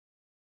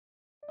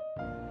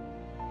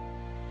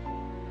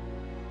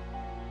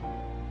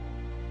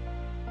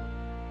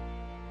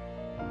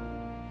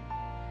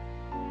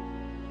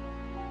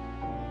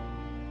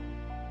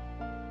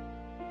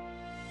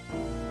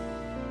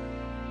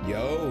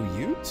Hello,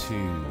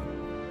 YouTube.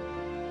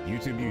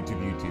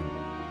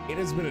 YouTube. It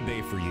has been a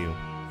day for you.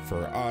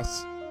 For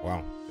us,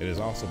 well, it has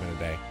also been a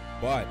day.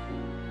 But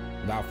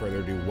without further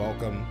ado,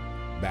 welcome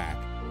back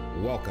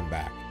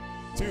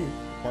to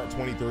part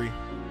 23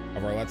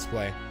 of our Let's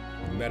Play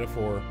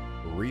Metaphor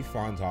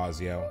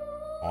ReFantazio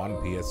on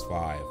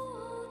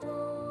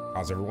PS5.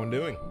 How's everyone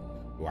doing?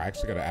 Well, I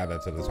actually gotta add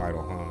that to the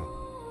title, huh?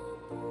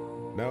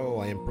 No,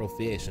 I am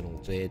professional,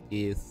 chat.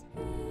 Yes.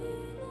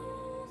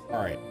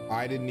 All right,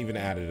 I didn't even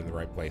add it in the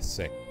right place.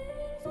 Sick.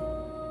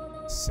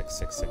 But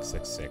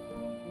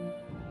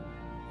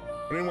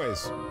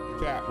anyways,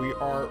 chat, we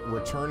are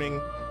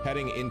returning,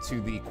 heading into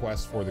the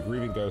quest for the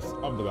Grieving Ghost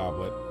of the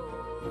Goblet.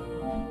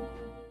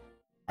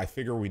 I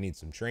figure we need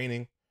some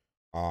training.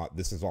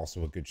 This is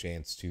also a good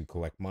chance to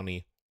collect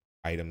money,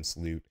 items,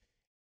 loot,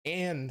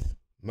 and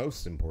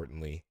most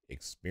importantly,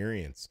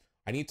 experience.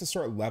 I need to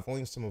start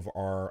leveling some of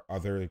our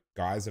other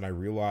guys, and I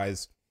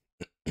realize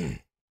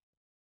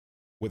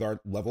with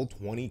our level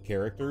 20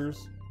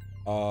 characters,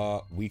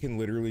 we can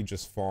literally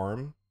just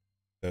farm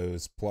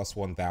those plus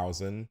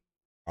 1,000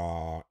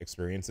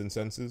 experience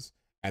incenses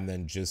and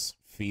then just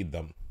feed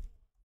them.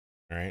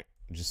 All right,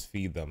 just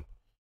feed them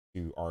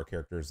to our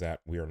characters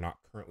that we are not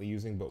currently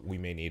using, but we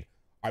may need.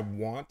 I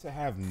want to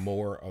have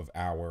more of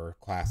our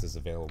classes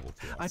available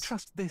to us. I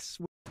trust this.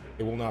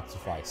 It will not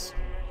suffice.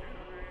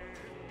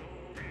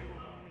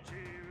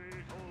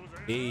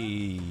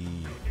 Hey.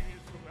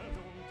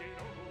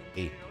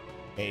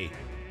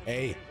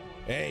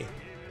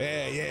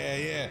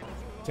 Yeah.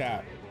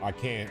 Chat, I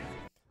can't.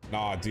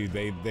 Nah, dude,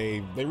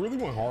 they really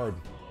went hard,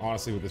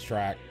 honestly, with this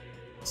track.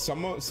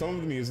 Some of the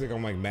music,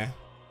 I'm like, meh.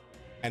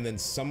 And then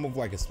some of,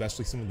 like,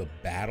 especially some of the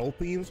battle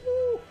themes,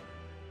 woo,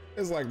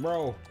 it's like,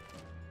 bro,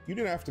 you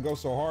didn't have to go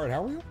so hard.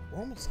 How are you? We're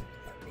almost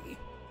level 30.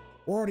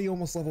 We're already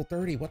almost level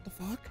 30. What the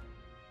fuck?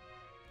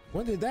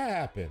 When did that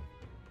happen?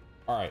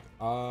 All right,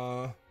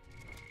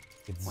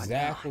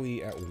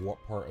 exactly at what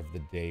part of the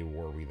day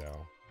were we,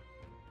 though?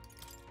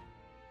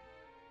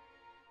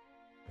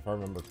 If I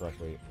remember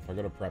correctly, if I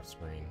go to prep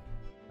screen,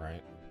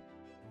 right?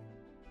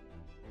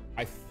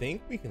 I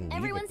think we can leave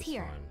Everyone's at this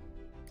here. time.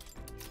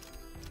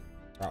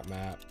 Route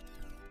map.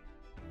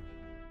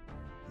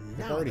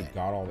 We've already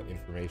got all the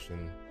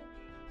information.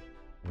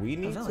 We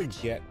need to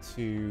get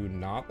to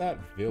not that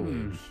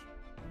village.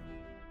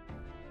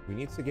 We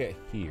need to get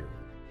here.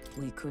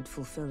 We could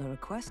fulfill a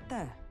request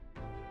there.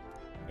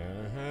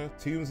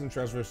 Tombs and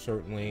treasures,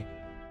 certainly.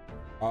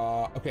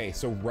 Okay,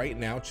 so right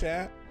now,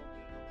 chat,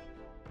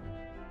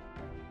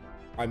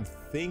 I'm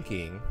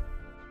thinking,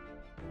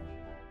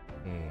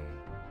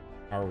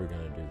 how are we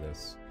gonna do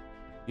this?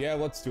 Yeah,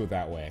 let's do it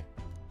that way.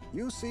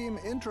 You seem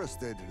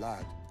interested,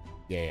 lad.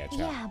 Yeah, chat.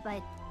 Yeah,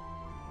 but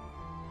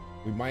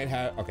We might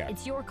have, okay.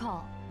 it's your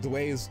call.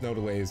 Delays, no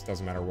delays,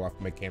 doesn't matter. We'll have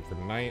to make camp for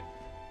tonight.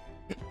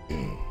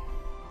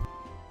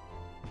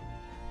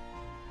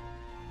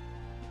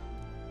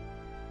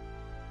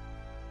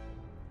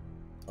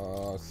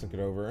 Sync it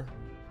over.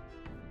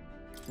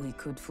 We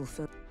could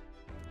fulfill.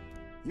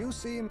 You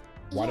seem.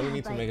 Why do we Yeah,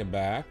 need to but make it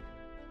back?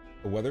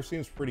 The weather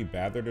seems pretty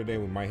bad there today.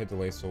 We might hit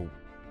delays, so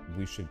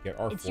we should get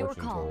our It's your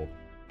fortune call. told.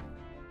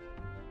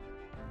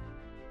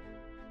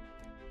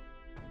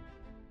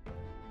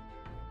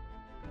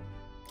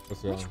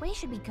 Let's go. Which way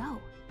should we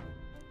go?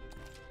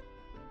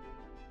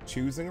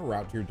 Choosing a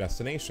route to your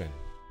destination.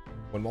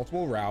 When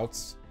multiple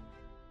routes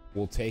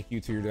will take you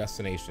to your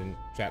destination.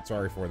 Chat,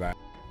 sorry for that.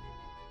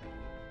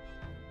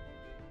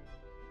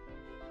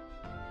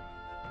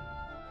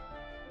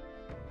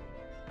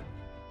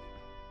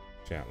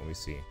 Chat, let me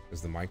see.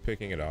 Is the mic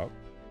picking it up?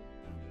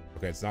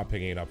 Okay, it's not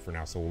picking it up for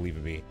now, so we'll leave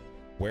it be.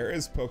 Where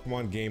is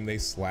Pokemon Game Day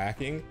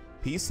slacking?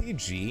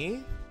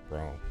 PCG?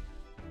 Bro.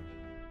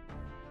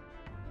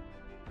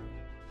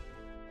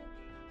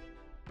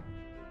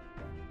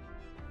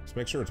 Just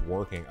make sure it's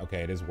working.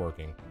 Okay, it is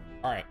working.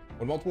 All right,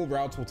 when multiple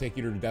routes will take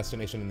you to your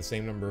destination in the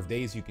same number of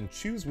days, you can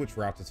choose which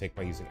route to take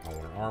by using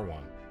L1 or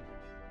R1.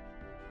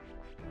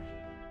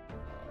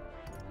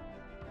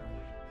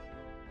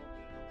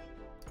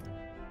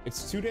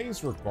 It's 2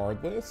 days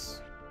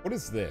regardless. What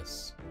is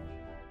this?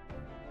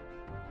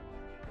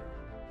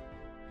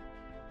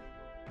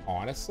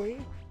 Honestly,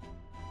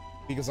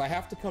 because I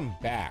have to come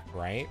back,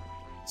 right?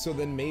 So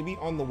then maybe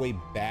on the way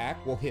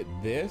back, we'll hit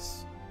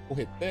this,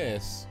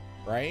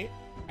 right?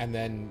 And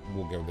then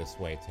we'll go this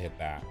way to hit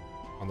that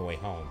on the way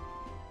home.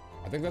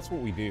 I think that's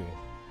what we do.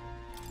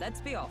 Let's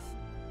be off.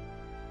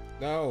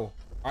 No,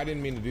 I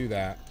didn't mean to do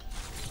that.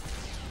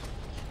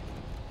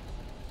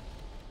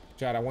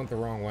 Chad, I went the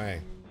wrong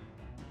way.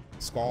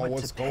 Skull,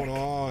 what's going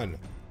on?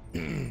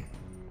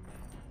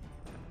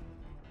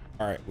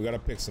 All right, we gotta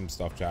pick some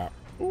stuff, chat.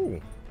 Ooh,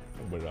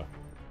 a little bit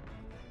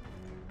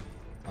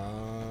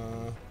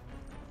of.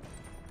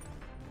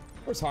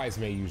 Where's highs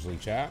may usually,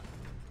 chat?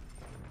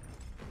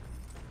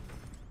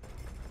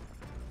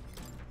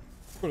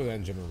 Let's go to the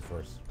engine room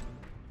first.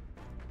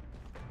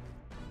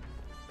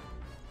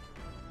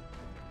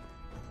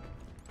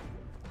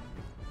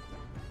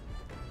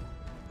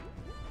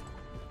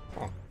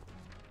 Huh.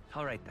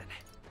 All right then.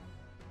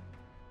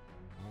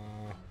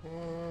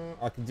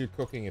 I can do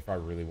cooking if I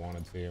really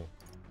wanted to.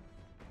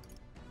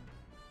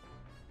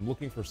 I'm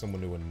looking for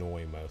someone to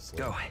annoy mostly.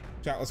 Go.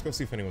 Chat, let's go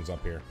see if anyone's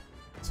up here.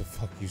 So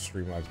fuck you,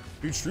 Streamlabs.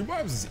 Dude,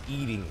 Streamlabs is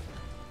eating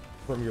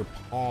from your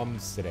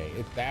palms today.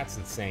 That's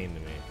insane to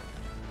me.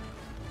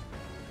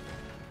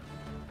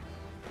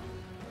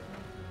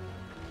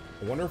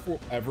 I wonder if we'll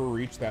ever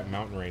reach that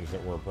mountain range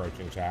that we're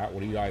approaching, chat.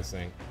 What do you guys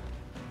think?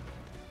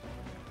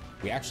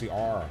 We actually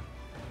are.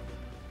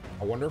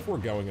 I wonder if we're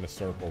going in a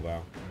circle,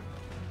 though.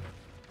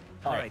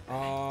 All right.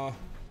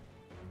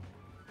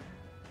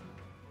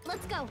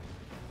 Let's go.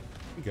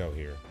 Let me go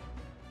here.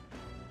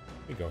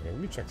 Let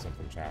me check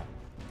something, chat.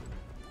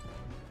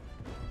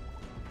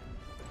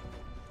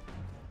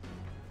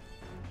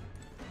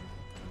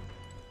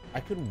 I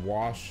could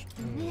wash.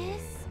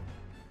 This?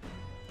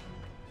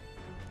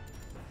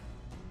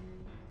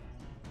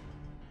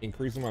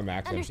 Increasing my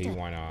max MP,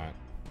 why not?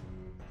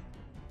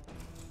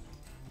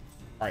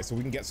 All right, so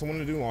we can get someone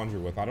to do laundry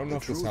with. I don't know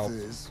if this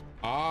helps.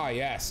 Ah,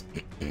 yes.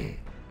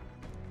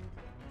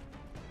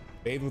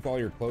 Bathe with all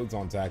your clothes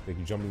on tactic.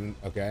 You jump in,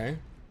 okay.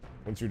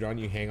 Once you're done,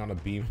 you hang on a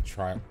beam and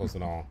try it close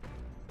and all.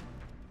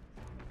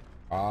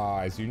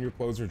 Ah, as soon as your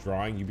clothes are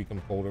drying, you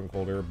become colder and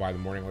colder. By the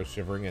morning, I was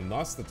shivering, and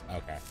thus the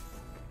okay.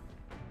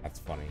 That's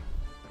funny.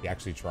 He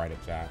actually tried it,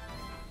 chat.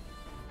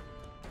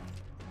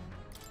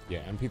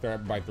 Yeah, MP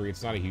by 3.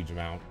 It's not a huge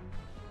amount.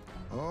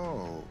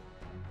 Oh.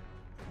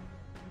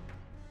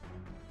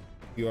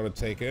 You ought to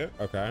take it.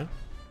 Okay.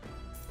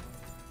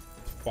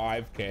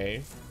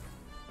 5K.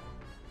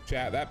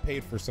 Chat, that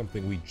paid for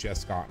something we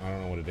just got. I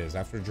don't know what it is.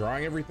 After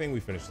drying everything, we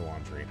finished the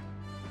laundry.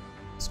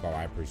 Skull,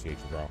 I appreciate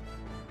you, bro.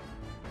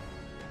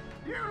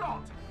 You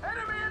lot!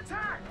 Enemy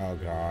attack! Oh,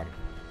 God.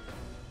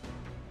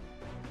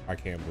 I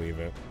can't believe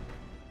it.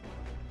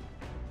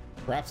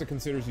 Perhaps it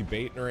considers you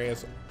bait,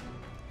 Nereus.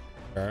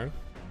 Okay.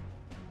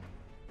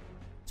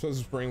 So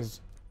this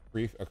brings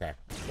brief. Okay.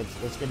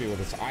 Let's go deal with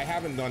this. I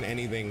haven't done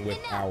anything with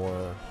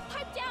our.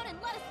 Pipe down and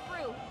let us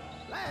through.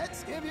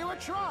 Let's give you a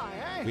try,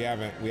 eh?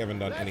 We haven't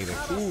done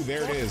anything. Ooh,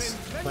 there it is.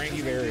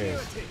 Frankie, there it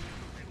is.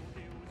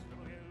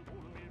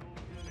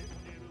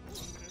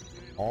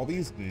 All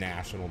these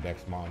national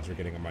dex mods are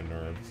getting on my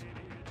nerves.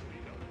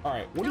 All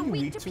right, what are you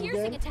weak to piercing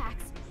again?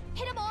 attacks.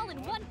 Hit them all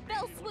in one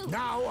fell swoop.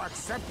 Now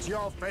accept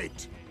your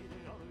fate.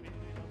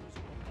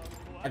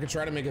 I could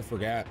try to make it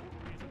forget.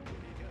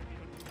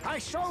 I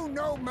show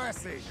no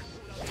mercy.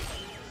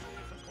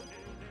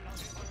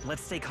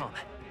 Let's stay calm.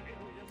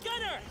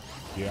 Gunner!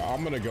 Yeah,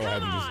 I'm gonna go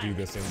ahead and just do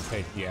this and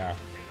take. Yeah,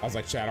 I was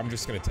like, Chad, I'm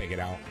just gonna take it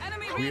out.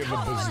 Enemy We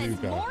have a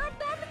bazooka. More of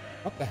them?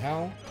 What the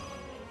hell?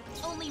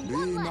 Only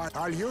one left.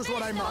 I'll use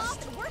what I Finish them must.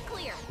 off and we're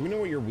clear. Do we know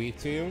what you're weak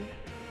to?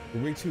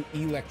 You're weak to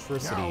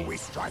electricity. Now we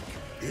strike.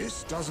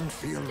 This doesn't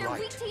feel They're right.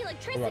 weak to What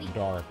electricity. about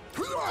dark?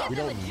 We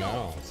them don't a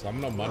know. So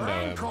I'm gonna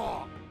Monday.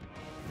 Rancor.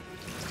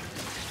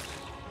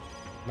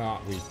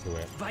 Not weak to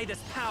it. Vitus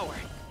power.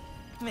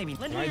 Maybe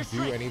lend Can me I your do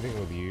strength. anything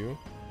with you?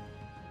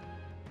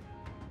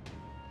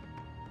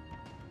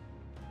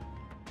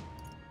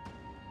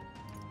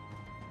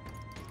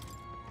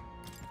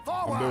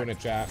 Forward. I'm doing it,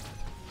 chat.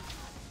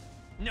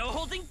 No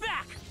holding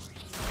back.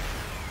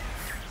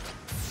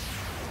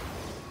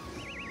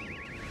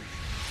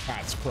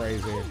 That's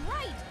crazy. Oh,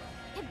 right.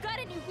 They've got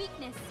a new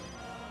weakness.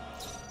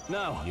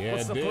 No. Yeah,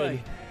 What's the it did.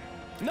 play?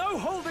 No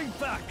holding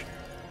back.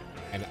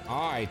 And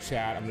I,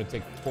 chat, I'm gonna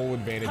take full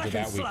advantage of that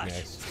Hack and slash.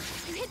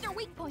 weakness. You hit their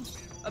weak point. Keep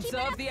it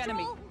Observe up, the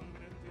enemy. Joel.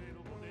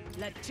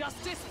 Let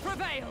justice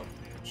prevail.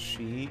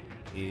 She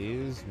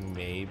is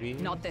maybe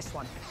Not this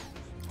one.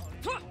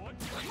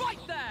 Right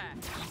there.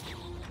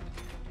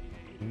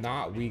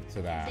 not weak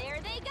to that. There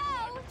they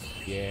go.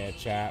 Yeah,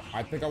 chat.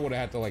 I think I would have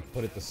had to like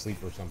put it to sleep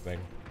or something.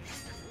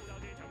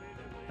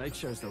 They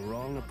chose the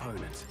wrong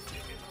opponent.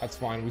 That's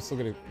fine. We still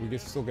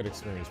get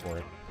experience for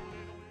it.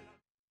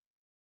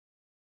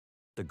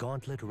 The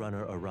Gauntlet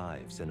Runner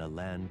arrives in a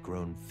land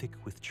grown thick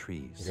with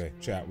trees. Okay,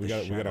 chat. We The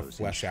gotta shadows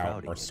flesh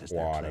out enshrouding our it as their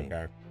squad. claim.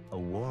 Okay. A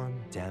warm,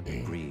 damp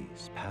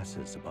breeze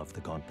passes above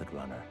the Gauntlet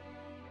Runner,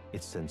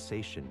 its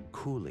sensation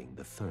cooling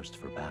the thirst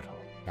for battle.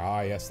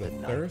 Ah, yes, the The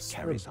night thirst for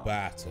carries on.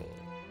 battle.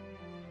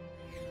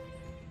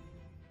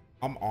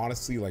 I'm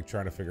honestly like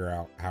trying to figure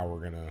out how we're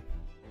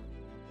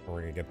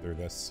gonna get through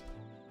this.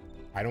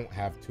 I don't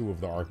have 2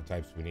 of the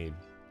archetypes we need.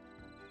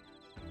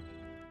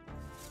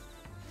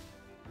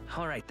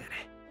 All right then.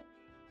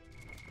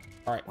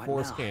 All right, What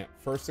Forest now? Camp.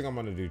 First thing I'm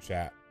gonna do,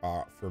 chat.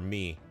 For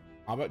me,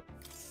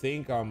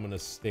 think I'm gonna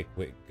stick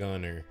with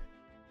Gunner.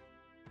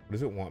 What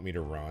does it want me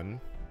to run?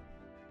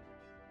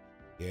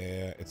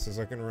 Yeah, it says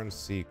I can run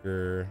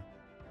Seeker.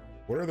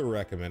 What are the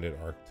recommended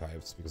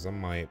archetypes? Because I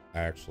might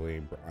actually,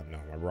 no,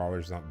 my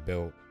brawler's not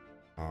built.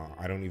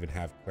 I don't even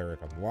have Cleric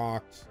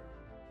unlocked.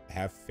 I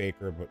have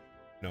Faker, but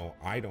no,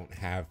 I don't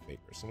have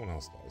Faker. Someone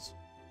else does.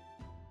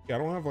 Yeah, I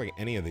don't have like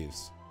any of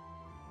these.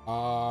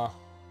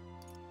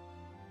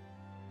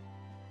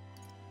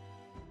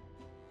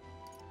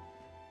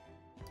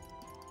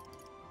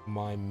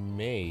 My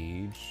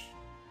mage,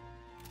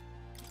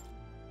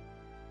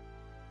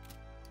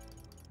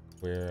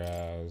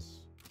 whereas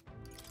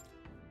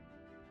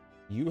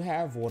You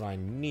have what I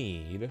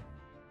need.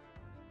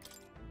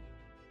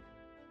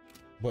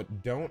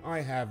 But don't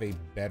I have a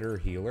better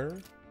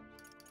healer?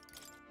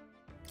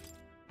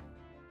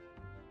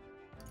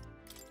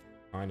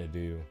 Kinda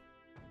do.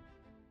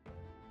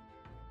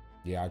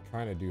 Yeah, I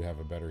kinda do have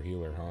a better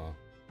healer, huh?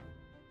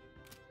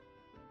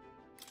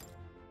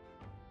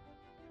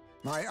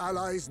 My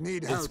allies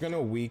need help. It's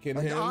gonna weaken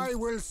and him. I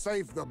will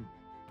save them.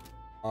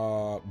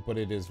 But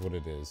it is what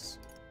it is.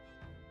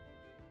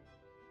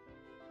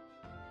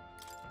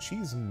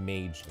 She's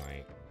Mage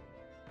Knight,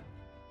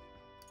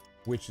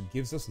 which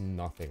gives us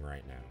nothing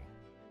right now.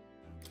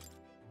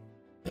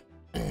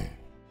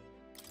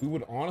 We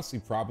would honestly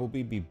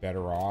probably be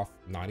better off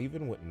not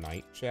even with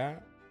Knight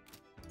chat.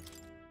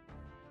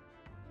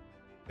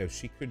 If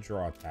she could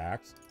draw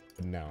attacks,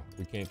 but no,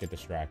 we can't get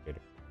distracted.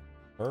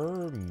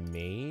 Her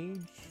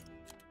Mage?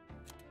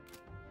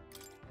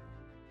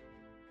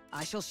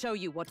 I shall show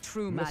you what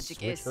true magic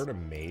switch is. her to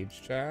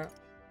Mage chat.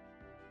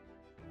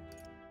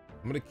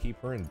 I'm gonna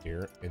keep her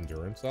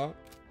endurance up.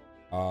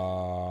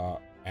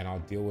 And I'll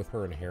deal with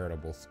her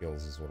inheritable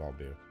skills is what I'll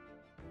do.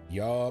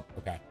 Yup.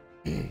 Okay.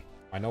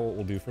 I know what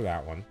we'll do for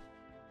that one.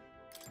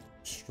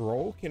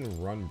 Stroll can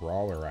run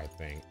Brawler, I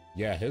think.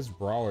 Yeah, his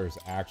Brawler is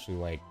actually,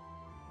 like,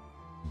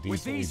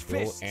 decently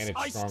built, and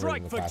it's stronger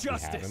than the class we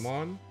have him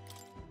on.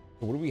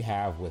 So what do we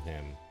have with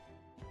him?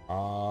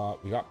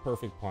 We got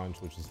Perfect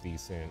Punch, which is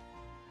decent.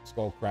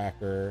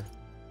 Skullcracker.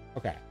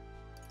 Okay.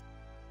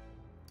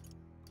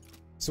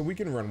 So we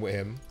can run with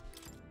him.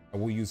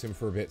 And we'll use him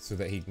for a bit so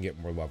that he can get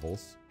more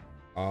levels.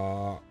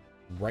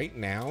 Right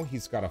now,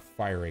 he's got a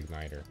Fire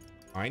Igniter.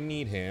 I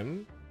need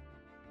him.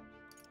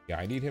 Yeah,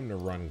 I need him to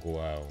run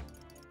Glow.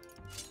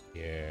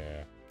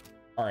 Yeah.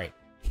 Alright.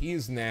 He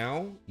is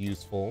now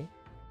useful.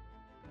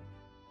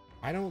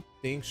 I don't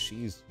think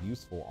she's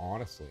useful,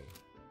 honestly.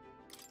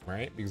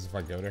 Right? Because if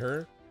I go to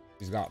her,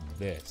 she's got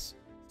this.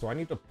 So I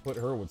need to put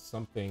her with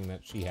something that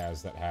she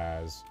has that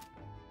has...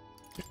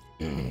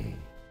 I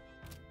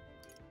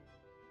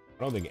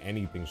don't think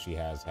anything she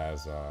has,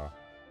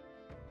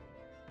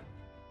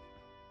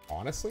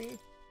 honestly?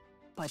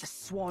 By the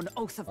sworn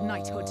oath of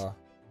knighthood.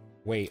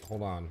 Wait,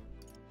 hold on.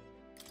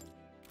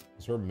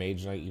 Is her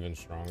Mage Knight even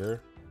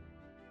stronger?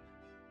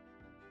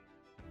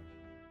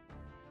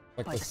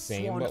 Like By the the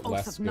same, sworn but oath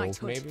less of skills,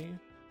 knighthood. maybe?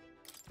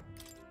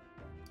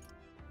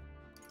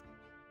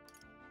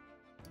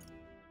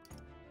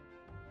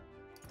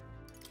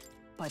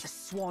 By the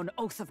sworn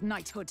oath of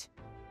knighthood.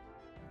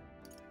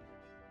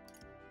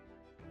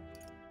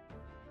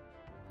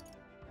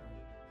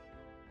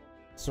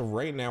 So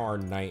right now our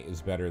Knight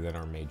is better than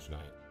our Mage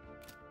Knight.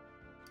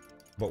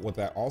 But what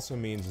that also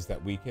means is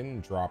that we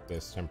can drop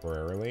this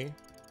temporarily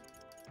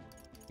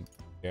to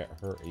get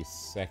her a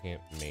second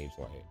Mage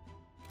Light.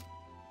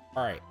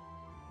 Alright.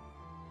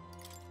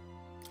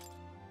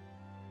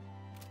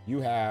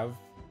 You have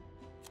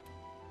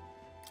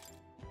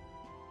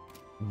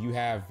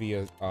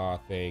via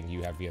thing,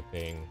 you have via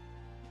thing.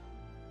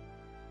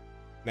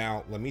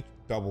 Now, let me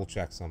double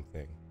check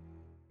something.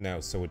 No,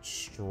 so it's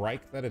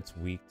strike that it's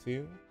weak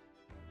to.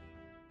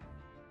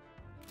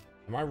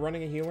 Am I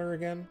running a healer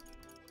again?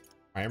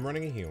 I am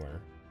running a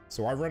healer.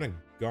 So I run a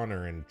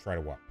gunner and try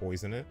to what?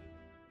 Poison it?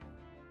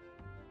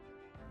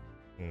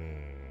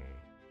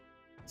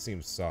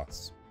 Seems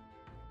sus.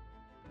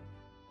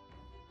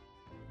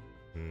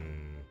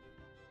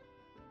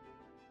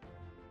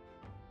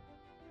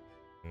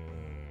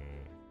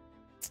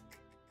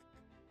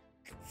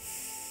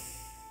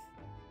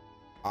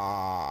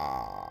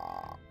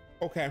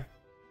 Okay.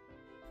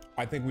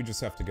 I think we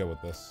just have to go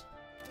with this.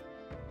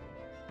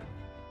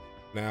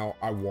 Now,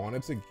 I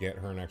wanted to get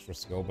her an extra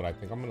skill, but I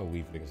think I'm going to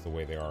leave things the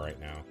way they are right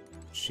now.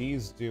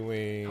 She's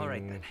doing... All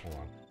right, then. Hold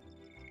on.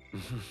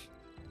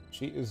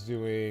 She is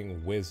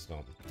doing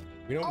wisdom.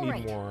 We don't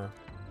need more...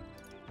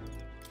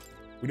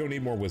 We don't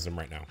need more wisdom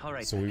right now. All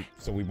right, so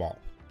we ball.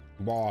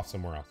 We ball off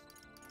somewhere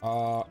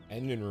else.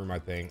 Engine room, I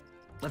think.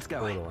 Let's go.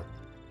 Corridor.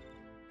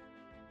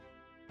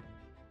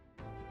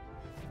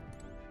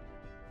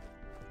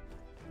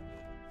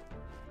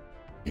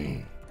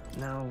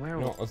 Now, where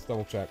No, let's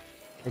double check.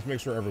 Let's make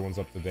sure everyone's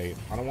up to date.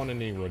 I don't want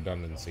any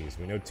redundancies.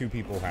 We know 2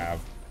 people have,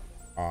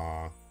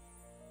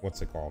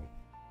 what's it called?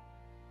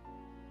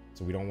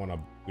 So we don't want to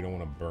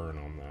burn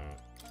on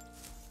that.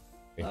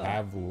 They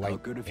have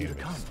light good of you to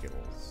damage come.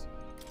 skills.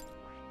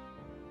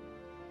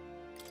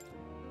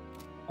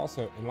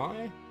 Also, am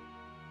I?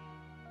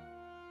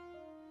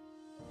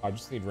 I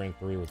just need rank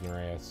 3 with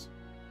Nereus.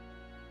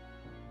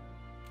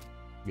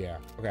 Yeah,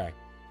 okay.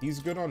 He's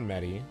good on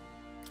Medi.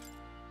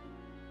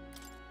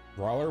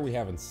 Brawler we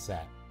haven't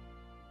set.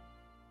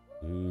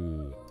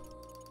 Ooh.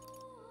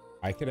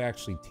 I could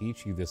actually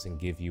teach you this and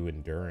give you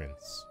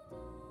endurance.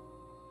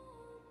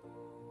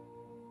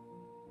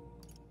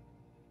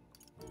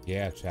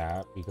 Yeah,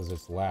 chat, because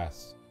it's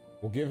less.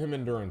 We'll give him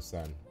endurance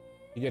then.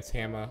 He gets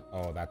Hammer.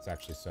 Oh, that's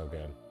actually so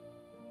good.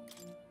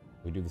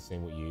 We do the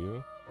same with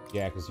you?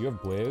 Yeah, because you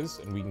have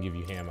Blizz, and we can give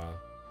you Hammer.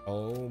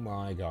 Oh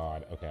my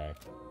god, okay.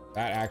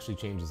 That actually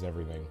changes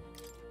everything.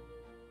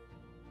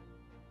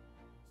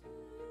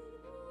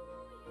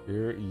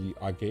 Here,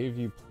 I gave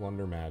you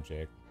plunder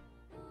magic.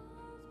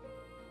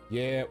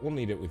 Yeah, we'll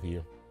need it with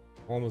you.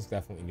 Almost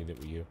definitely need it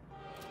with you.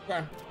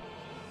 Okay.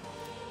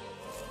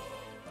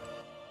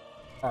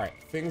 Alright,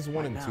 things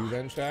 1 and 2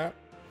 then, chat.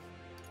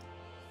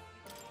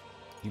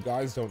 You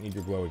guys don't need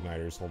your glow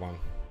igniters. Hold on.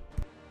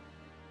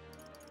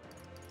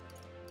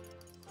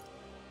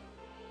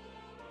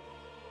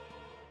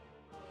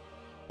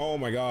 Oh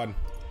my god.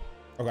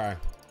 Okay.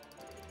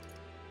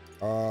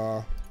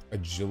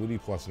 Agility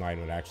 +9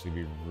 would actually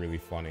be really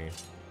funny.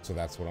 So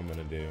that's what I'm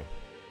gonna do.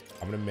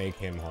 I'm gonna make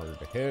him harder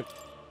to hit.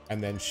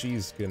 And then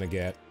she's gonna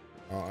get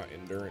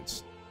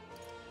endurance.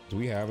 Do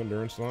we have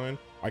endurance 9?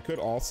 I could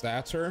all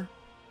stats her.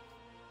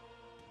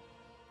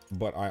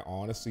 But I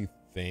honestly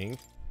think,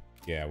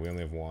 yeah, we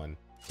only have 1.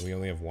 We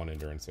only have 1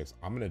 endurance 6.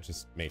 I'm gonna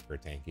just make her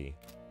tanky.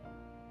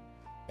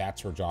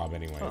 That's her job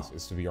anyways,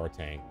 is to be our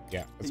tank.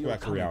 Yeah, let's go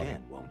back to reality.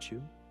 Again, won't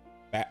you?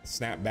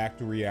 Snap back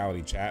to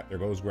reality, chat. There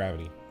goes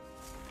gravity.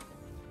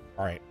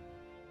 All right.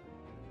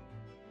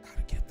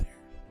 Gotta get there.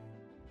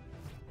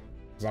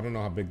 Because I don't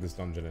know how big this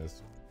dungeon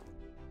is.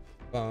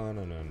 No.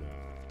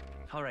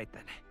 All right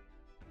then.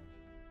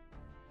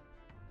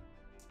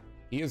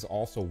 He is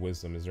also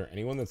wisdom. Is there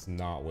anyone that's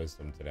not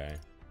wisdom today?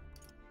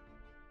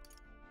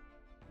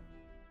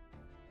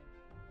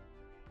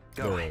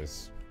 Go. There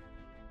is.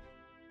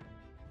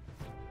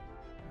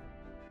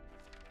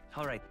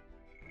 All right.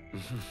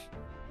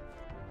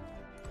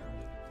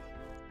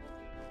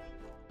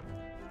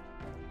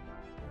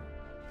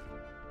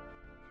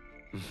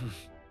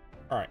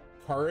 All right.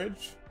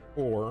 Courage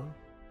or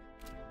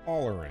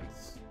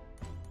tolerance?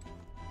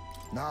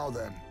 Now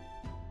then.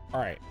 All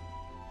right.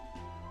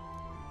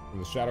 From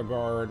the Shadow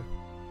Guard.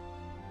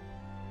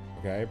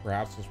 Okay,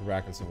 perhaps since we're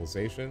back in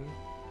civilization.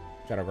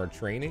 Shadow Guard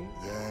training.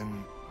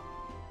 Then.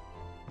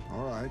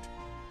 All right.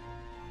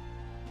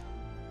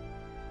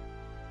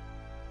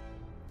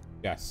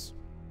 Yes.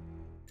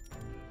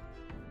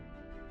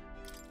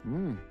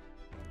 Hmm.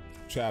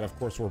 Chad, of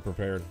course we're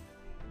prepared.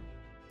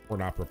 We're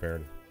not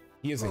prepared.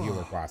 He is a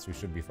healer class. We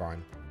should be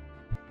fine.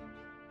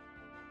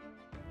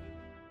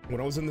 When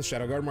I was in the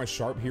Shadow Guard, my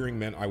sharp hearing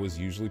meant I was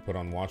usually put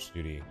on watch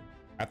duty.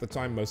 At the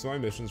time, most of my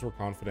missions were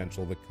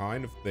confidential, the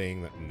kind of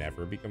thing that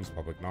never becomes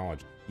public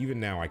knowledge. Even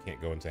now, I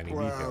can't go into any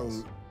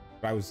details.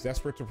 But I was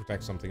desperate to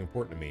protect something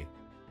important to me.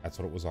 That's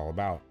what it was all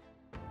about.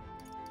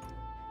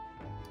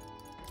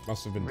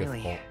 Must have been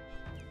difficult.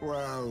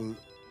 Well,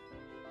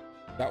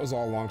 that was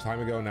all a long time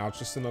ago. Now it's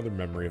just another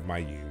memory of my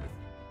youth.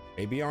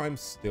 Maybe I'm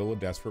still a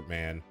desperate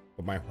man,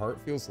 but my heart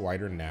feels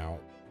lighter now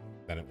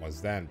than it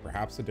was then.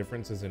 Perhaps the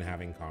difference is in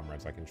having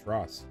comrades I can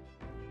trust.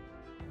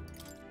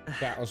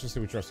 Chat, let's just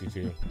say we trust you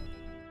too.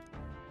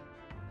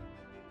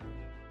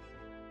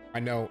 I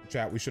know,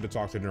 chat, we should have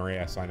talked to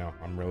Nurias. I know,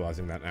 I'm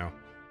realizing that now.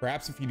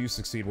 Perhaps if you do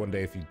succeed one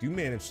day, if you do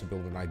manage to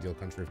build an ideal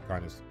country of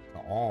kindness to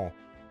all,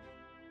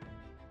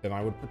 then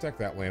I would protect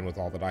that land with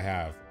all that I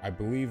have. I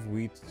believe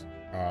we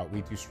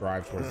two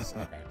strive towards this.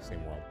 Okay,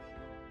 same world.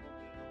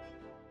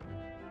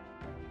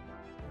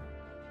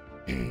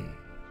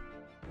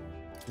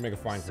 Make a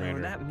fine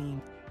commander. So that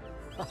means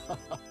Here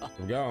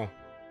we go.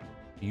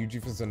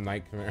 Eugif is a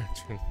knight commander.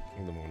 Turn the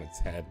kingdom on its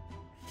head.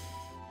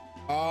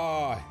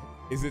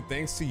 Is it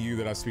thanks to you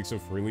that I speak so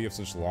freely of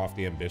such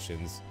lofty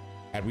ambitions?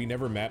 Had we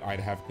never met, I'd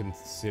have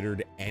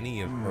considered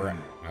any of her.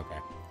 Okay.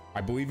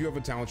 I believe you have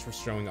a talent for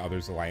showing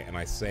others the light, and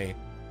I say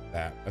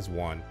that as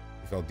one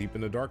who fell deep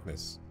into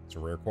darkness. It's a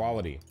rare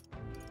quality.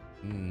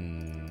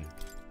 Having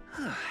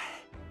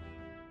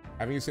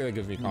you say that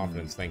gives me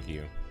confidence. Thank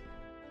you.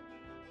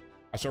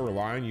 I shall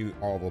rely on you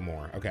all the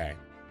more. Okay.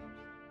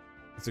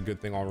 It's a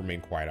good thing I'll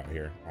remain quiet out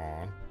here.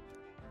 Aw. Here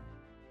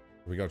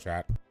we go,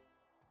 chat.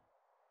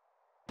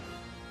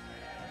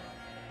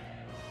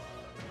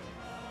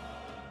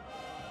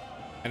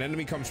 An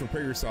enemy comes,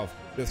 prepare yourself.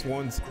 This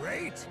one's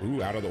great.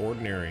 Ooh, out of the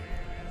ordinary.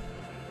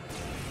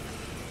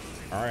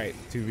 All right,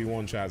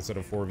 2v1 chat instead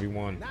of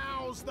 4v1.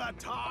 Now's the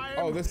time.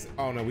 Oh, this.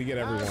 Oh no, we get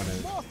everyone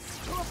in.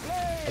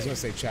 I was gonna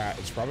say chat.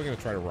 It's probably gonna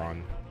try to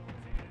run.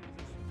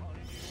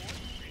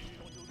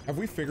 Have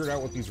we figured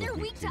out what these They're are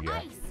weak to yet?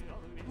 ice.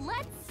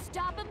 Let's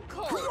stop them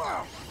cold.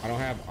 I don't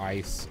have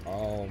ice.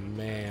 Oh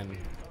man.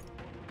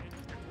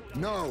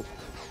 No.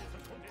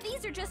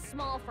 These are just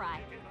small fry.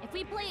 If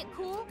we play it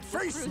cool,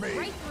 Face cruise me.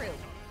 right through.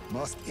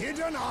 Must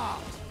hidden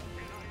art.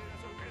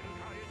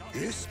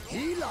 This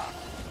healer.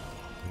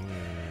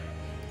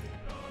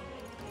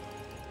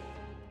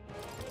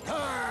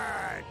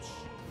 Purge.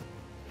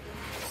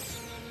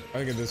 I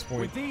think at this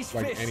point, With these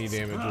like fists. any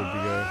damage would be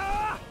good.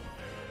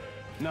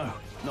 No,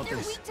 not They're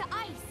this. weak to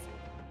ice.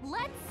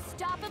 Let's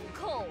stop them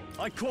cold.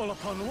 I call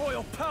upon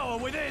royal power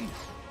within.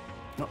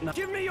 Not now.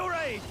 Give me your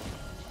aid.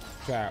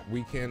 Chat,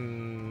 we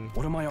can.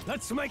 What am I up?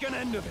 Let's make an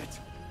end of it.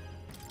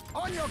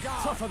 On your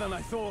guard. Tougher than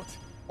I thought.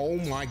 Oh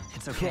my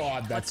It's okay.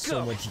 god, that's Let's so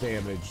go. much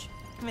damage.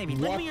 Maybe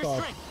What lend me your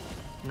the- strength.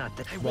 Not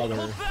that I Brother.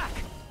 won't hold back.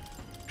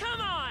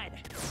 Come on.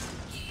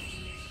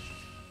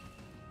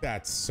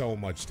 That's so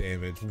much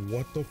damage.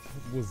 What the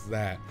fuck was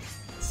that?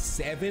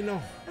 7?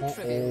 A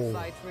trivial Oh,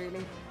 fight,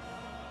 really.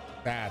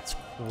 that's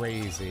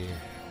crazy.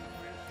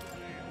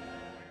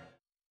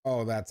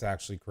 Oh, that's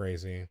actually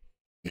crazy.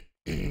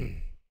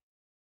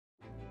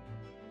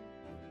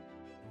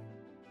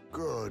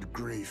 Good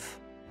grief.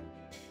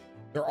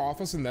 They're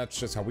office, and that's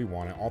just how we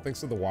want it. All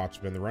thanks to the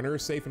Watchmen. The runner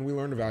is safe, and we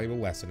learned a valuable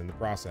lesson in the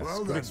process. Well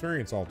Good then.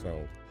 experience, all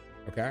told.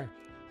 Okay.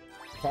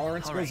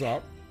 Tolerance goes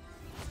up.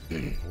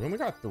 We only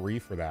got 3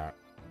 for that.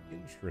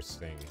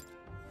 Interesting.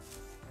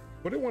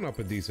 But it went up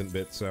a decent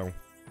bit, so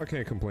I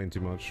can't complain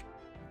too much.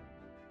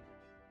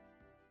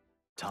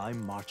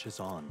 Time marches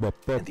on,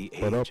 and the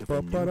age of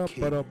a new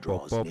king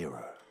draws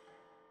nearer.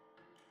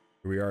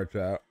 Here we are,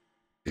 chat.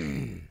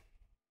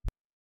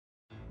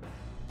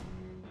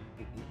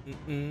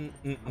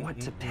 What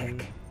to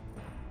pick?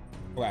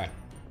 Okay.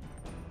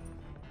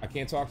 I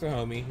can't talk to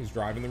homie. He's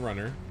driving the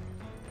runner.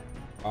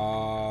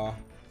 All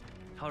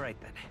right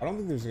then. I don't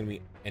think there's gonna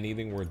be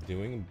anything worth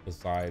doing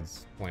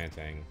besides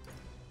planting,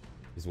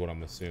 is what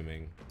I'm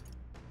assuming.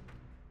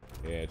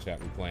 Yeah,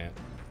 chat, we plant.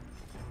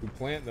 We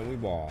plant, then we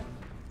ball.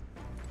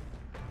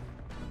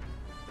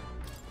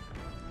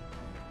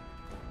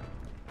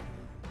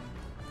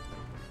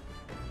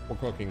 We're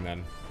cooking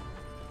then.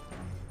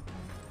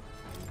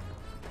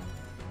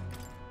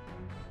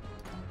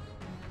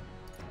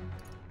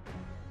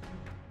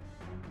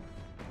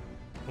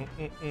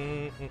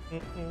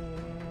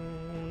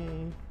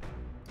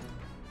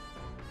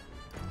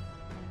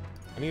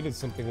 I needed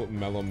something with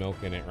mellow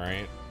milk in it,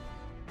 right?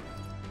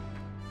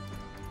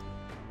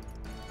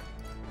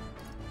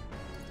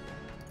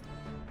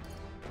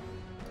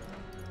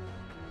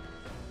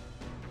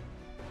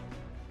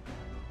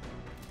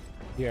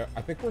 Yeah,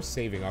 I think we're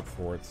saving up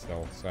for it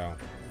still, so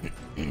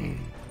I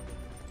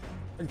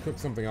can cook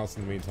something else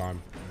in the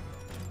meantime.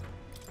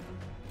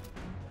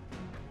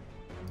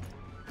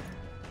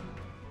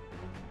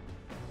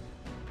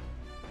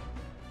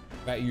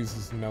 That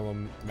uses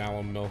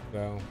mellow milk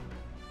though.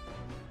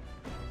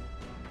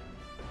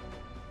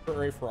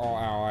 Hooray for all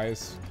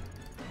allies.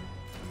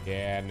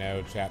 Yeah,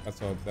 no, chat.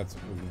 That's a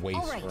waste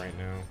right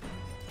now.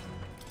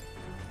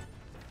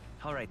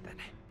 All right then.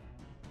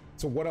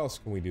 So what else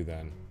can we do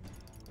then?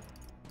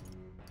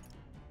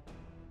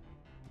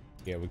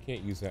 Yeah, we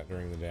can't use that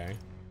during the day.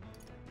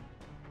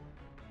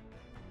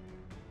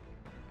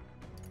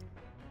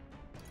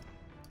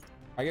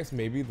 I guess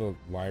maybe the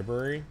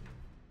library.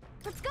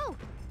 Let's go.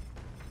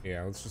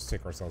 Yeah, let's just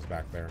take ourselves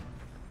back there.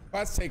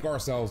 Let's take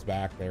ourselves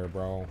back there,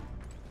 bro.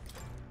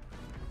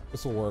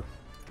 This will work.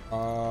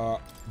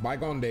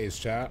 Bygone days,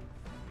 chat.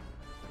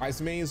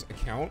 Ismay's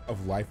account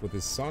of life with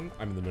his son.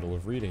 I'm in the middle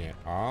of reading it.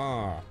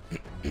 Ah.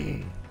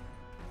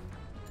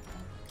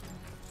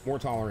 More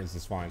tolerance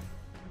is fine.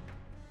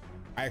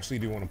 I actually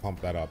do want to pump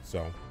that up,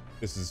 so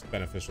this is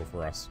beneficial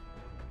for us.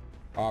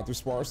 Though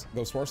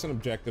sparse and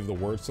objective, the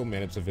words still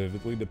manage to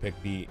vividly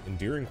depict the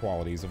endearing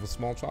qualities of a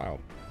small child.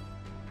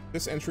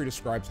 This entry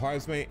describes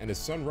Haizme and his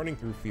son running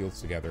through fields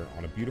together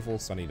on a beautiful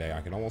sunny day.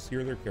 I can almost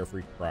hear their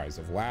carefree cries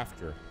of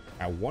laughter.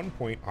 At one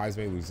point,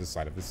 Haizme loses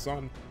sight of his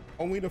son,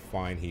 only to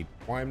find he'd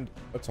climbed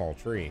a tall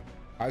tree.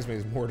 Haizme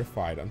is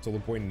mortified until the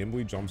boy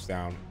nimbly jumps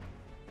down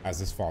as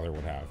his father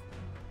would have.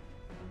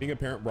 Being a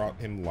parent brought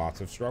him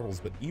lots of struggles,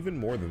 but even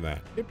more than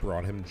that, it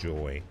brought him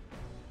joy.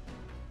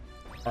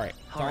 All right,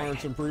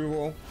 tolerance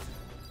approval.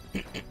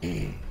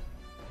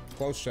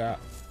 Close chat.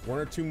 1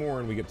 or 2 more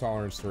and we get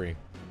tolerance 3.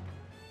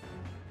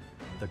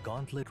 The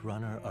Gauntlet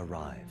Runner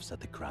arrives at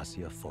the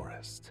Gracia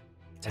Forest.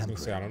 I was gonna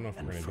say, I don't know if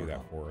we're gonna do fertile.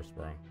 that for us,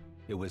 bro.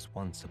 It was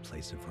once a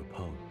place of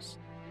repose,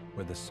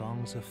 where the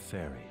songs of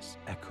fairies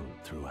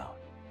echoed throughout.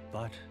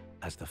 But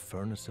as the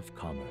furnace of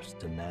commerce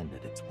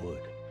demanded its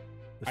wood,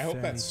 the I hope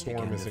that fairies storm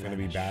began isn't gonna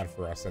be vanish. bad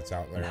for us that's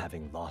out And there.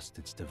 having lost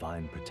its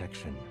divine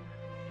protection,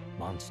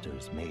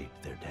 monsters made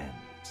their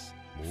dens.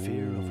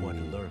 Fear of what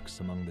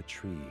lurks among the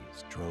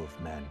trees drove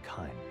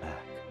mankind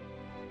back,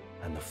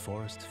 and the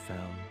forest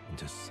fell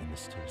into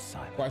sinister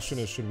silence. Question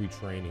is, should we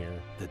train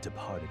here? The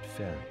departed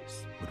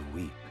fairies would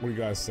weep What do you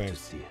guys think? to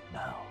see it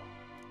now.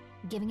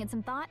 Giving it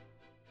some thought?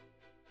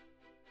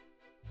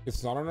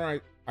 It's not on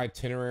our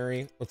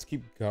itinerary. Let's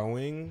keep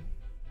going.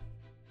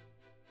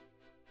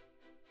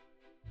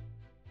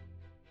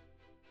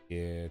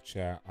 Yeah,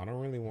 chat. I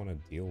don't really want to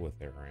deal with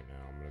it right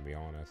now. I'm gonna be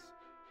honest.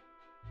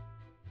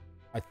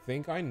 I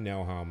think I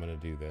know how I'm gonna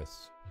do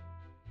this.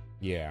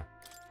 Yeah.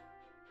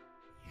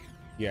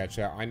 Yeah,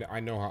 chat.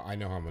 I know how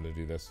I'm gonna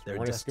do this. Their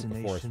We're gonna skip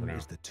the forest for destination now.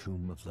 is the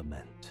Tomb of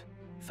Lament,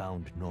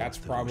 found north That's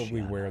of probably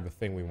Oceania. where the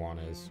thing we want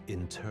is.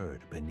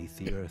 Interred beneath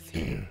the earth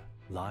here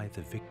lie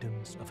the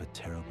victims of a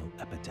terrible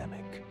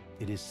epidemic.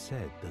 It is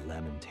said the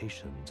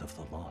lamentations of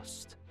the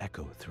lost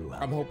echo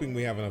throughout. I'm hoping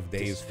we have enough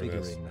days for this.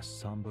 Disfiguring a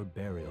somber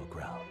burial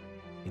ground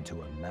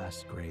into a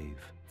mass grave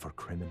for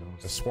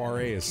criminals. The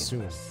soiree and is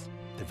soon. kingless.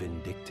 The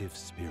vindictive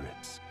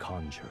spirits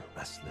conjure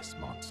restless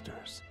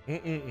monsters.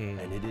 And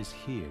it is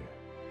here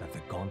that the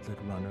Gauntlet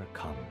Runner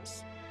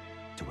comes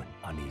to an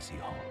uneasy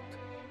halt.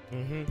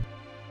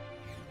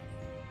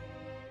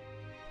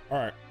 All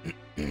right.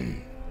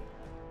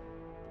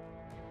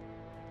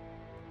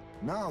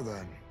 Now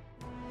then.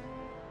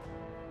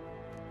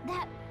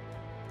 That...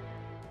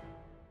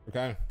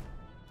 Okay.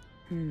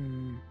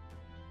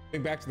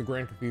 Think back to the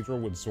Grand Cathedral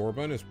with Zorba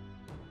and his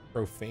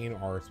profane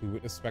arts. We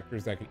witnessed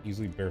specters that could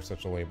easily bear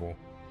such a label.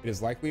 It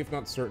is likely, if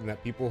not certain,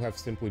 that people have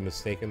simply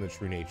mistaken the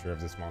true nature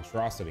of this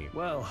monstrosity.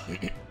 Well,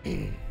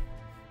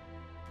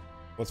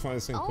 let's find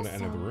this thing, put an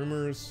end to the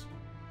rumors.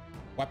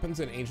 Weapons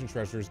and ancient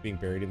treasures being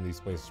buried in these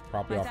places,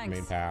 probably off the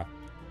main path.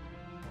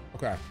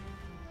 Okay.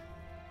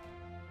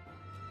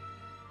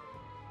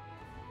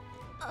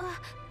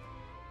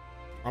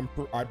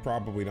 I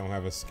probably don't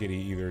have a skitty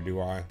either,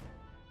 do I?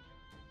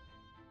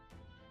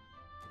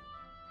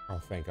 Oh,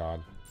 thank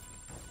God.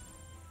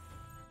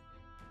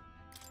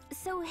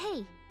 So,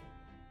 hey.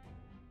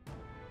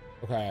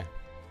 Okay,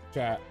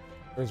 chat.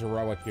 There's a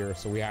relic here,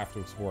 so we have to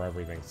explore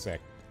everything. Sick.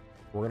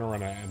 We're gonna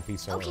run out of MP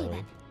so early.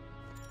 Then.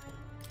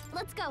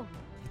 Let's go.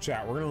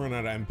 Chat, we're gonna run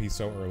out of MP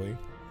so early.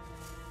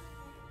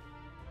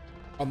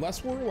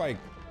 Unless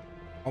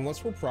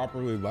we're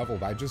properly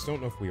leveled. I just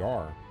don't know if we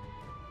are.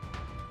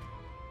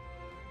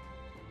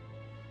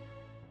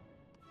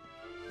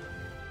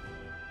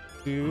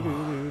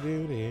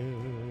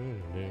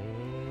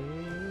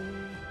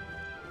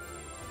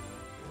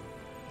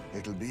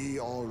 It'll be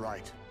all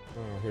right.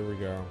 Oh, here we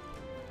go.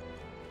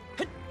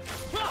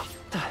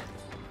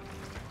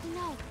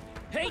 No.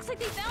 Hey. Looks like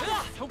they found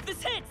us. Hope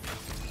this hits.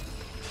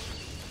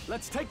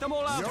 let's take them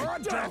all out. Your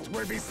death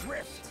will be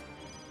swift.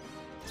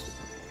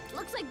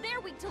 Looks like they're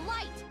weak to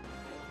light.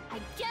 I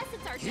guess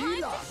it's our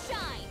time to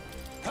shine.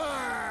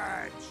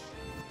 Purge!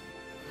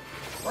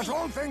 But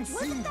all things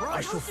seem I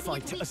right. shall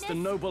fight as the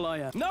noble I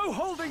am. No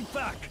holding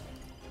back!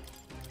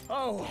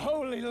 Oh,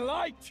 holy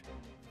light!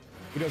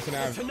 He doesn't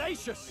have.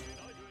 Tenacious!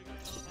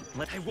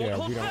 I won't Yeah,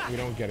 hold back. we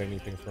don't get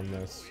anything from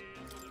this.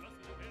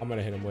 I'm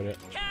gonna hit him with it.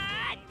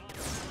 Cat!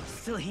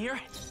 Still here?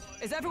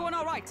 Is everyone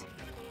all right?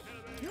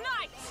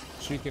 Nice!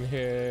 She can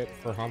hit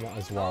for Hama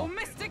as Oh, well.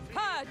 Mystic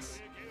Purge!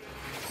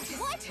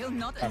 What? Still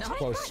not That's enough.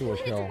 close to a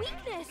Hit kill. its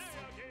weakness.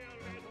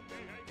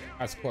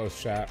 That's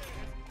close, chat.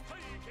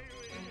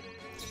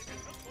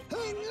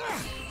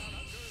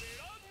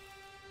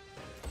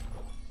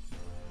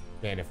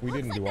 Man, if we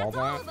didn't do all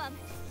that. Of them.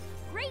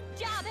 Great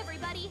job,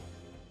 everybody.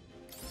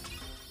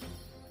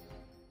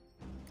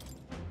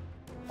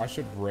 I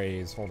should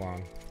raise. Hold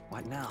on.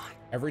 What now?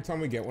 Every time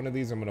we get one of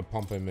these, I'm gonna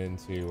pump him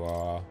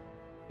into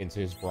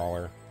his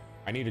brawler.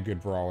 I need a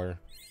good brawler.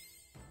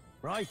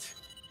 Right.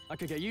 I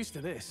could get used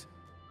to this.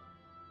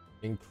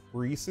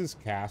 Increases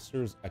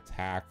caster's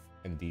attack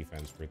and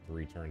defense for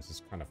 3 turns. This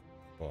is kind of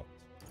fucked.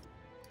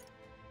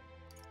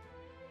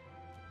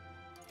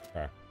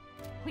 Okay.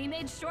 We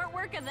made short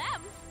work of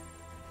them.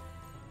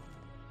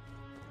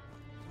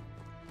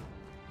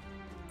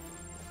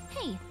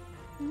 Hey,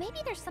 maybe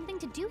there's something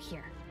to do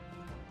here.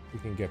 We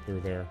can get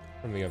through there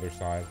from the other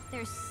side.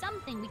 There's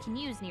something we can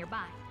use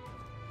nearby.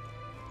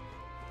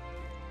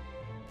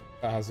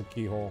 That has a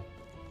keyhole.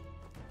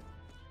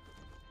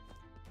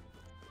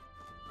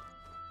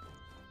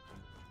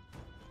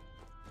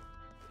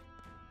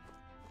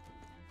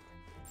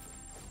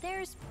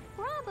 There's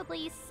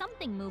probably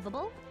something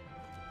movable.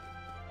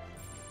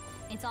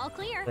 It's all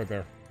clear. Right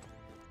there.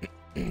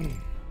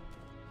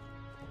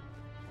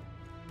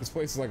 This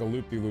place is like a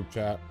loop-de-loop,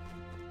 chat.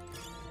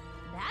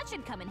 That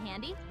should come in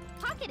handy.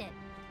 Pocket it.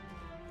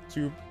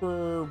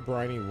 Super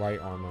briny light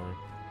armor.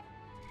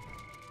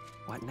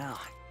 What now?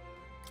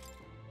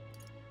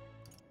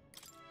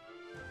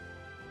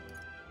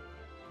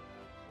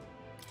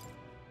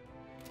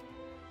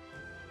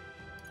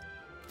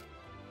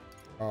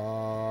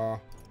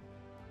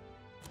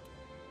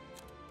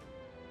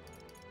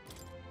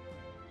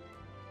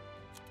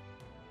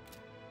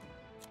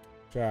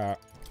 Chat.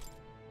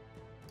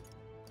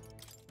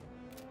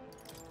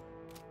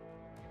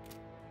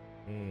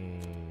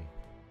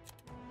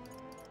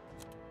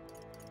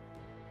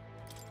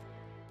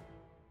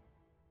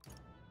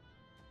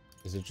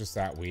 Is it just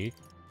that weak?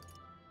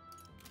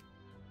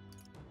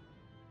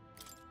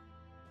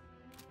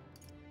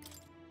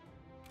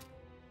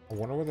 I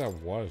wonder what that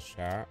was,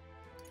 chat.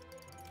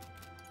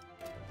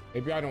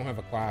 Maybe I don't have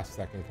a class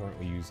that can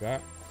currently use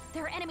that.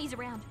 There are enemies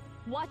around.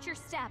 Watch your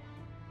step.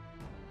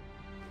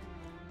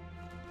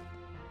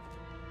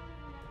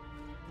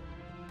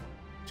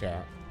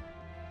 Chat.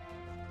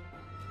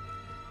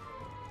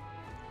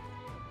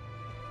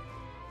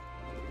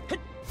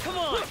 Come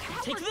on!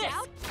 That Take worked this!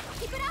 out.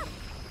 Keep it up.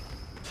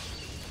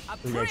 A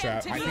Here we go, prayer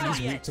chat. to I the think he's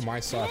giant. weak to my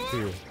stuff,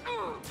 too.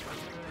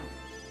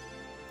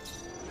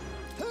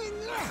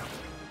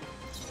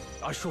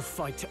 I shall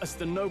fight as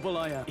the noble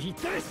I am. Eat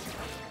this!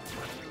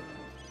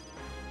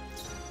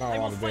 Not I a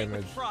will lot of fight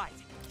damage. with pride.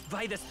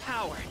 By this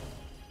power.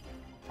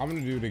 I'm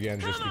gonna do it again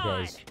just Come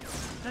on! because.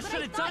 That But should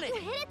I have thought done you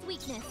it. hit its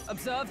weakness.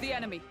 Observe the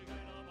enemy.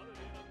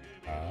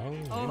 Oh,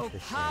 Oh,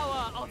 interesting.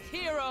 power of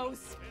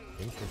heroes!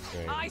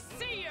 Interesting. I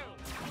see you!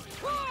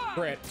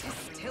 Crit.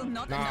 Still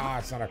not Nah, enough.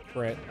 it's not a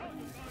crit.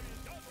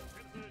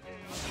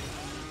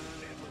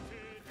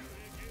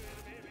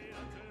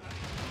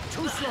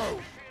 Too slow.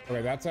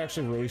 Okay, that's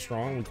actually really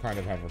strong. We kind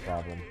of have a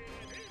problem.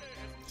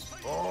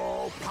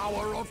 Oh,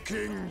 power of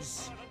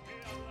kings.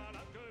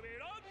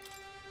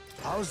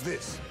 How's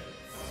this?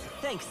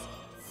 Thanks.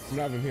 I'm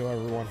not gonna heal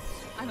everyone.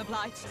 I'm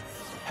obliged.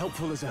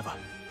 Helpful as ever.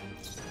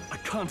 I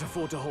can't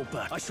afford to hold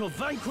back. I shall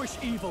vanquish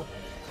evil.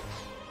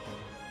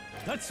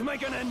 Let's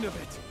make an end of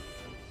it.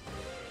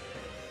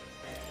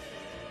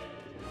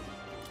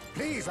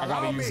 Please I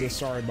allow gotta me. use this.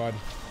 Sorry, bud.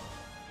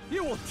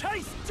 You will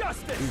taste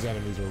justice. These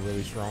enemies are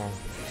really strong.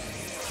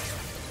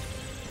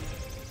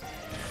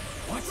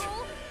 What?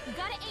 Roll, you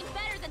gotta aim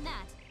better than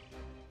that.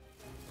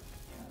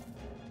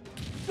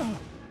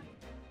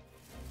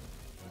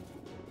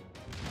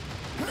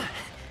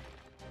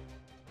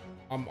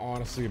 I'm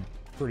honestly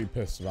pretty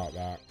pissed about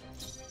that.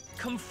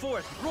 Come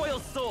forth, royal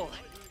soul.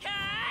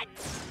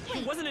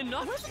 It wasn't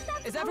enough. Wasn't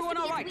that Is supposed everyone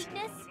to be all a right?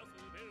 weakness?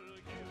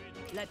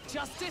 Let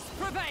justice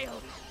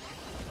prevail.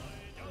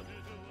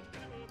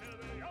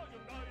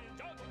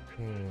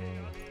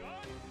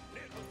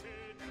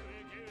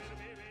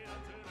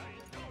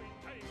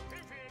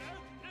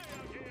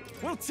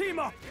 We'll team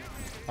up.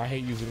 I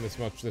hate using this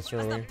much this The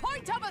early.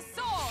 point of a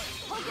sword.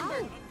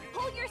 Hulkenberg,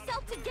 hold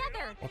yourself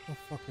together. What the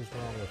fuck is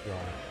wrong with y'all?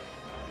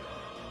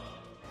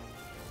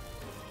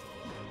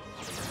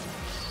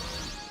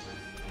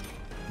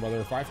 Brother,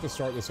 if I have to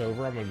start this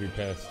over, I'm gonna be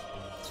pissed.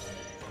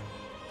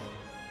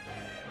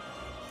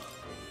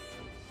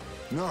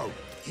 No,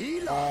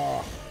 healer.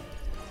 Oh,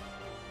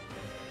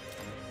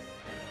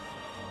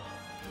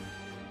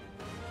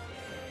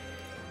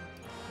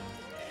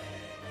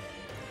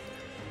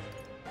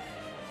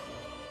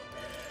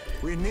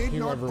 We need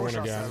heal not everyone push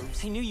again. ourselves.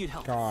 He knew you'd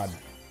help. God.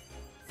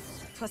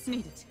 Twas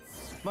needed.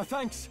 My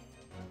thanks.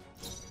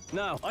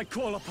 Now I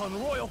call upon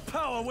royal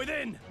power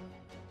within.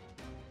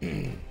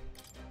 I'm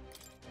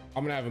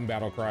gonna have him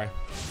battle cry.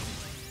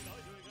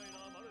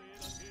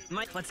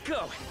 Mike, let's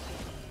go.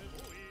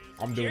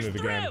 I'm doing it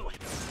again.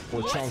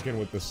 We're chunking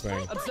with this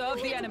thing. Observe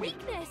We the had a enemy.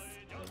 weakness.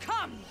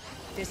 Come.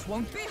 This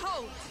won't be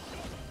hold.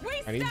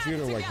 We I need you stand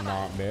to like together.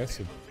 not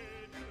miss.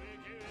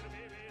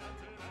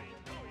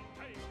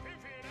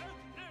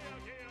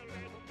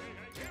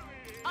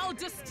 I'll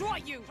destroy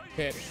you.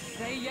 Hit.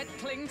 They yet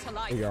cling to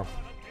life. There you go.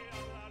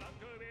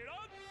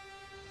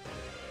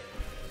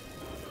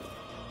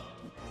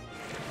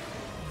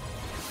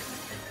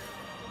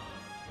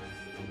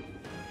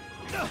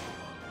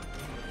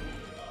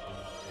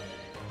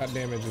 That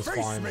damage is Face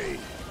fine. me.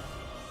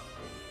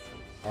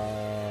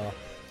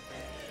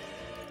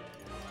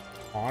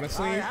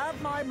 Honestly, I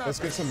have my let's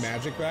get some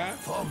methods. magic back.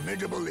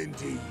 Formidable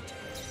indeed.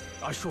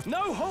 I shall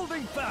no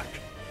holding back.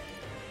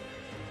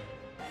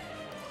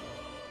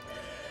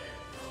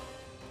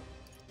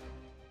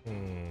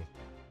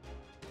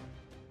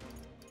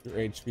 Your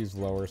HP's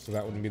lower, so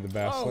that wouldn't be the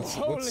best. Oh, let's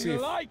holy see.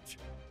 If, light!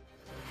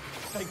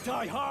 They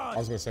die I hard.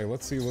 was gonna say,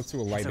 let's see what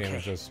light okay.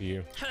 damage does to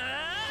you.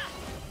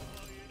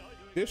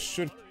 This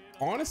should,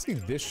 honestly,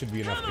 this should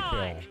be enough to Come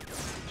on. kill.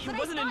 But It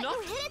wasn't I thought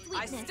enough. you hit its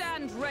I weakness.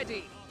 stand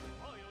ready.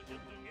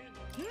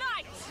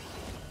 Knight.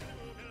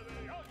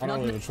 I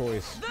don't have a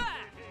choice. There.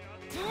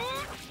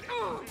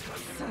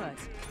 Third.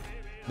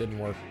 Didn't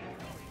work.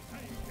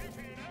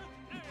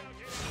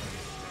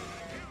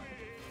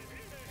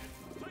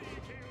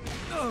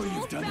 Oh, you've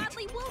Roll's done it.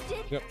 badly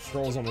wounded. Yep,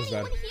 Stroll's Can almost dead.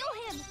 anyone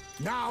heal him?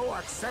 Now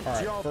accept All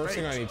right, your first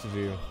thing fate. I need to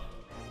do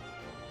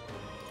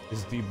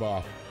is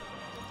debuff.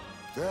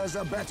 There's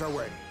a better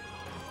way.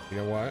 You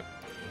know what?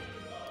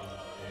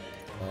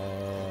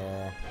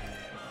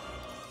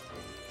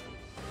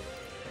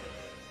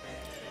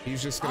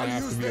 He's just gonna I'll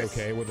have use to be this.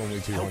 okay with only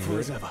Helpful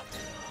as 200. ever.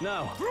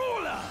 Now,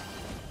 brawler.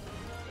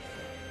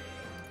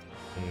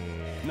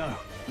 No,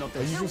 not Are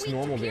you this. They're just weak to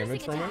normal piercing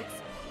damage from it? attacks.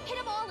 Hit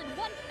them all in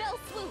one fell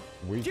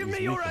swoop. Give He's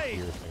me your weak to aid.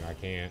 piercing. I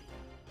can't.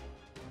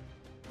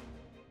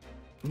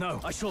 No,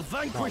 I shall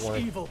vanquish worth.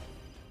 evil.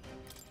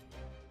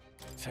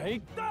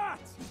 Take that.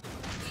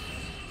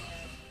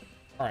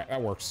 All right,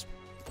 that works.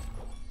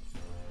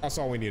 That's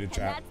all we needed, And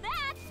chat. that's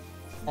that.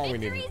 All we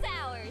Victory's needed.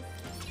 ours.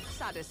 Good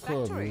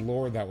Satisfactory.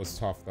 lord, that was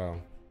tough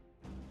though.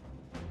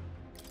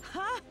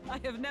 Ha! I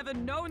have never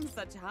known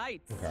such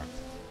heights. Okay,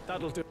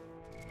 That'll do.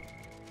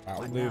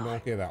 that'll But do. now-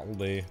 Okay, that'll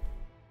do.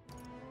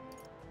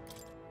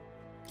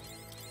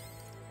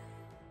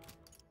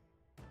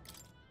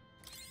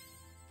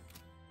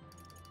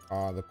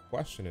 The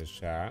question is,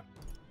 chat.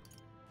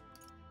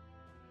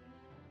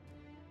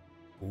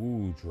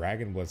 Ooh,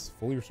 Dragon Blitz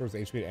fully restores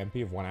HP to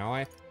MP of one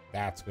ally.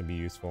 That's gonna be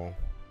useful.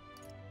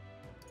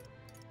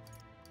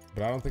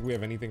 But I don't think we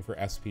have anything for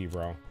SP,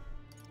 bro.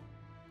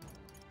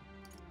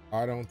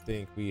 I don't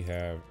think we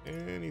have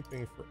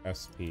anything for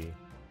SP.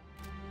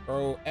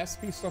 Bro,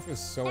 SP stuff is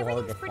so hard to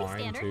Everything's pretty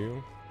find, standard.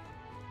 too.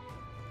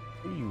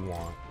 What do you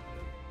want?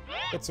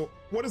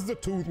 What does the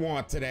tooth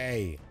want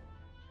today?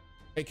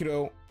 Hey,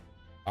 kiddo.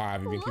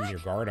 Have you been keeping your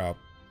guard up?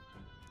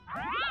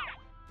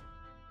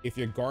 If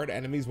your guard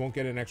enemies won't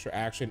get an extra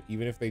action,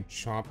 even if they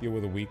chomp you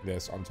with a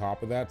weakness. On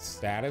top of that,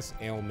 status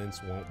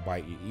ailments won't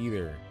bite you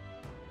either.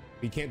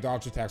 If you can't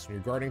dodge attacks when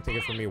you're guarding, take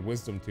it from me, a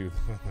wisdom tooth.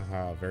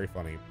 Very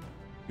funny.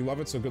 You love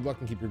it, so good luck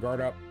and keep your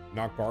guard up.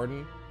 Not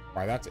guarding?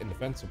 Why, that's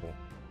indefensible.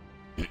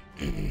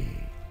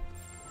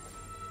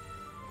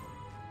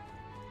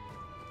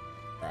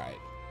 Alright.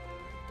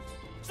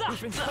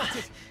 We've been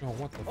spotted. Oh,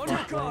 what the On fuck, your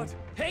bro? guard.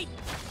 Hey,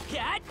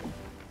 cat.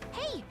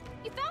 Hey,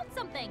 you found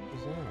something.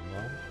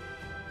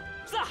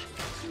 What's that,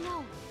 bro?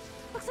 No,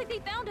 looks like they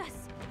found us.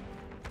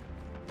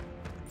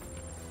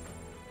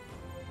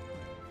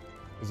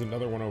 There's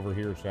another one over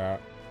here,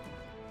 chat.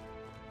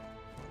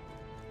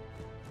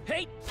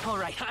 Hey, all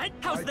right.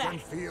 How's I that? can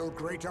feel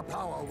greater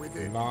power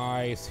within.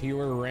 Nice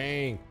healer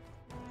ring.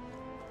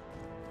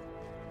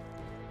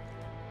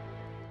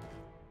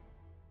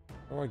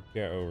 How do I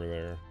get over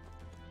there?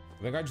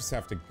 I think I just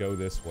have to go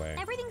this way.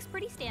 Everything's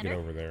pretty Get standard.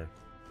 over there.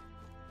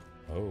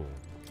 Oh.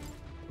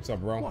 What's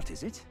up, bro? What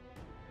is it?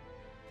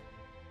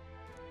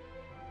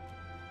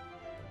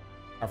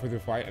 After the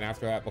fight, and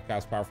after that, they'll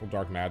cast powerful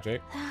dark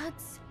magic.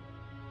 That's...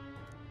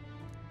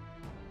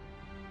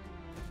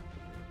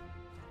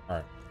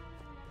 Alright.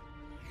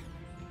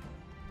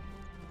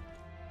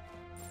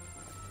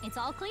 It's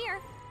all clear.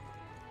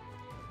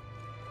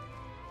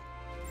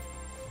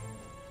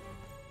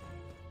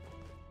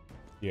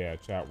 Yeah,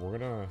 chat, we're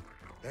gonna...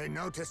 They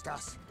noticed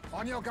us.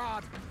 On your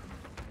guard.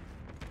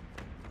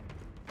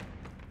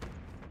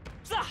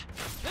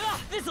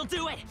 This'll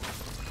do it.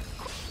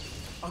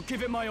 I'll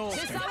give it my all.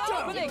 This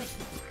our opening.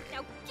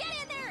 Now get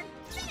in there and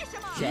finish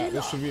him off. Chat,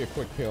 this should be a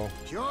quick kill.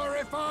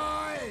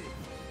 Purify!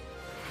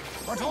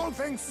 But all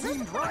things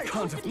seemed right.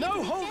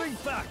 No holding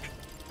back.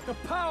 The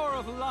power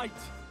of light.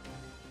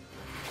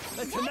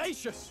 They're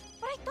tenacious.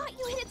 But I thought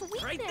you hit its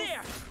weakness. Right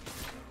there.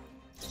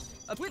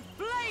 With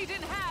blade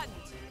in hand.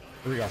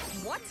 Here we go.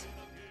 What?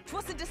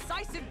 'Twas a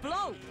decisive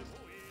blow.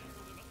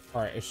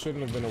 Alright, it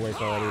shouldn't have been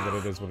awake already, but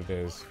it is what it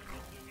is.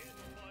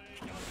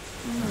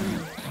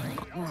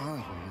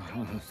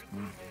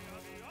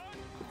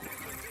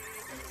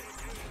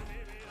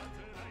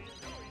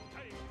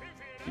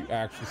 You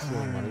actually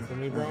stealing money from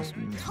me, bro?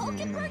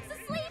 Hulkenberg's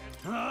asleep.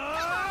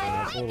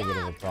 Yeah, that's a little bit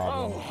of a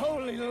problem. Oh,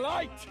 holy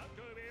light.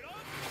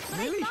 But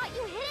Really? I thought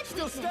you hit its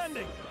Still weakness.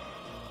 standing.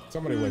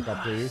 Somebody wake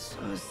up, please.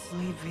 So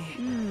sleepy.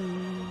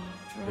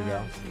 There we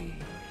go.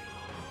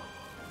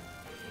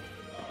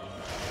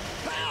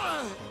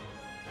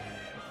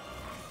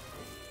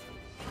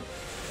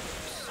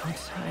 I'm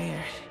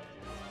tired.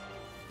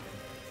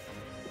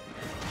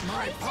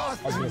 My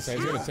path. I was gonna say,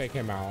 it's gonna take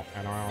him out,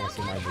 and I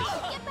honestly might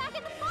just... Get back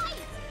in the fight.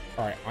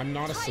 Alright, I'm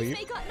not asleep.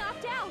 They got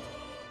knocked out.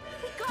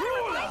 We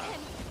gotta revive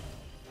him.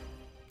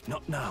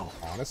 Not now.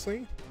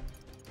 Honestly?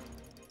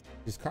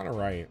 He's kind of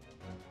right.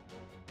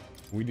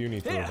 We do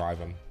need to Yeah. revive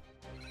him.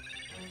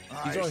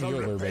 I He's our shall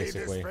healer, repay this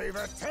basically.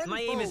 favor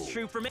My aim is tenfold.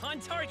 true for me. On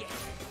target.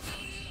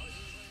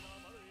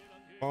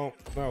 Oh,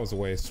 that was a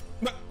waste.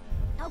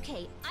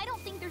 Okay, I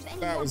don't think there's any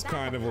That more was backup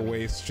kind of a coming.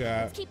 waste,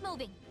 chat. Let's keep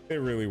moving. It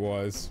really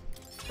was.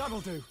 That'll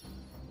do.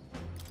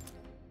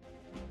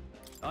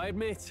 I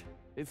admit,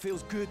 it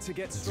feels good to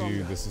get stronger.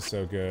 Dude, this is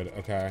so good.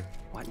 Okay.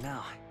 What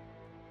now?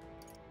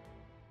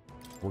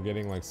 We're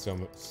getting like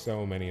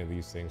so many of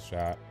these things,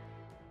 chat.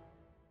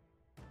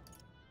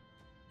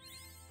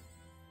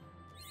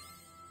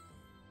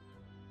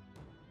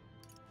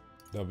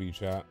 W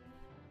chat.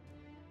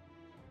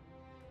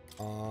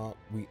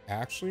 We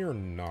actually are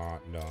not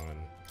done.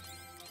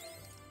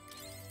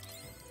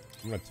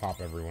 I'm gonna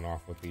top everyone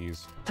off with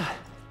these.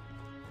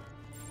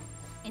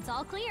 It's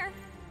all clear.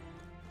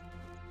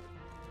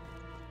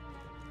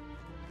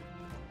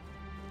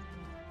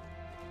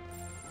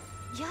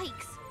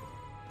 Yikes.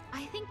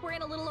 I think we're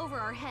in a little over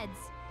our heads.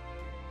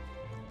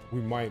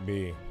 We might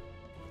be.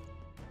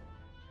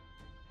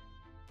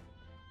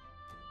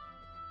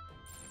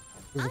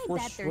 I If we're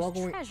bet there's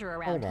struggling- treasure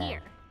around hold on.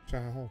 here.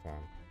 Chat, hold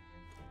on.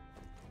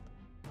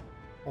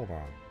 Hold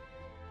on.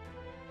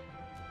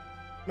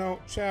 No,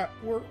 chat,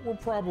 we're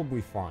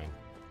probably fine.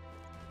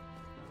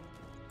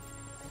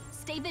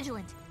 Stay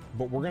vigilant.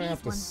 But we're gonna These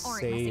have to ones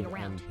aren't save messing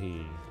around.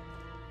 MP.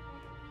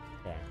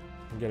 Okay,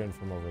 I'll get in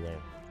from over there.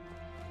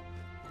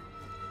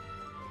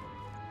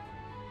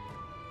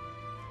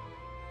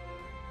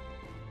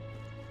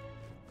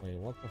 Wait,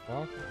 what the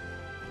fuck?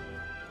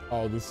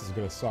 Oh, this is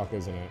gonna suck,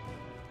 isn't it?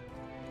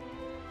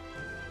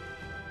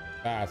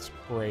 That's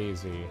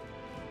crazy.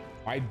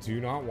 I do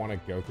not want to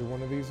go through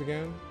one of these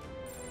again.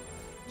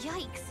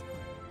 Yikes.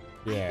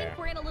 I Yeah. think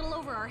we're in a little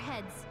over our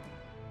heads.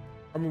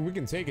 I mean, we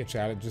can take it,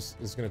 chat. It just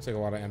is gonna take a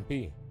lot of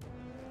MP.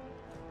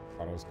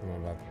 Thought I was coming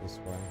about this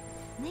way.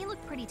 They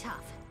look pretty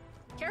tough.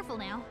 Careful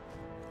now.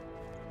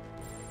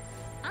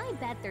 I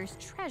bet there's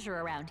treasure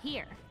around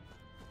here.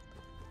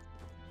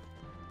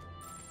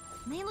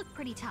 They look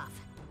pretty tough.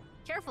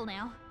 Careful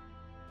now.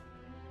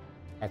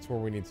 That's where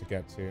we need to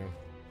get to.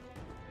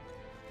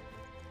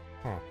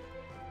 Huh.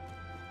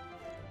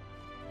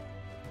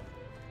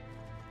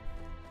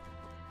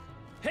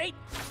 Hey!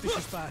 This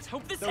is bad.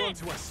 Hope this They're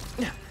onto us.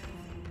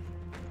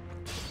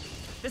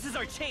 This is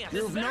our chance.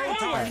 You've no This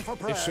is our time for It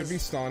prayers. should be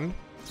stunned.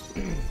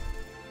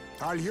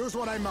 I'll use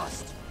what I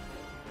must.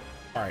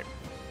 Alright,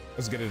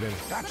 let's get it in.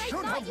 That But I should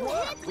thought have you hit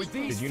worked. its With weakness.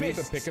 these Did you need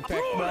the fists. pick a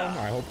peck, bro?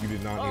 I hope you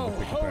did not need Oh, the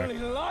pick a holy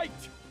peck.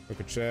 light! Look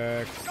a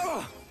check.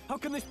 Ugh, how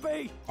can this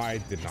be? I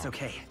did not. It's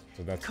okay.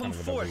 So that's Come kind of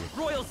a forth,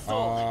 W. royal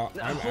soul.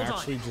 I'm Hold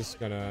actually on. just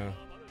gonna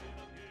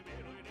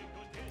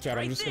Chat,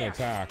 I'm just gonna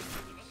attack.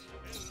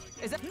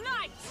 Is it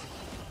night?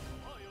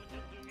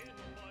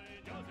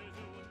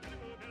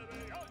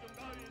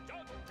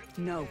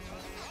 No.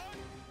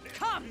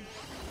 Come!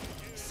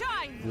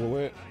 Shine! Will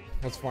it?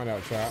 Let's find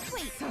out, chat.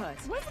 Wait,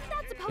 wasn't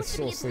that supposed It's to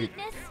still be its asleep.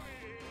 weakness?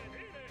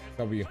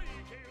 W.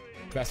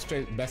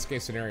 Best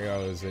case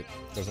scenario is it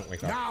doesn't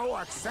wake up. Now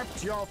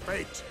accept your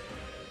fate.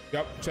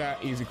 Yep, chat,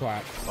 easy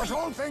clap. But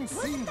all things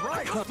seemed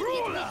right. Supposed to be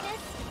its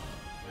weakness?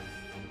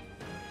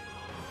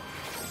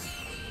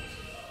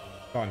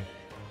 Done.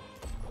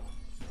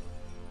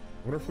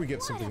 What if we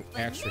get something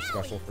extra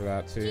special for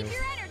that too? Keep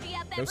your energy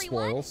up, No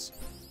everyone. spoils.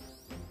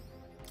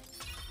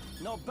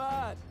 Not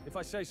bad, if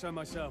I say so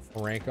myself.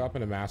 A rank up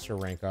and a master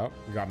rank up.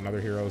 We got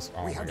another heroes.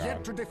 Oh We my have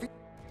yet to god. defeat.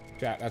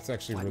 Chat, that's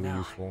actually What really now?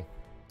 useful.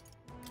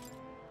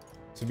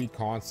 To be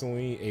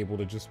constantly able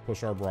to just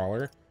push our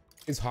brawler.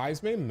 Is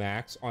Heisman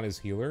max on his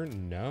healer?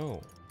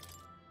 No.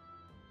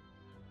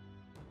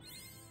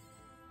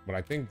 But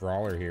I think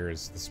brawler here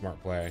is the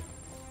smart play.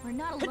 We're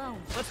not alone.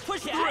 Let's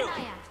push Keep through! an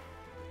eye out.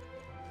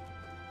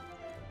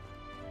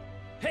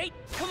 Hey,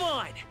 come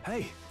on!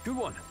 Hey, good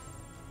one.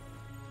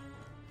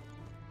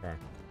 Okay.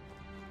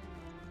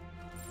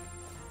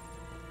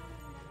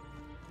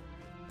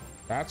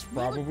 That's look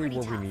probably pretty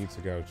where we tough. need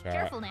to go, chat.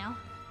 Careful now.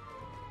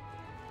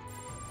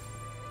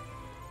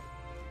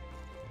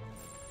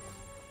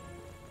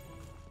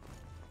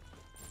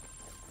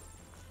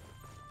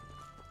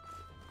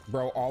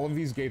 Bro, all of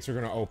these gates are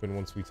gonna open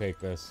once we take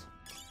this.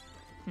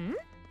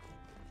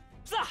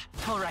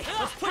 All right,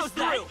 let's push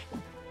through!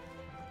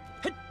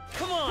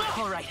 Come on!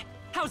 All right,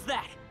 how's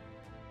that?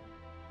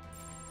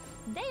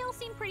 They all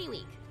seem pretty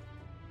weak.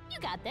 You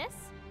got this.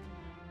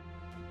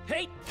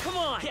 Hey, come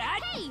on!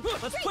 Hey,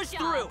 Let's great push job.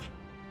 through!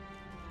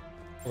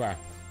 Okay,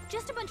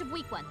 Just a bunch of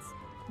weak ones.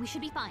 We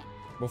should be fine.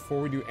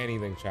 before we do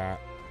anything, chat.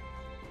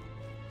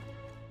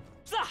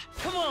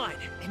 Come on!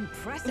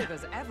 Impressive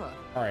as ever.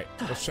 All right,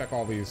 let's check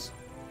all these.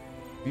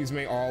 These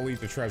may all lead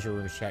to treasure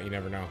rooms, chat. You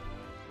never know.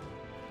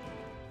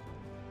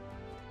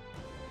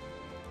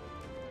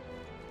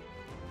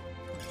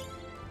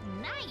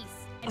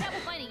 Nice. I bet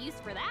we'll find a use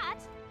for that.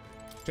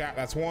 Chat,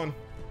 that's one.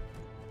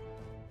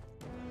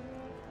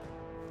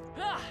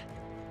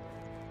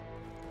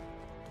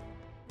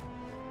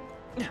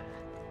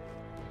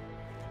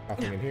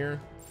 Nothing in here.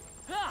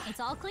 It's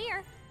all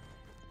clear.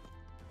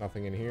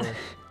 Nothing in here.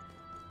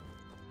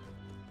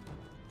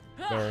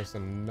 There's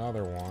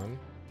another one.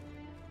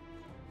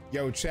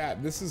 Yo,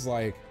 chat, this is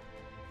like...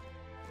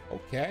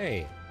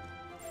 Okay.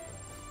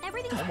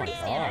 Everything's Oh my pretty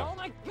God. standard. Oh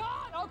my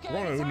god! Okay!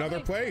 We're going to another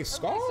place.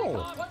 Skull!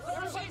 What's the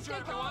procedure,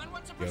 everyone?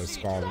 What's the Yo,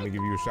 Skull, let me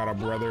give you a shout out,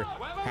 brother.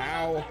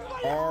 How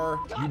are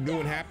you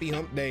doing? Happy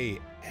hump day,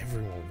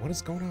 everyone. What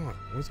is going on?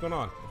 What is going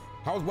on?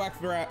 How's Black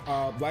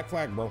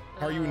Flag, bro?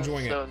 How are you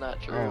enjoying So it?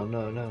 not true. Oh,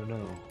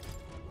 no.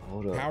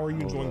 Hold up. How are you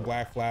hold enjoying up.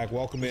 Black Flag?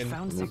 Welcome in.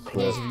 Found For something.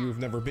 those of you who've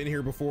never been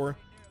here before,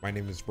 my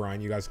name is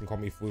Brian. You guys can call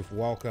me Floof.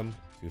 Welcome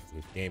to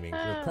Floof Gaming.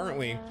 We're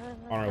currently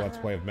on our Let's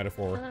Play of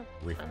Metaphor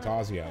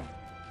ReFantazio.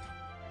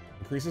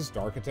 Increases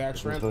dark attack I'm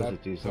strength. supposed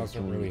That to do doesn't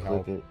something really and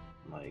help. click it.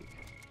 Like,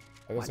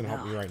 That doesn't What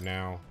help me now? right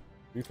now.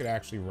 You could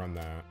actually run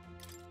that.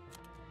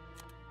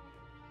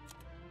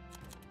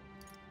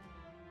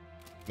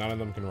 None of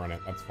them can run it.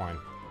 That's fine.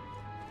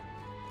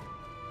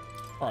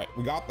 All right,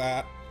 we got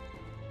that.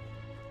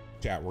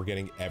 Chat, we're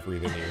getting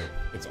everything here.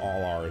 It's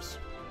all ours.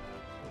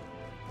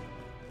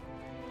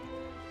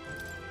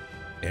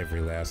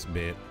 Every last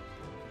bit.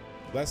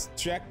 Let's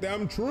check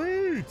them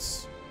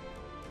treats.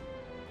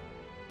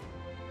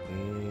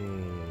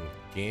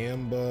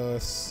 Gamba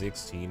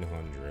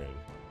 1600.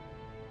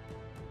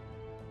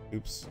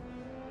 Oops.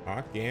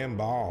 Not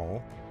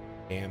Gamball.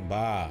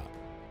 Gamba.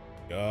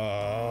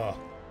 Duh.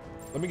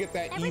 Let me get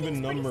that Everything's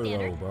even pretty number though,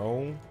 standard.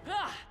 bro.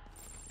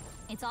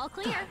 It's all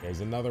clear. There's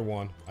another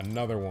one.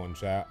 Another one,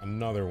 chat.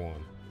 Another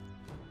one.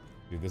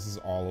 Dude, this is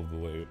all of the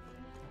loot.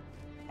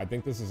 I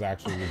think this is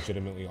actually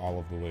legitimately all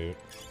of the loot.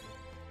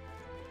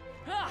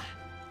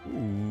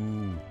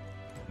 Ooh.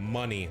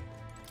 Money.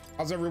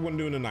 How's everyone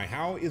doing tonight?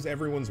 How is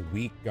everyone's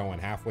week going?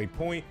 Halfway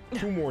point.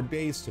 2 more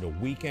days to the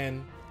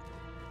weekend.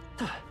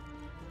 Don't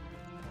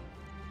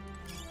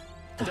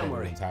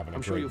worry. Everyone's having a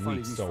I'm sure great you'll find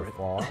a week use so for it.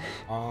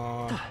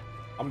 far.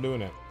 I'm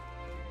doing it.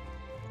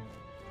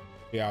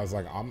 Yeah, I was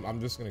like, I'm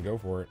just gonna go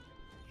for it.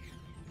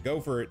 Go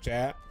for it,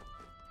 chat.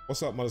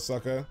 What's up, mother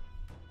sucker?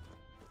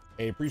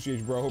 Hey, appreciate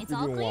you, bro. Hope It's you're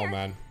all doing well, clear.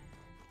 man.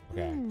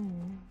 Okay.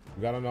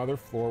 We got another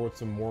floor with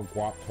some more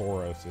guap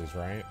Tauroses,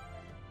 right?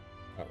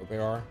 Is that what they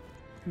are?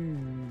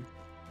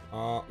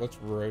 Let's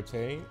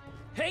rotate.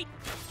 Hey!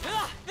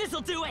 This'll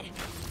do it!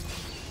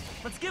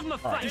 Let's give him a All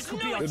fight! right. There's no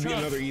It'd be chance.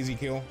 another easy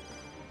kill.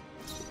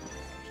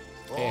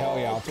 Hey, hell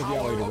yeah, I'll check you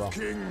out Power later, of bro.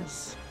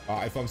 Kings.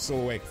 If I'm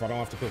still awake, if I don't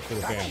have to cook for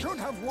the That fam. should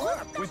have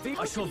worked. With these,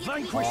 I shall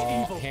vanquish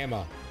evil!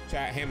 Hammer.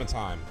 Chat, hammer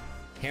time.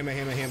 Hammer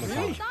time.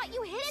 I thought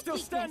you hit its Still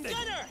weakness. standing!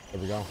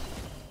 There we go.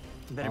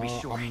 Better be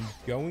sure. I'm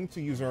going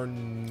to use our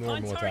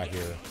normal On attack target.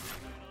 here.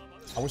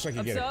 I wish I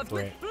could get a Observed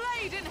with crit.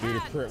 blade in Dude, a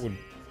hand. crit would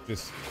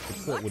just, the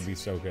crit would be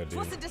so good, dude.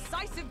 Twas a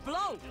decisive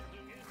blow.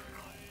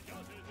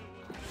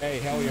 Hey,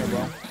 hell yeah,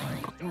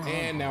 bro.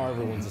 And now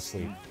everyone's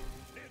asleep.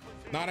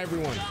 Not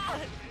everyone.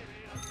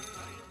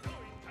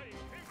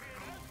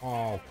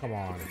 Oh, come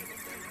on.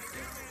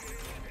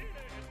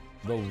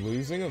 The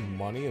losing of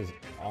money is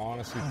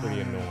honestly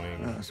pretty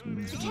annoying.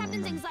 The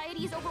captain's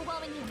anxiety is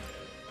overwhelming him.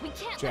 We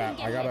can't Chat,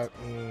 let him get hit.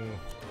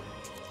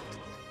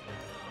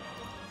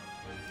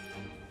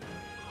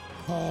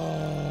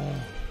 Oh,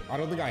 I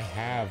don't think I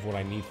have what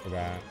I need for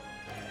that.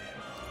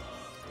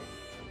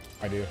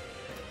 I do.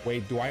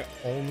 Wait, do I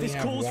only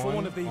have one? This calls for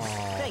one of these.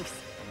 Oh, Thanks.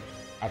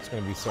 that's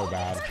gonna be so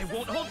bad. I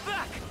won't hold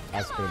back.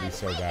 That's gonna be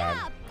so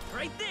bad.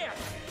 Right there.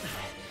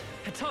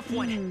 A tough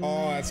one.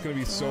 Oh, that's gonna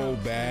be so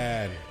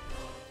bad.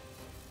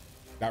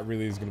 That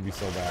really is gonna be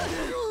so bad.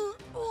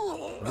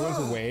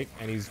 Everyone's awake,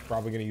 and he's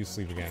probably gonna use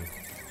sleep again.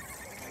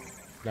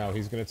 No,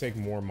 he's gonna take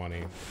more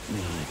money.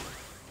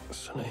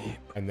 Sleep.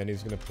 And then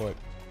he's gonna put...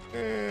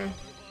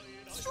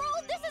 Stroll,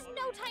 this is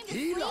no time to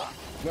sleep.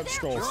 Let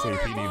Stroll sleep,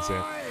 he needs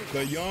it.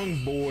 The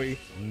young boy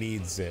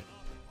needs it.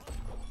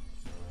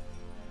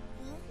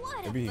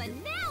 What a Maybe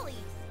finale!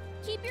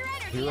 Keep your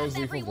energy Heroes up,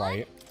 Leaf of everyone.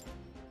 Light.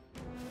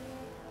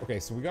 Okay,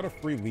 so we got a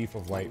free Leaf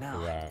of Light for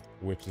that,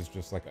 which is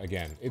just like,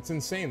 again, it's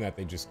insane that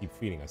they just keep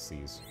feeding us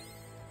these.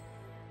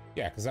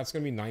 Yeah, because that's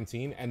going to be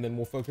 19, and then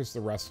we'll focus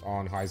the rest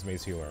on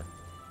Heismay's healer.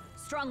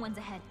 Strong ones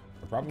ahead.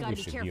 I probably Gotta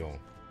be should careful. heal.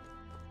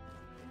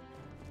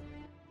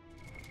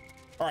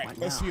 Alright,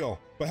 let's heal.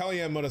 But hell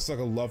yeah,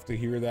 Mudasucker, love to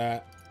hear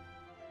that.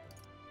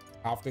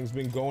 How things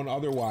been going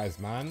otherwise,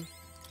 man?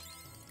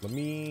 Let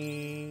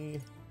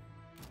me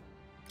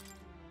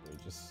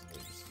just do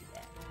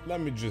that.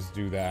 Let me just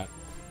do that.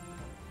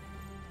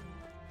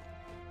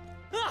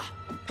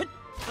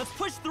 Let's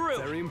push through.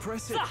 Very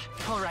impressive.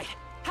 All right.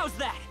 How's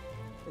that?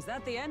 Is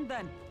that the end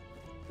then?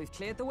 We've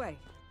cleared the way.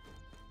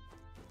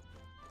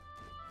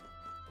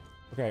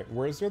 Okay,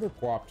 where's the other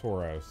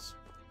Quaptoros?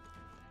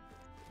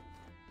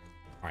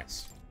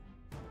 Nice.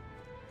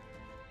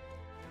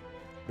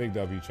 Big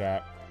W,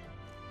 chat.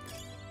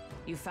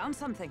 You found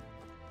something.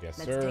 Yes,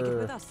 Let's sir. take it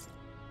with us.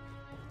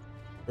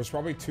 There's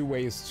probably 2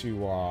 ways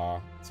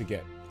to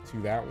get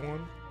to that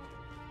one.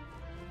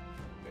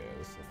 Yeah,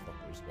 this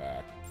fucker's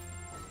back.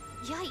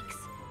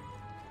 Yikes.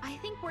 I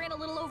think we're in a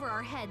little over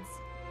our heads.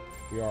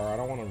 We are. I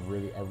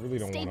really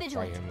don't Stay want to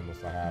fight vigilant. him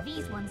unless I have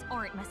These to. ones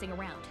aren't messing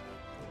around.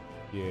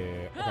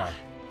 Yeah, okay.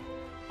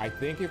 I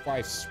think if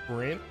I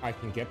sprint, I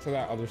can get to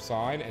that other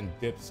side and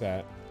dip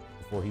set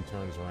before he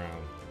turns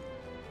around.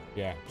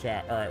 Yeah,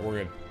 chat. All right,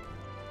 we're good.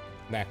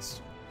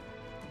 Next.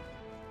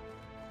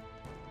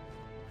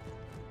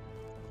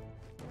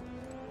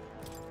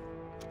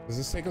 Does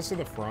this take us to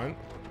the front?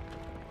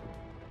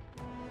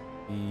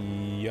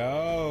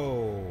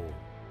 Yo.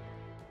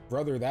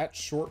 Brother, that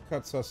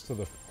shortcuts us to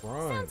the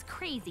front. Sounds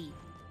crazy,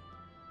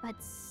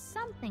 but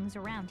something's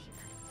around here.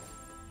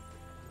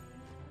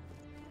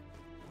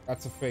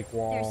 That's a fake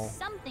wall. There's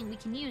something we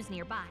can use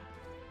nearby.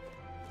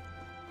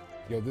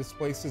 Yo, this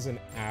place is an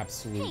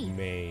absolute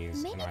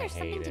maze, Maybe and I there's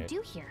something hate to it.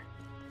 do here.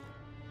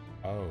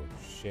 Oh,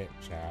 shit,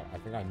 chat. I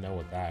think I know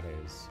what that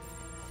is.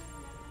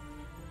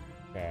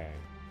 Okay.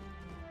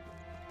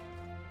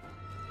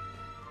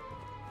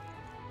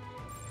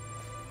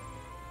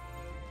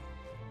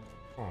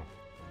 Huh.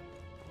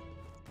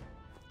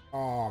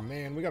 Oh,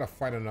 man, we gotta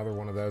fight another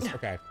one of those.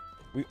 Okay.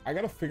 I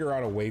gotta figure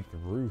out a way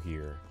through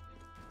here.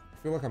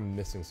 I feel like I'm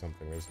missing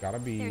something. There's gotta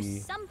be...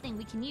 There's something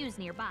we can use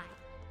nearby.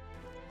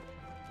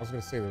 I was gonna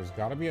say, there's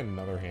gotta be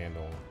another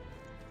handle.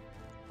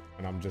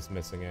 And I'm just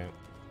missing it.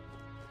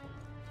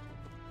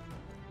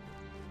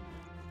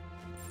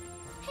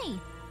 Hey,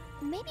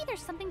 maybe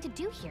there's something to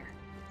do here.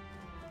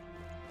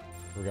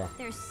 Here we go.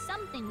 There's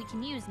something we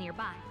can use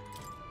nearby.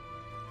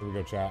 Here we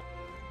go, chat.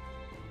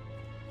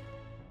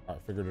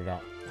 Alright, figured it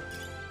out.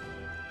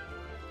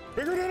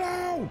 Figured it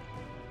out!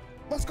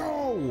 Let's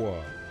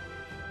go!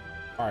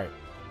 Alright.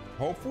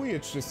 Hopefully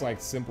it's just like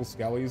simple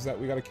skellies that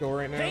we gotta kill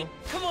right now. Hey,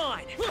 come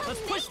on! Let's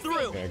push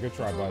through! Okay, good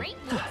try, bud. Great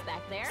moves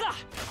back there.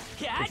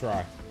 Good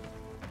try.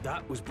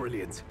 That was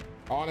brilliant.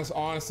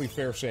 Honestly,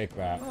 fair shake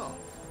that. Oh,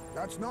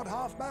 that's not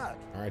half bad.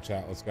 Alright,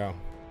 chat, let's go.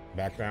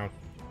 Back down.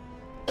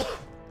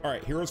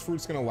 Alright, Hero's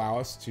Fruit's gonna allow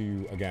us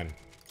to, again,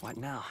 What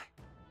now?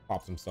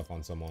 pop some stuff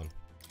on someone.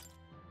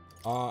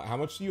 How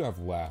much do you have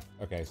left?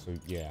 Okay, so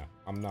yeah,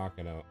 I'm not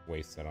gonna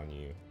waste that on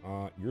you.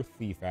 Your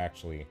thief,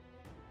 actually,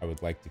 I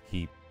would like to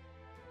keep.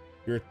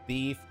 Your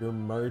thief, your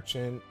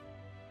merchant.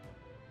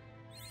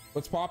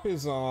 Let's pop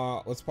his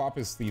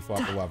thief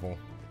up a level.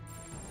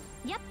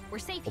 Yep, we're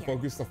safe We'll here.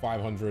 focus the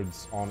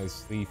 500s on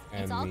his thief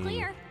and It's all the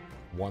clear.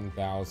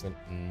 1,000.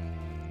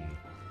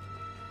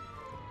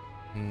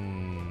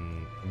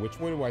 Which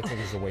way do I think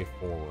is the way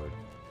forward?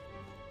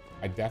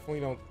 I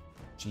definitely don't.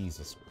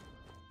 Jesus.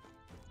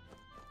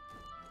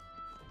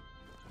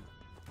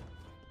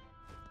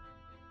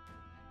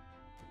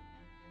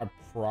 I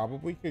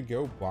probably could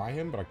go by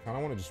him, but I kind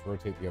of want to just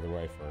rotate the other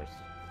way first.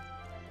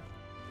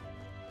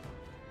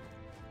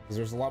 Because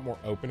there's a lot more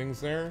openings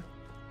there.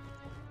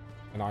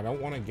 And I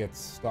don't want to get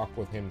stuck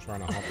with him trying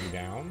to hunt me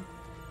down.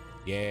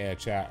 Yeah,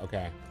 chat.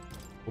 Okay.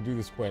 We'll do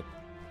this quick.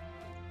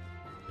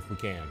 If we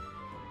can.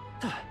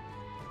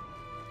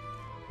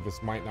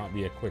 This might not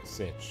be a quick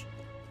sitch.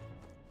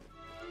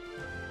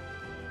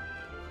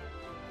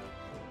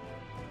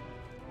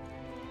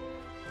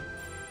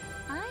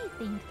 I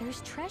think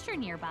there's treasure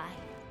nearby.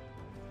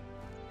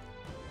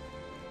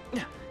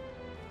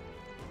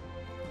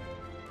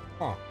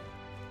 Huh.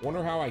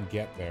 Wonder how I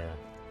get there.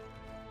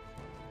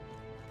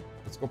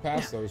 Let's go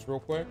past those real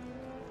quick.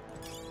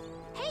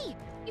 Hey,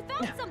 you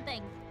found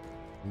something.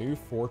 New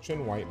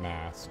fortune, white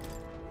mask.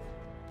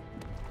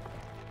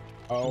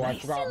 Oh, I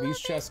forgot these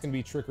chests can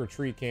be trick or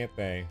treat, can't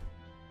they?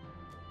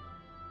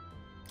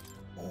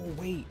 Oh,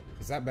 wait.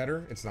 Is that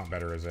better? It's not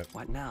better, is it?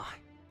 What now?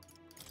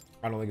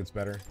 I don't think it's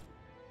better.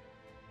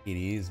 It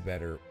is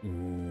better.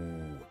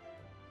 Ooh.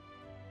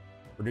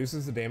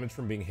 Reduces the damage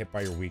from being hit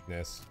by your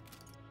weakness.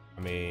 I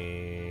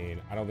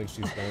mean, I don't think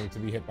she's going to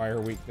be hit by her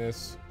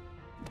weakness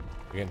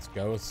against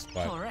ghosts,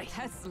 but... All right,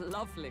 that's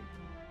lovely.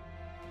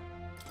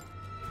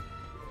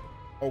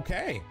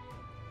 Okay.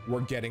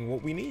 We're getting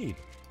what we need.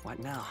 What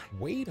now?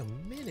 Wait a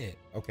minute.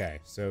 Okay,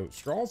 so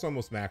Straw's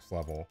almost max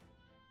level.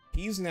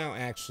 He's now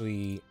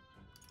actually...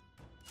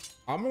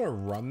 I'm gonna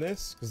run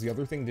this because the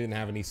other thing didn't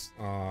have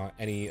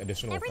any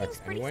additional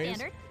effects anyways.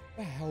 Standard. How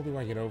the hell do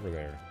I get over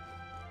there?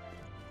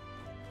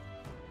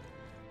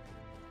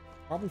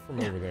 Probably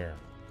from over there.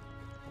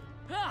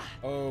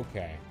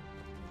 Okay.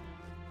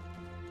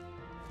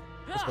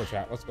 Let's go,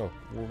 chat. Let's go.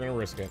 We're gonna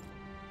risk it.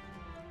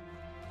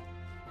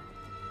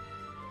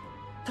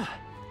 Okay.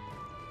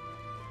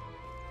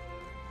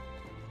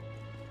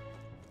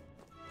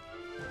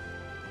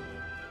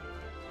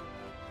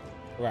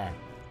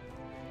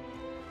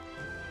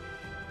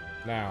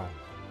 Now,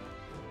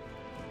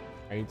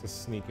 I need to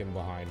sneak in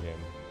behind him.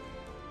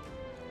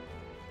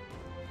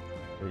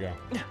 Here we go.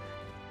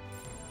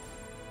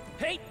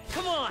 Hey,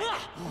 come on!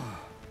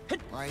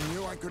 I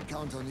knew I could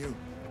count on you.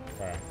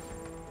 Okay.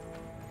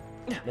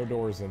 No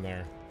doors in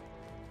there.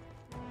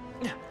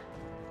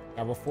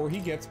 Now, before he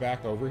gets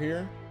back over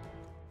here,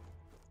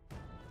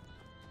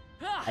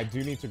 I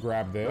do need to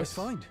grab this. Nice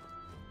find.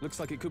 Looks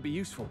like it could be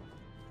useful.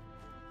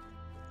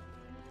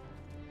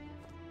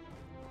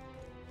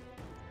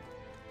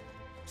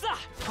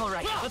 All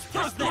right, let's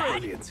press that.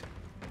 Brilliant.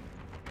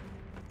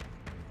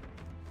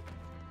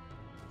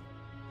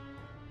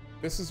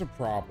 This is a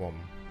problem.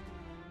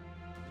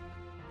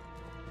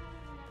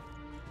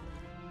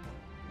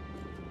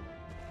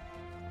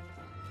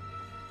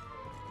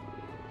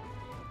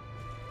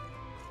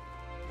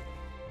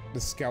 The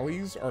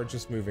skellies are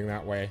just moving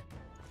that way.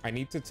 I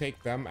need to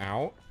take them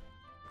out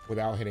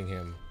without hitting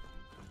him.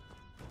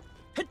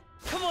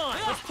 Come on,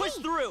 let's push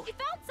through! You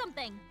found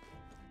something.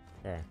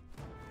 Okay.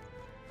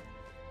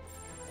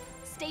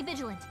 Stay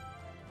vigilant.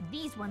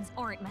 These ones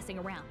aren't messing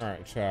around. All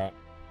right, chat.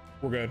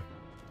 We're good.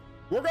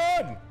 We're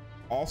good!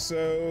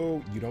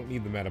 Also, you don't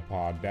need the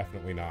metapod.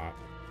 Definitely not.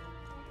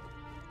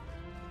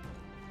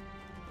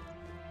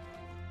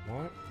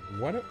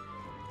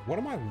 What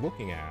am I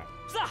looking at?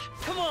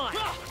 Come on!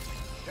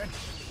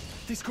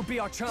 This could be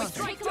our chance.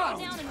 Strike them all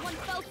down in one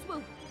fell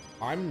swoop.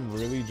 I'm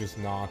really just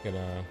not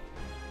gonna...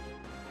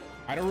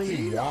 I don't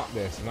really want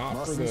this.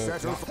 Not for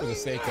the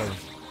sake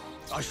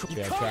of...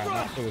 Yeah, chat.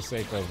 Not for the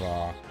sake of,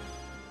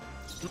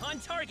 On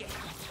target!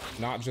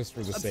 not just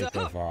for the sake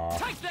of,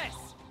 Take this.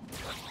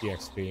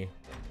 EXP.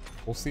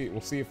 We'll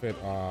see if it,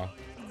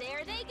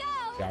 There they go.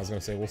 yeah, I was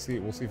gonna say, we'll see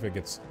if it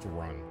gets to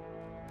run.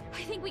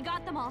 I think we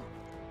got them all.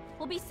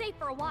 We'll be safe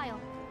for a while.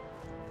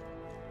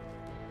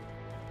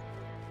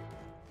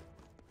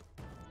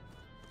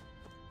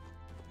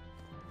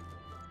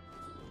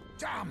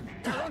 Damn!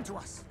 They're onto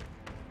us.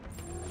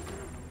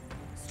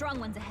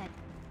 Strong ones ahead.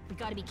 We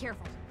gotta be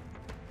careful.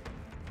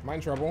 Am I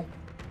in trouble?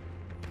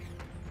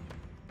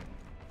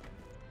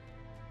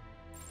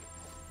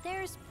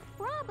 There's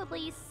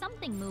probably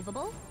something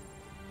movable.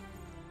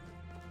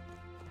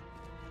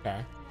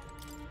 Okay.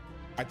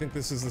 I think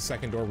this is the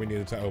second door we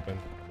needed to open.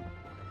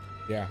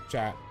 Yeah,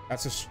 chat.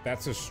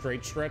 That's a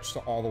straight stretch to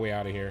all the way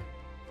out of here.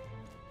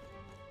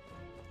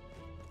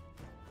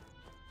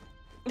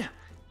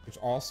 Which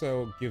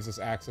also gives us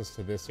access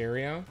to this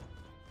area,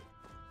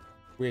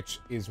 which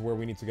is where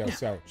we need to go.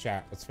 So,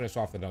 chat, let's finish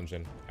off the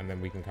dungeon, and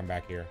then we can come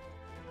back here.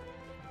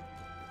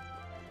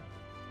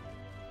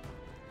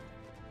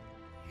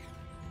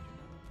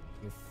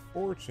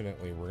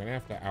 Unfortunately, we're gonna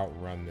have to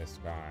outrun this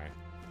guy.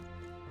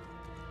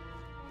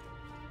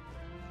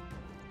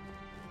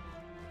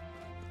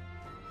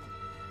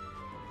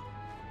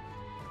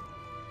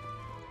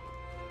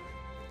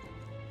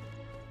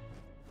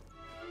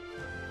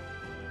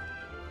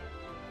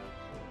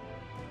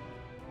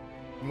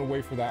 I'm gonna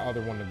wait for that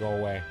other one to go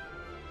away.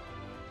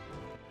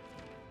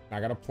 Now,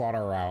 I gotta plot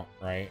our route,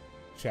 right?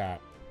 Chat.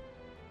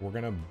 We're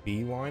gonna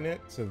beeline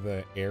it to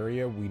the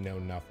area we know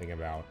nothing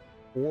about.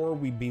 Or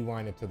we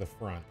beeline it to the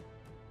front.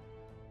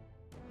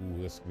 Ooh,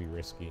 this could be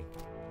risky.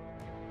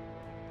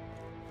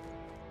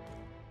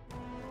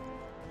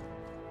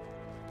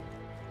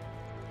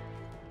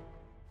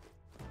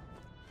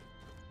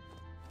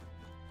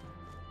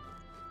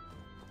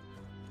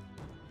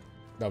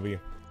 W.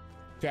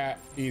 Chat,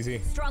 easy.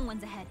 Strong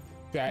ones ahead.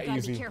 That Gotta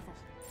easy. be careful.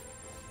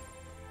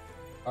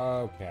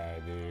 Okay,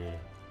 dude.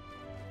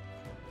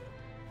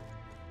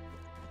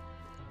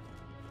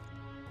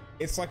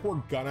 It's like we're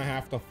gonna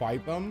have to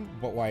fight them,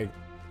 but like,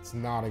 it's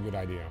not a good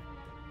idea.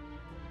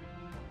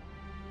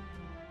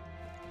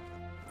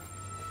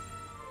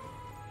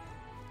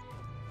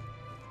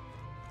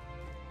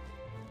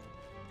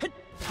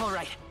 All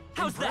right.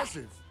 How's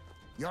Impressive.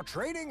 Your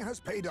training has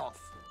paid off.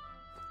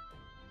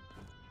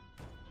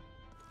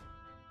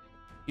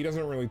 He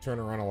doesn't really turn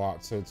around a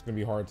lot, so it's gonna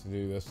be hard to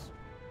do this.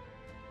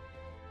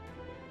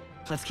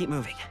 that? Let's keep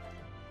moving.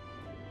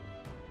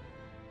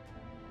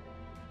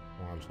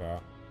 Come on,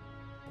 chat.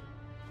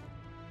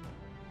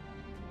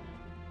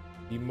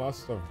 He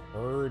must have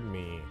heard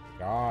me.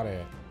 Got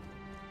it.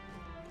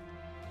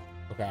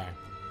 Okay.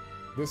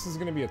 This is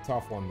gonna be a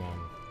tough one then.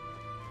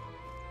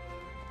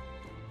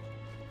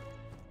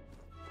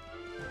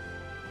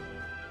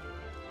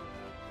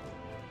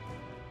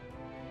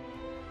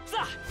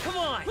 Come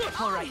on!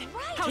 All right.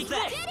 How's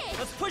that? did it!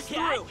 Let's push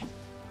through.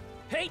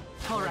 Hey!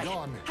 All We're right.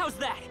 gone. How's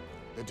that?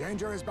 The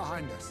danger is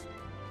behind us.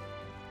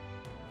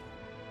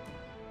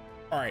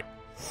 All right.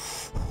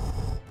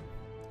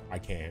 I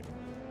can't.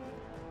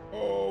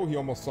 Oh, he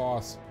almost saw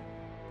us.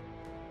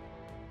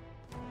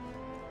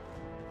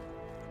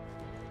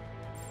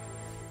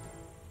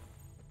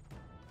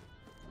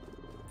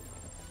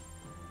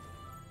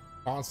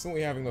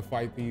 Constantly having to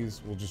fight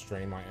these will just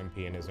drain my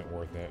MP and isn't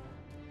worth it.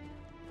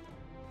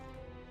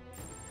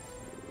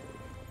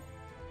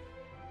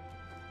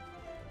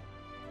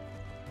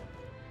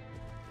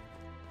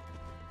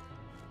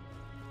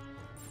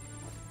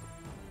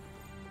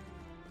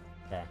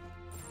 Okay.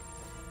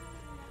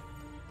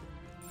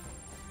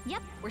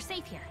 Yep, we're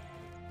safe here.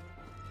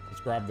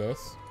 Let's grab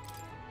this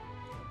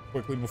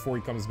quickly before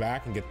he comes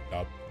back and get the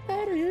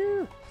out of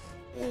here.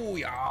 Oh,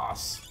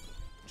 yes.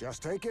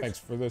 Just take it. Thanks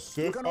for the You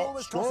sit can up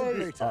always toss it straight.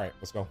 later. All right,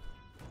 let's go.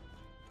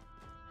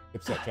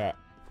 Hip set chat.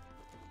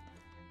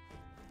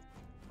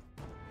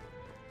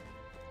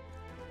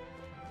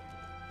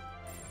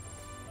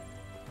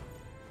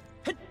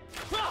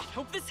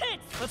 Hope this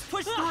hits. Let's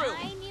push through.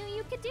 I knew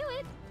you could do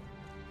it.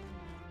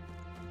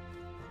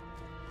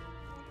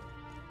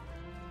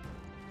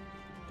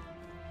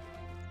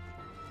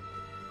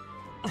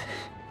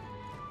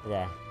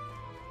 Okay.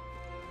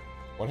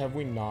 What have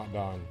we not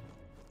done?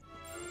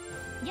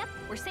 Yep,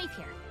 we're safe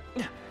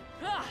here.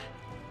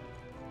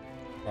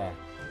 Okay.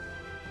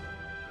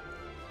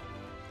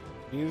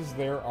 Is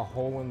there a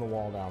hole in the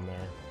wall down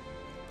there?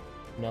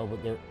 No,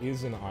 but there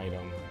is an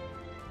item.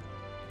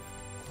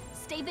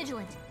 Stay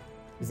vigilant.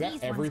 Is that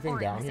These ones everything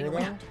aren't down messing here, though?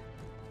 around.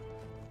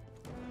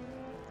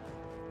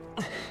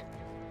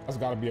 That's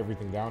got to be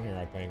everything down here,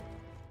 I think.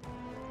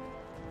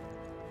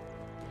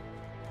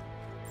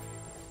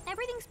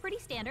 Everything's pretty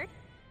standard.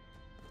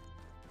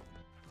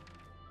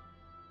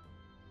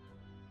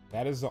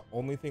 That is the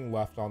only thing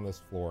left on this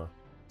floor.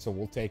 So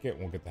we'll take it and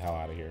we'll get the hell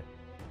out of here.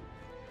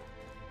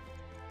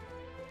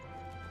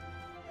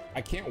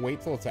 I can't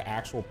wait till it's an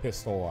actual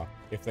pistola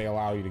if they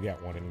allow you to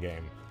get one in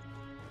game.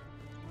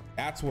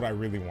 That's what I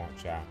really want,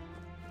 chat.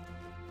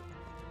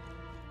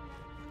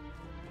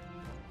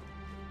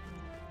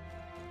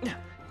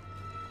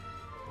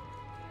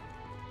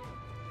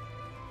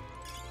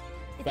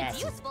 If Fast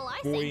it's useful, I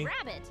boy. say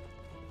grab it.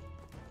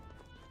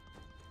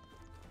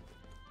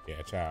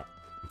 Yeah, chat.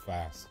 I'm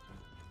fast.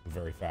 I'm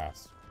very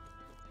fast.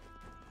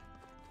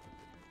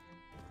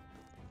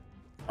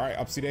 All right,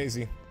 upsy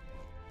daisy.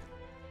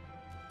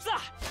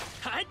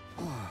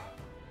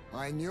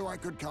 I knew I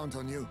could count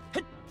on you.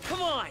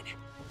 Come on.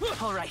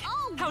 All right.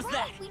 Oh, How's right,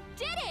 that? we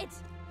did it!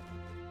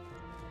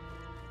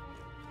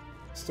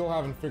 Still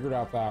haven't figured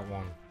out that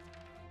one.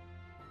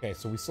 Okay,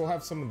 so we still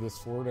have some of this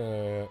floor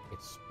to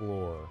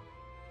explore.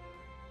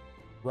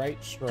 Right,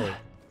 straight.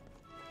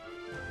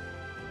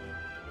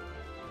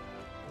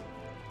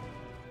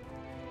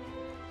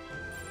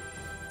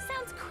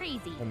 Sounds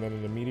crazy. And then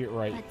an immediate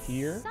right But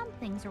here.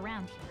 something's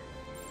around here.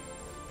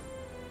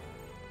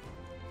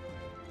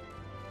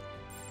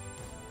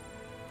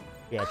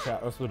 Yeah,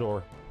 chat, that's the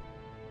door.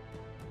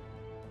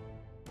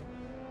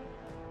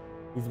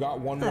 We've got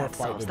one more That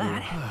fight solves to do.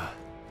 that.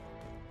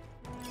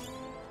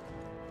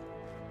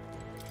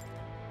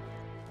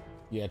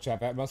 Yeah, chat,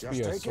 that must Just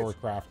be a take sword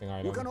it. crafting You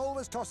item. can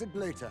always toss it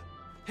later.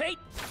 Hey!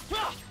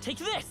 Take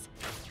this!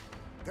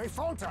 They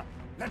falter.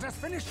 Let us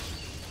finish.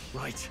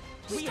 Right.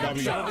 We have have to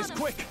to get get out this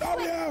quick! Oh,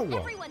 yeah!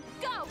 Everyone,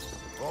 go!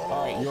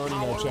 All right, you already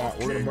know, Power chat.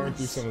 of We're gonna burn kings.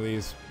 through some of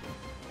these.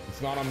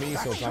 It's not on me,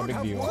 so That it's not a should big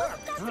have deal.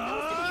 worked. That's supposed to be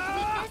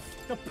its weakness.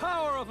 The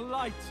power of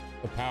light.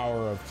 The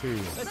power of two,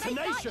 The But I thought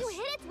tenacious. you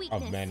hit its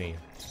weakness. of many.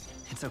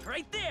 It's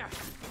right there!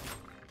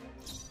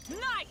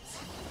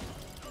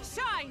 Nice!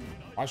 Shine!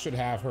 I should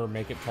have her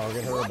make it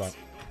target her, but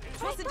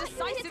Twas a I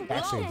thought you hit decisive its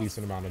actually a weakness.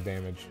 decent amount of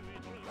damage.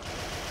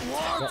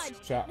 Dodge.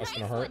 Chat, that's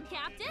gonna Nice hurt. one,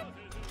 Captain.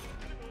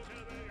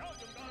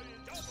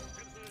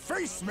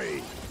 Face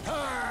me.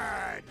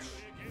 Purge.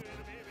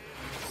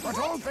 But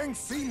all things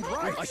seemed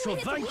right. I shall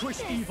It's vanquish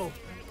weakness. evil.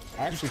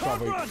 I actually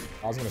probably,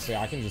 I was gonna say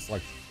I can just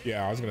like,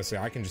 yeah, I was gonna say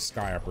I can just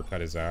sky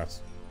uppercut his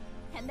ass.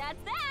 And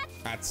that's that.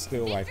 That's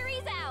still like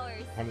Victory's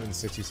ours.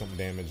 160 something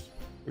damage,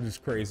 which is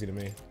crazy to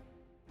me.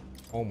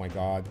 Oh my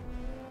god.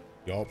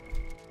 Yup.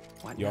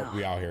 Yup,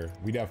 we out here.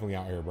 We definitely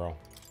out here, bro.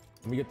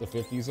 Let me get the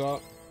 50s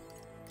up.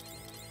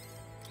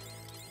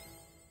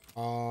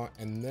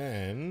 And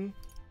then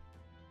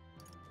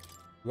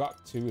we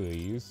got 2 of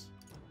these.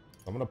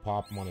 So I'm gonna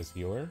pop him on his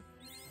healer.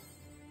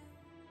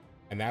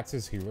 And that's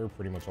his healer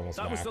pretty much almost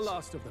That max. was the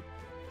last of them.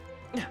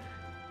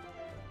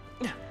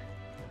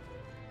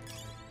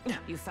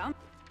 You found?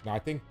 Now I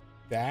think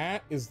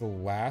that is the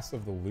last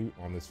of the loot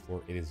on this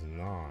floor. It is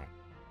not.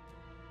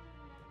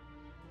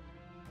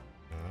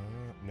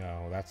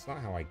 No, that's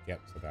not how I get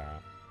to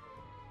that.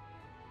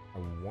 I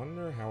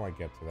wonder how I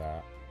get to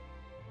that.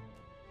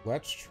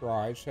 Let's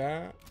try,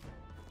 chat.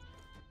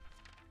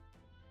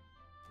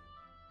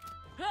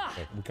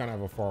 Okay, we kind of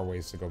have a far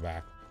ways to go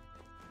back.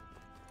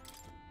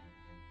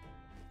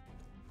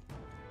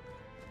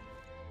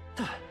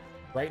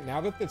 Right,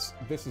 now that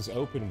this is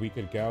open, we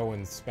could go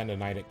and spend a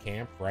night at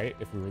camp, right?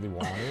 If we really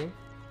want to.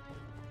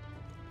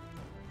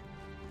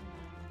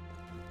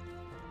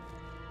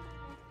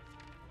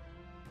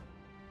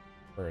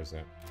 Where is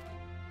it?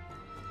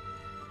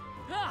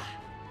 How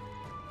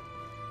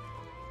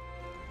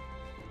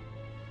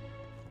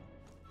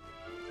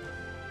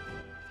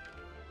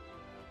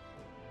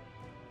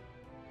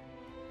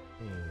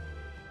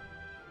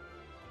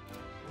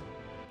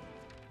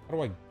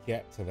do I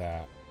get to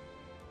that?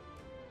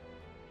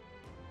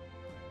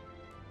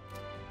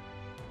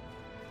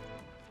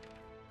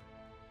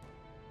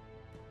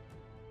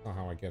 Not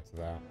how I get to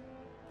that.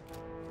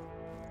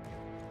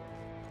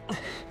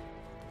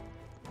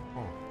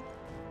 Huh.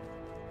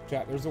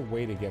 Chat, there's a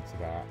way to get to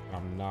that.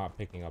 I'm not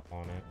picking up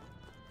on it.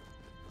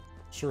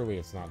 Surely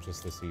it's not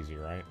just this easy,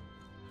 right?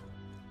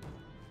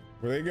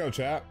 Well, there you go,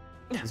 chat.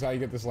 This is how you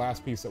get this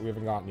last piece that we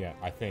haven't gotten yet,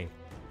 I think.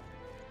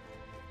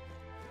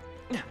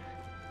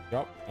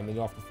 Yep, and then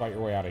you'll have to fight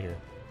your way out of here.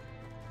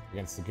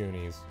 Against the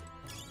Goonies.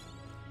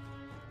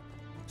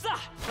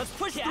 Let's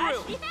push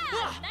through!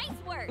 Yeah, nice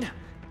work.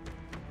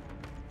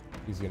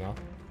 Easy enough.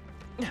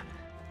 You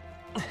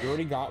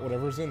already got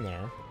whatever's in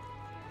there.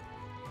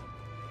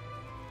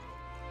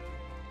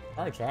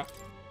 Alright, chat.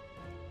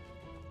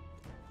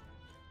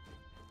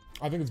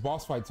 I think it's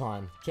boss fight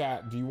time.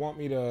 Chat, do you want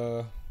me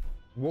to...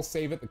 We'll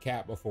save it the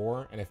cat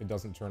before, and if it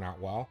doesn't turn out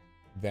well,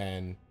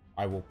 then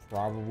I will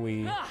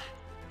probably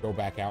go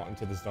back out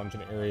into this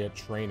dungeon area,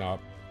 train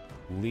up,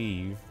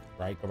 leave,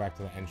 right? Go back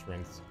to the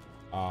entrance,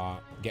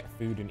 get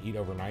food and eat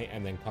overnight,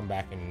 and then come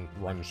back and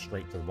run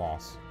straight to the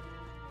boss.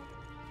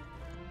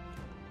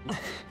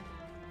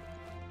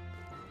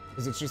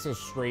 Because it's just a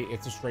straight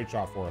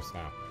shot for us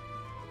now.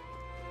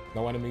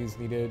 No enemies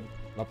needed,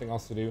 nothing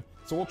else to do.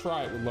 So we'll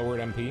try it with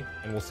lowered MP,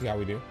 and we'll see how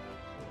we do.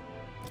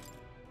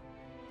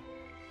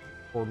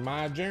 For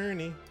my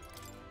journey.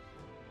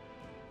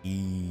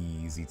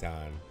 Easy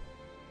time.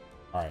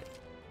 Alright,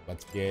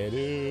 let's get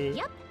it.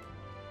 Yep.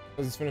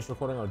 Let's just finish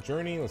recording our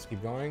journey. Let's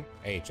keep going.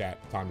 Hey,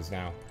 chat, time is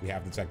now. We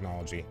have the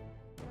technology.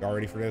 Y'all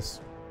ready for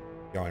this?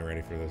 Y'all ain't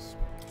ready for this.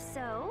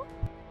 So?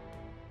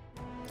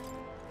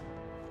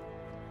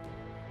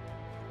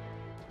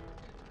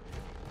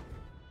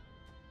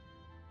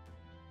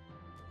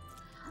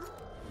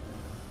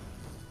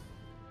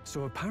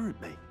 So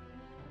apparently...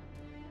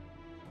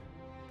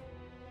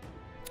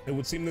 It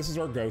would seem this is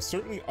our ghost.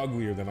 Certainly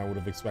uglier than I would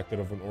have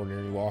expected of an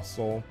ordinary lost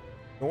soul.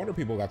 No wonder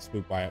people got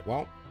spooked by it.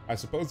 Well, I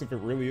suppose if it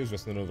really is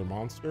just another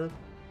monster,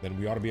 then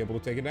we ought to be able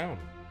to take it down.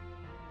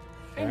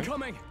 Okay?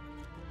 Incoming!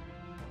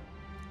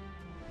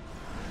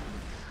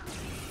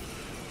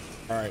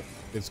 Alright,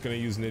 it's gonna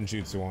use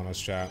ninjutsu on us,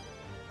 chat.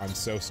 I'm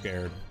so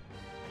scared.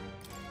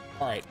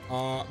 Alright,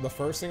 the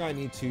first thing I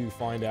need to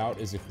find out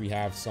is if we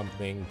have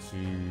something to...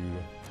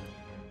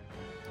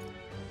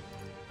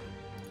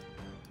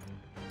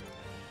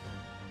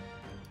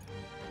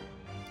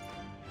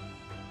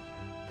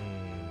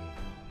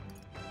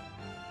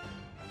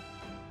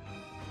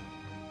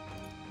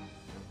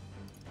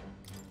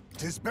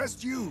 Tis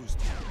best used.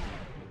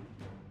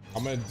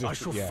 I'm gonna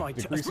just,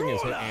 decreasing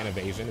his hit and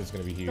evasion is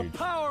gonna be huge. The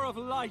power of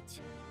light!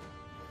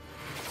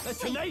 They're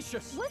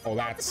tenacious! Oh,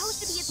 that's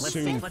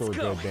super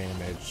good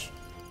damage.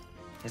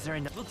 Is there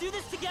enough? We'll do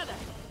this together!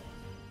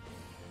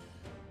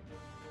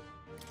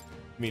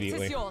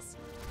 Immediately. Yours.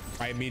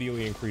 I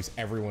immediately increase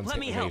everyone's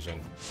hit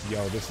evasion.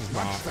 Yo, this is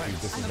not, dude,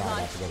 this is not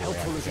about to go the way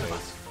I think it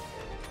is.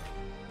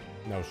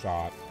 No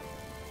shot.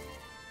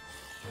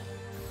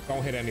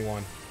 Don't hit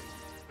anyone.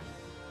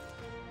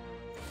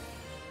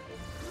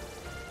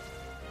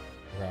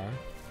 Okay.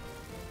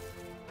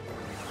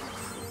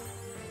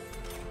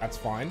 That's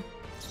fine.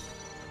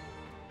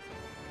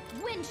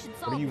 Wind should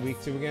solve What are you this.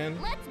 weak to again?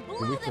 Let's You're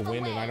blow weak to them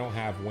wind, away. and I don't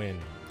have wind.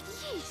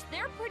 Yeesh,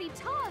 they're pretty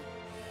tough.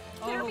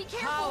 Better be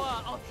careful.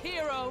 Power of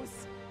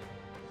heroes!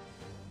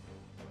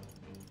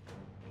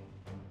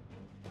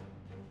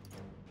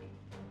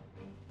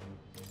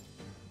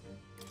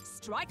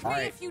 Strike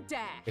me if you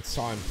dare! It's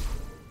time.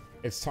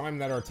 It's time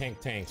that our tank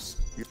tanks.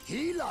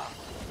 Healer.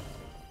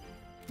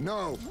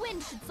 No.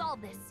 Wind should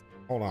solve this.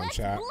 Hold on, Let's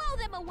chat. blow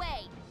them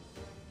away.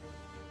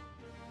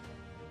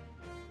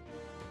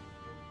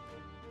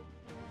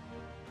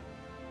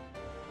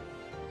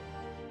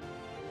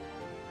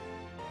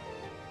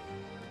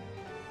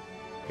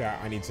 Yeah,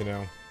 I need to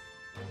know.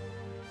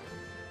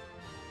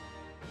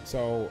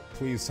 So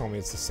please tell me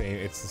it's the same.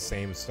 It's the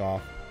same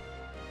stuff.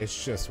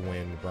 It's just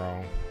wind,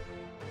 bro.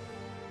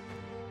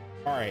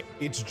 All right,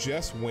 it's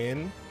just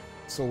wind.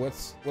 So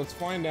let's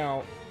find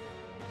out.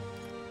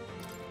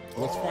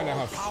 Let's find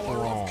out how Power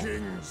strong. of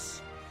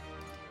kings.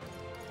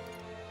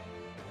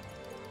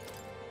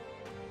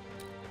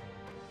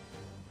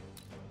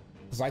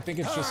 Because I think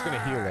it's just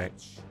gonna heal it.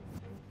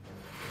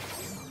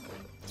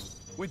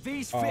 With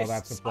these Oh, fists,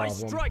 that's the I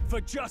problem. strike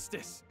for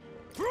justice.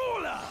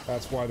 Brawler!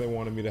 That's why they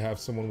wanted me to have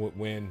someone with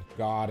wind.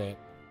 Got it.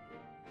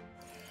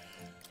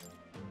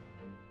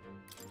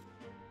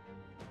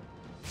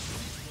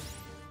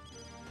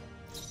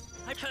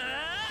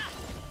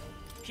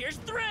 Pierce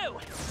through!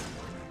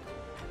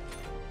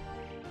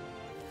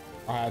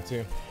 I had to.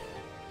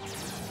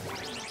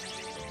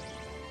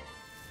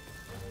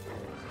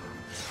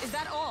 Is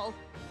that all?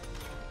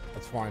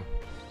 That's fine.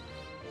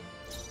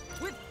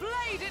 With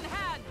blade in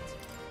hand!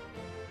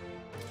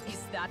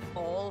 Is that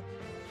all?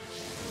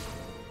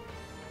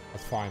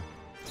 That's fine.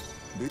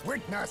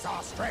 Witness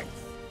our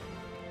strength.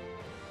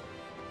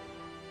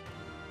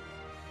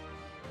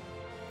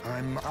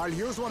 I'll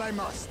use what I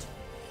must.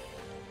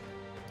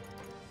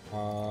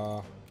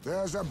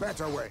 There's a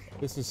better way.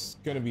 This is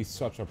gonna be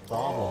such a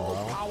problem,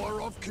 bro.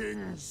 Power of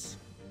kings.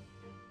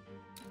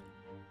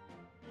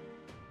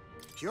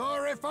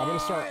 Purify.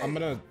 I'm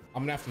gonna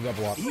have to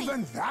double up.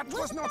 Even that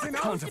was not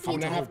enough. Can't I'm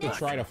afford gonna to have to hold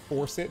try back. to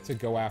force it to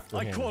go after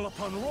I him. call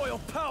upon royal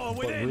power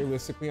But within.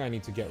 realistically, I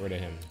need to get rid of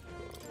him.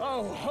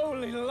 Oh,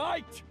 holy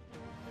light!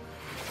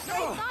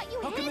 I thought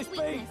you How can hid this be?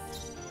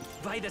 weakness.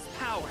 By this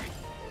power.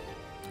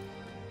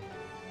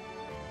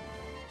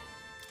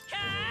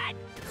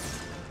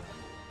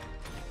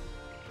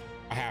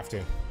 I have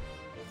to.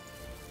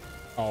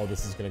 Oh,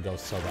 this is gonna go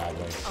so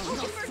badly.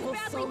 Hulkenberg's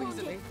badly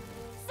wounded.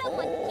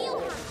 Someone heal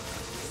her.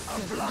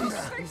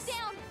 Hulkenberg's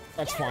down.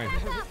 That's Get her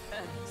fine. back up.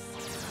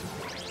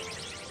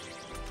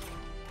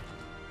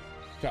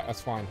 Yeah,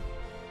 that's fine.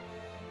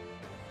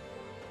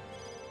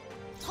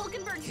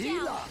 Hulkenberg's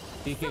Healer. down.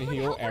 He can Someone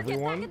heal help her get back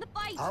everyone. in the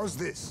fight. How's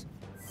this?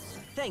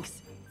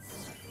 Thanks.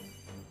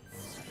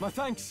 My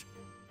thanks.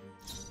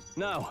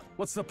 Now,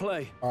 what's the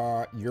play?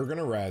 You're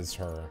gonna res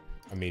her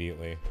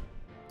immediately.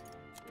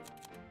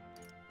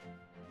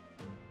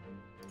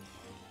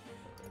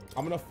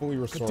 I'm gonna fully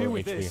restore do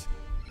with HP. this.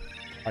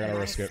 I gotta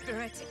risk it.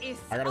 Spirit is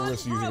I gotta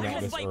risk using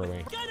that this Fight with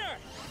early. Gunner!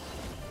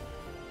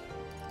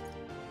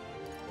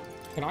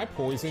 Can I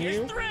poison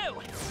you?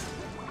 Through!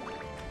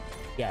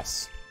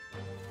 Yes.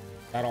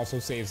 That also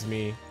saves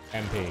me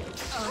MP.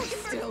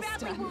 Hulkenberg's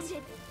badly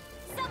wounded.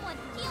 Someone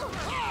heal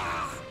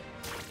her.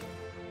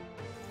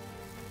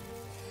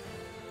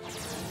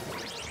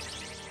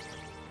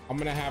 I'm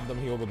gonna have them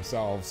heal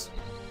themselves.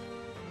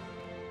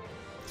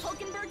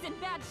 Hulkenberg's in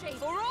bad shape.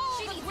 For all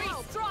She that needs we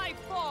help. strive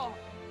for!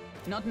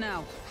 Not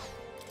now.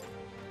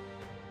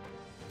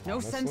 No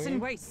sense Honestly? in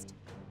waste.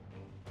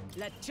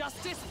 Let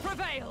justice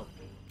prevail.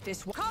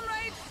 This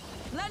comrades,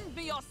 lend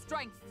me your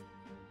strength.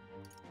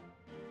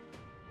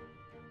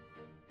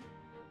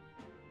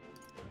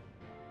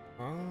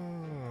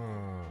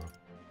 Ah.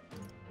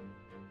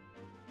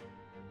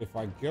 If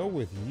I go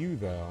with you,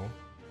 though...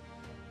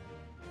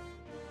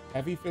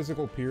 Heavy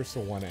physical pierce to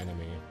one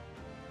enemy.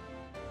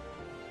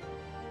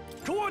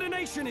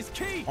 Coordination is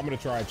key! I'm gonna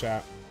try,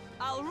 chat.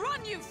 I'll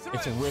run you through.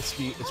 It's a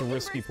risky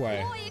Hulkenberg's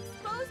play. boy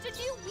exposed a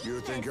new weakness. You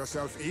think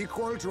yourself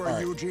equal to a All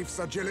right. Ujief's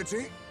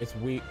agility? It's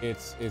weak.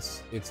 It's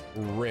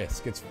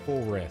risk. It's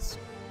full risk.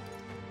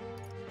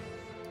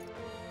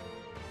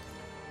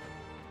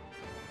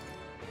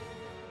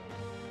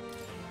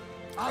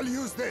 I'll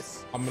use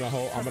this. I'm gonna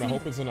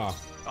hope it's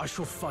enough. I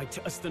shall fight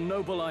as the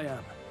noble I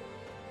am.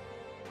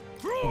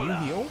 Can you Brawler!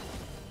 heal?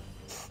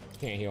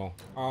 Can't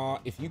heal.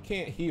 If you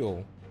can't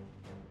heal,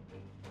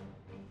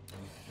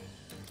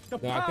 The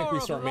then I think we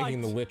power start of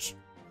making the light. Lich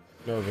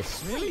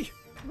nervous. Really?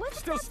 Wasn't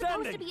Still that supposed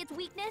to standing. be its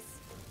weakness?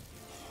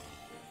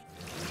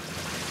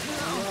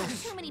 No,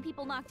 too many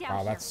people knocked out Wow,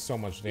 here. that's so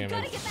much We gotta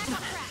damage. get back on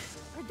track,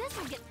 or this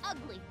will get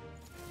ugly.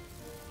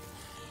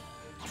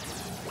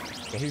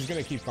 Yeah, he's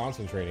gonna keep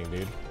concentrating,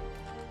 dude.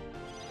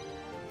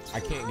 I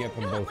can't get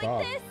them Not both like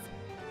up. this.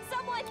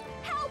 Someone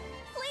help,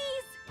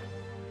 please.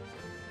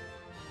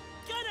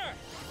 Gunner!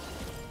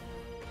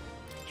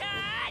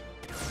 Cat!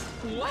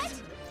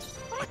 What?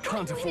 I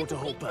can't afford to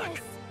hold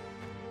back.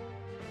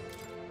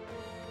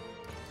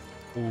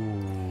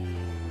 Ooh.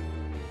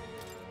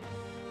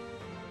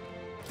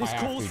 This I have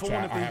calls to, for one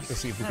chat. of I have to these.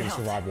 see if we can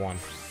survive one.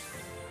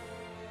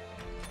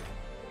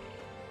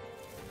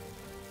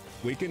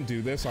 We can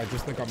do this. I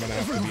just think I'm gonna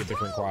have to be a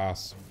different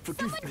class.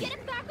 Someone get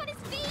him back on his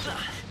feet.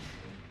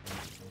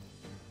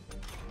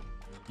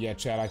 Yeah,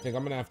 Chad. I think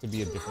I'm gonna have to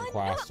be a different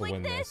class Not to like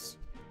win this. this.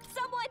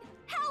 Someone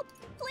help,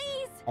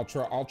 please.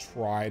 I'll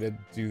try to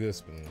do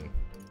this, but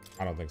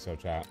I don't think so,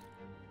 chat.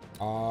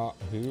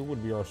 Who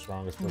would be our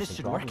strongest person? This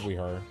should work. Probably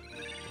her.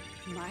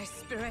 My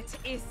spirit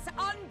is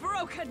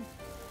unbroken.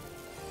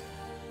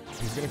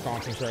 He's gonna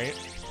concentrate.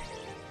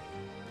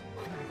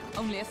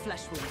 Only a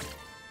flesh wound.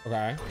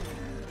 Okay.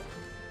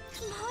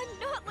 Come on,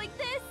 not like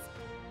this!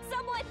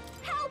 Someone,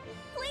 help,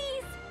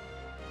 please!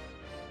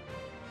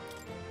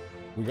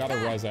 We gotta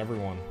res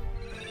everyone.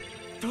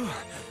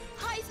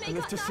 Heisman I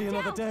live got to see knocked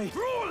another out. day.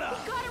 We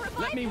gotta revive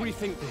Let me him.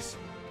 rethink this.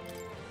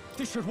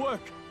 This should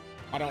work.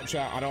 I don't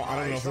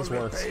know if this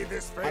works.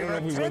 I don't know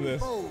if we win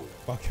this.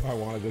 Fuck if I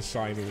wanted this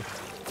shiny.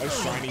 A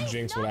shiny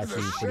Jinx would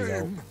actually be pretty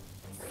dope.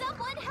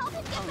 Someone help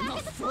him get I'll back not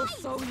in the fall fight!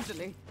 so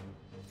easily.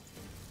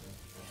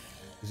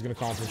 He's gonna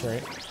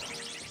concentrate.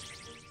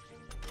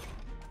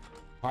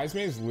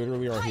 Heisman is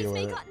literally our Heisman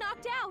healer. got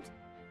knocked out!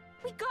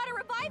 We gotta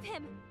revive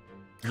him!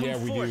 Yeah,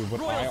 we do, but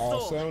I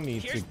also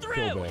need to Here's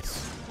kill through.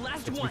 this.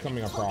 Last It's one.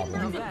 becoming a Pokemon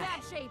problem. in bad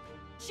shape.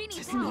 She needs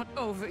It's help. not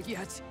over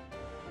yet.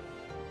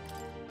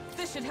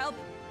 This should help.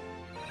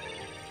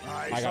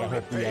 I gotta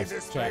hope we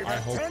have chat. I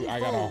hope I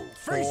gotta.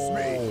 Face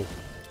me.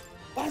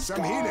 Let's Some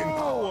go. healing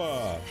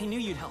power. I knew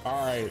you'd help.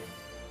 All right.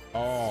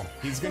 Oh,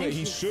 he's gonna.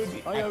 He should.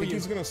 I think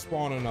he's gonna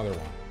spawn another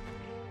one.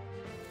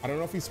 I don't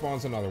know if he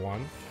spawns another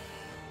one.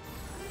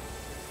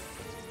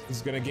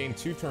 He's gonna gain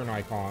 2 turn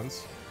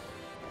icons.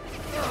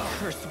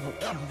 Curse will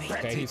kill me.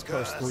 Okay, he's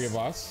cursed 3 of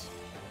us,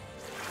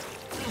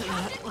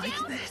 Not like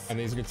this. and then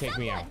he's gonna take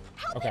me out.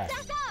 Help Okay. him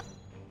back up!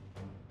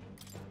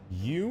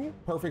 You,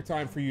 perfect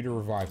time for you to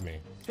revive me.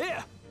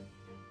 Here.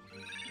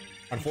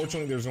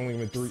 Unfortunately, there's only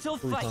been 3 Still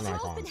turn fighting. Girl's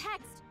been icons.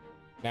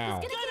 hexed.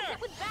 Now, He's gonna get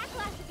hit with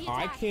backlash if he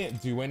I attacks.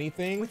 can't do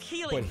anything With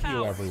healing but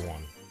heal power.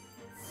 everyone.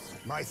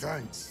 My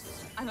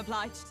thanks. I'm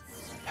obliged.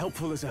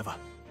 Helpful as ever.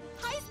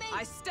 Heisman,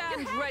 I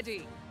stand you're hexed.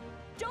 ready.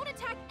 Don't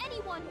attack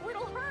anyone or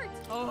it'll hurt.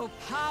 Oh,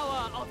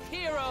 power of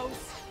heroes!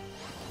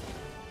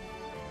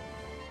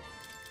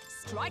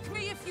 Strike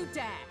me if you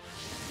dare.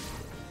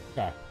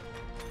 Okay.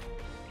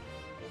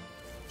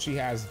 She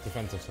has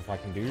defensive stuff I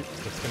can do.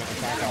 It's gonna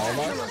attack all of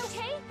Everyone us.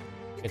 okay?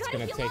 You It's gotta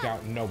gonna heal take up.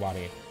 out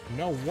nobody.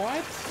 No,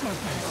 what? So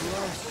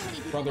many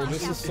people Brother, knocked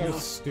this out. is so We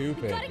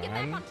stupid, gotta get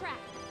back man. on track,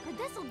 or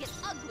this'll get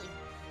ugly.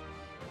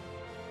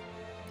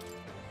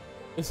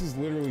 This is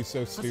literally so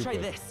Let's try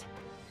stupid. this.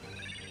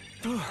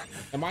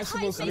 Am I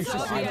supposed to be Heisman's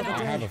strong? up.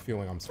 I have a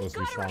feeling I'm supposed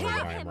to be gotta stronger than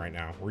revive I am him. right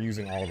now. We're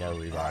using all of our I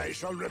revives.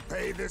 shall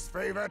repay this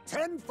favor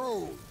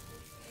tenfold.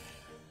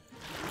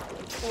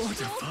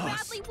 Joel's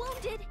badly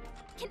wounded.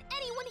 Can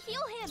anyone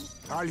heal him?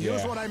 I'll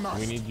use what I must.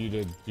 we need you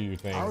to do your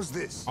thing. How's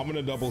this? I'm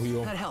gonna double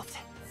heal. That helped.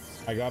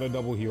 I got a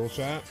double heal,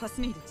 chat. Twas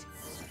needed.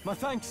 My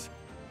thanks.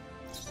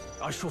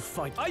 I shall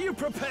fight. Are you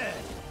prepared?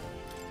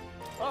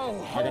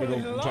 Oh, I gotta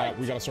holy go, light. chat.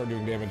 We gotta start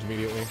doing damage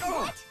immediately.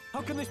 What?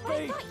 How can this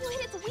I be? thought you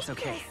hit its weakness. It's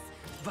okay.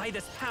 By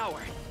this power.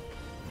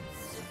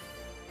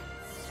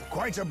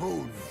 Quite a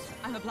boon.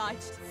 I'm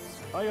obliged.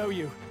 I owe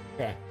you.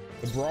 Okay.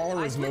 The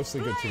brawler is With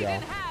mostly good to blade go.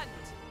 in hand.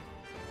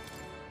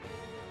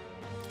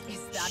 Is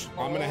that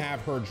I'm gonna all?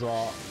 have her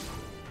draw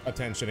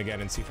attention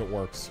again and see if it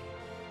works.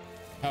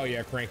 Hell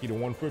yeah, Cranky to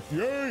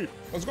 158.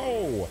 Let's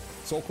go.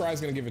 Soul Cry is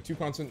gonna give it 2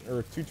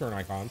 turn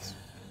icons.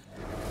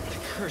 The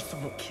curse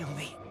will kill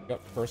me.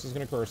 Yep, first is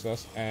gonna curse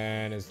us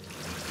and is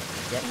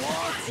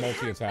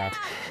multi attack.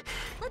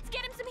 Let's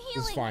get him some healing.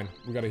 This is fine.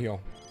 We gotta heal.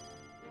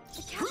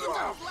 The captain's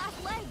on his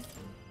last legs.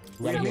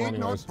 We gotta heal need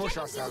not anyways. push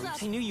Get him healed ourselves.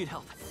 up. I knew you'd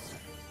help.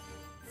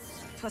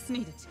 Twas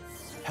needed.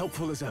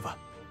 Helpful as ever.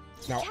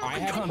 Now I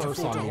have can't curse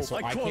afford on to me, so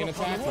hold. I I call can't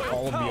upon attack, the but royal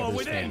all of the power others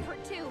within. can.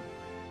 Hurt too.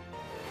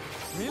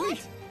 Really?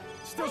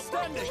 Still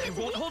standing. hit You its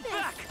won't hold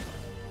weakness. back.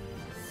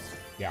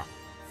 Yeah.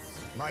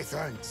 My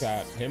thanks.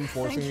 That him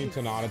forcing Thank me you.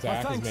 to not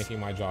attack is thanks. making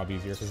my job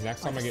easier. Because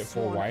next time I get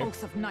full Sworn wipe,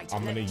 oath of knight.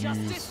 I'm gonna Let use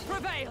justice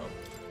prevail.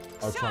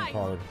 our trump Shine.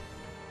 card.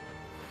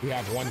 We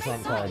have one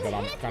trump card that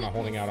I'm kind of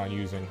holding out on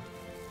using.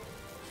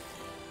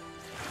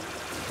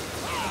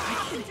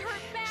 He's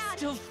hurt bad.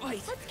 Still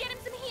fight. Let's get him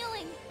some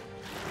healing.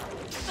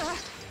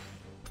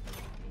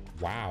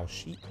 Wow,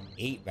 she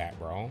ate that,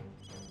 bro.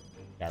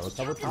 Yeah,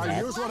 recover from I'll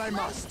that. use what I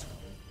must.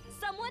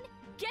 Someone,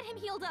 get him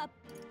healed up.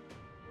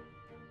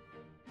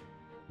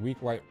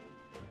 Weak light.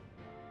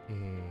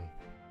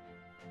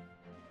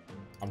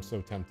 I'm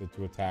so tempted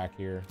to attack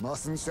here.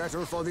 Mustn't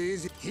settle for the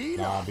easy.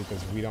 Healer. Nah,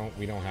 because we don't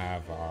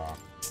have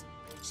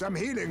Some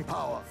healing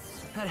power.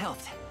 That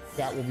helped.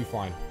 that will be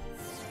fine.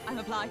 I'm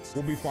obliged.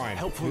 We'll be fine.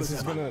 Helpful This as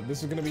is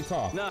ever. gonna be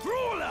tough, Now,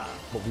 ruler.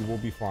 but we will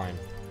be fine.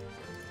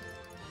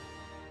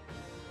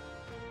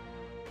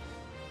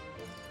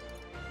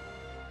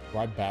 Do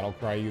I battle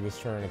cry you this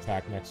turn,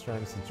 attack next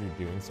turn since you're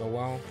doing so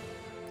well?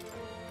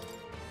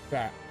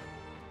 That.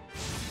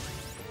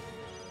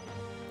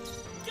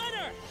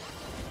 Gunner.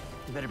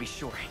 You better be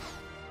sure.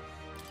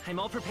 I'm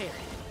all prepared.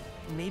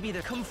 Maybe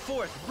they'll come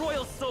forth,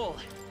 royal soul.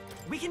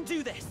 We can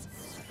do this.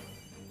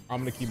 I'm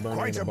gonna keep burning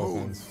Quite the a both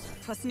boon. ends.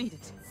 Twas needed.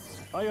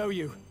 I owe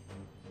you.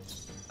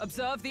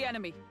 Observe the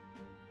enemy.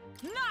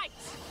 Knight!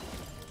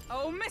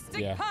 Oh,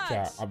 mystic Yeah, purge!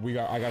 chat.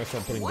 I gotta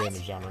start putting What?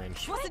 damage on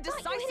range. Twas a I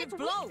thought you hit decisive its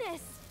blow.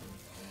 weakness.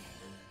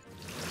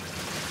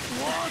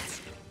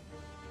 What?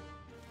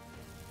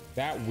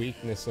 That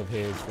weakness of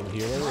his from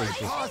healer is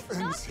just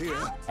Arthur's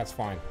here. that's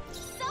fine.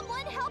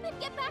 Someone help him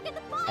get back in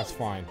the fight. That's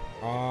fine.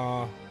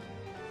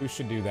 We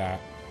should do that.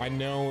 I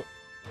know.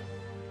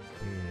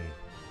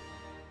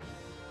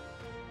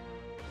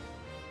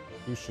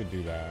 Who should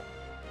do that?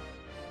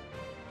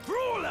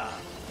 Brawler!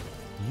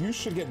 You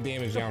should get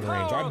damage down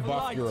range. I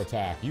buffed your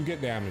attack. You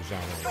get damage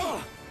down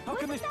range. How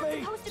can this Wasn't that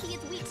be? supposed to be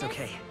its weakness? It's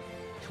okay.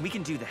 We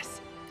can do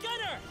this.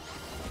 Gunner!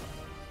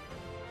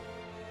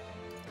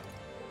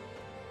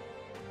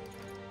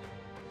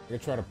 They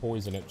try to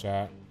poison it,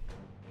 chat.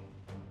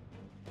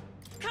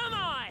 Come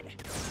on!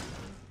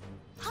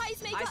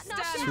 Heismay I got knocked stand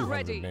out. 200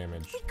 ready.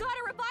 damage. We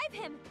gotta revive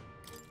him.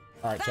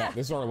 All right, chat.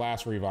 This is our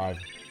last revive,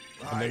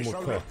 and then I we're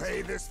shall cooked.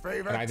 repay this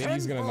favor And I think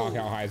he's gonna knock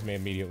tenfold. out Heismay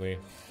immediately.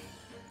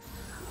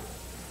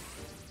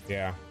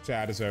 Yeah,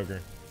 chat is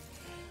ogre.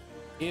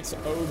 It's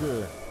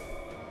ogre.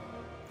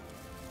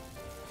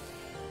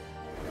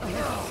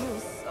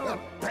 The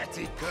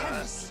petty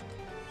curse.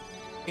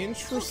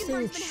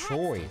 Interesting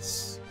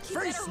choice. You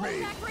better Face hold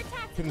me. back for attacks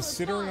until it's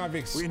Considering gone.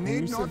 I've We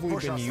need not exclusively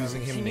push been using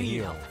ourselves. him to Need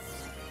heal. help.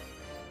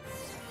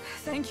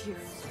 Thank you.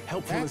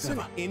 Helpful That's as an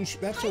ever.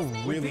 that's a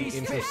really These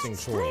interesting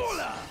fists, choice.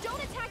 brawler!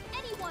 Don't attack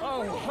anyone.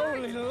 Oh, It'll hurt.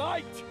 holy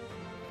light!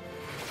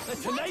 The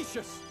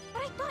tenacious!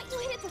 But I thought you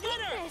hit its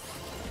weakness.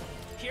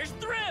 Here's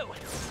through!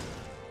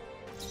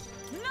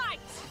 Knight!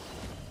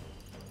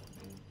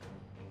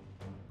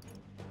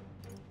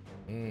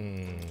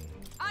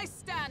 I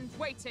stand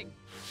waiting.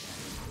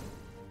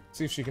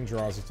 See if she can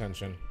draw his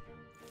attention.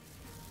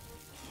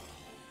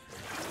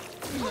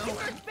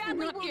 Hulkenberg's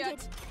badly not wounded.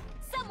 yet.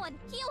 Someone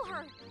heal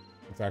her.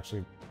 It's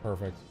actually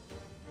perfect.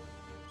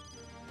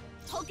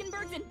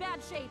 Hulkenberg's in bad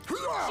shape. She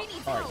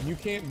needs All help. right, you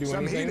can't do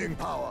Some anything. healing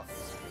power.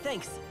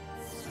 Thanks.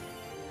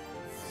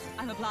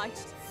 I'm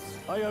obliged.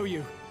 I owe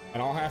you.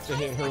 And I'll have to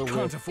hit her can't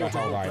with the afford to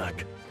hell hold item.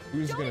 back.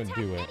 Who's Don't gonna attack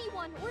do it?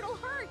 anyone or it'll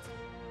hurt.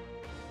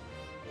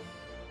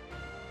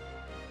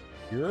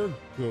 You're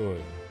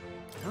good.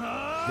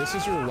 This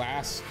is your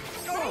last.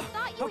 But I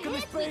thought you can hit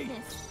this its be?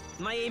 weakness.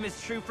 My aim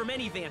is true from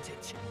any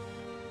vantage.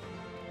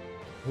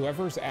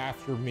 Whoever's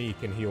after me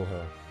can heal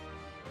her.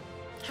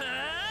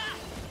 Ha!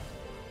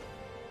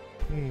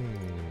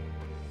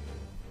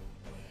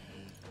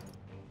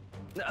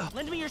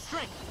 Lend me your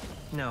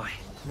strength. No,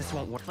 this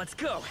won't work. Let's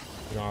go.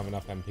 You don't have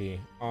enough MP.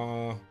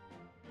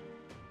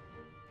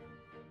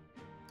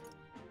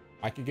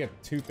 I could get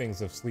 2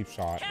 things of sleep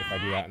shot if I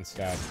do that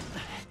instead.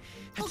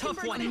 A tough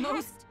Hulkenberg's one. in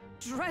Most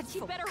She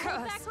dreadful better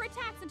hold back curse. her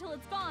attacks until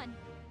it's gone.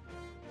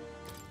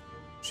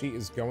 She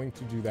is going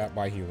to do that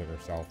by healing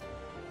herself.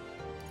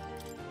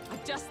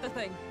 Just the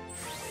thing.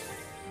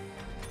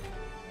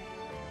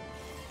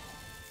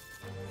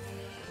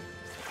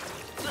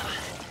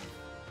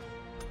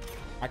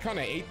 I kind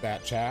of ate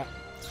that, chat.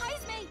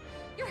 Heismay,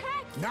 you're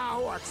hacked.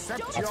 Now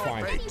accept Don't your That's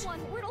attack fine. fate. anyone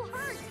or it'll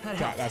hurt.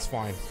 Chat, that's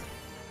fine.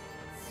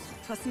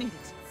 Twas needed.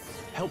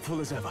 Helpful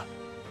as ever.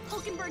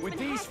 Hulkenberg's With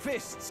been these hacked.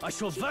 fists, I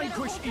shall She better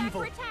vanquish hold back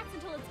evil. her attacks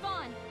until it's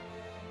gone.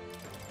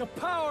 The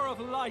power of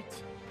light.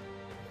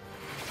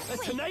 The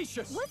Wait,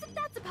 tenacious. Wasn't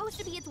that supposed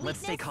to be its weakness? Let's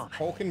stay calm.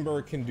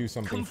 Hulkenberg can do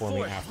something Come for me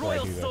forth, after I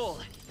Royal do this. Soul.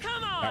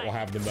 Come on! That will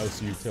have the most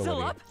Still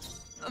utility. up?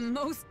 A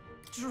most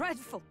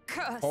dreadful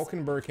curse.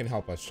 Hulkenberg can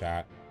help us,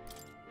 chat.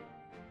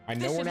 I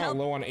know This we're should not help.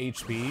 low on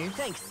HP,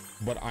 Thanks.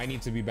 but I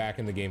need to be back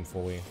in the game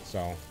fully.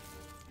 So,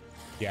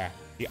 yeah,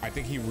 I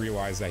think he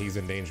realized that he's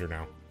in danger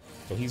now.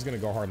 So he's gonna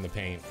go hard in the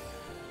paint.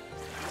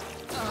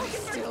 Hulkenberg's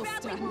Still badly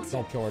stands. wounded.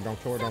 Don't kill her!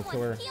 Don't kill her! Don't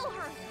kill her! Someone heal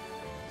her.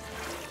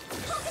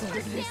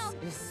 Hulkenberg's This down.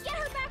 is Get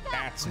her back up.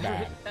 That's where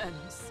bad. it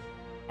ends.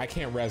 I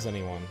can't res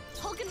anyone.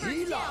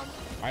 Hulkenberg's down.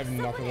 I have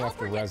Someone nothing help left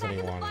to her get res back in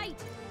the anyone.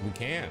 fight. We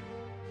can't.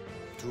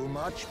 Too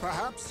much,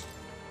 perhaps?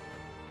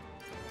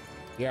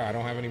 Yeah, I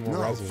don't have any more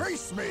Now reses.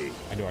 face me.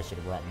 I knew I should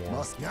have brought more.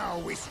 Must now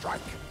we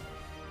strike.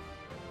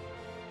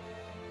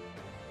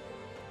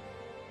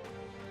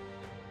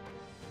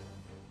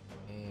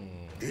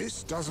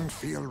 This doesn't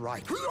feel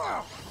right.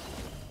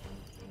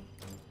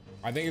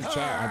 I think it's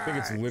chat. I think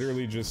it's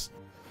literally just.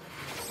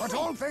 But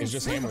all things It's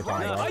just seem hammer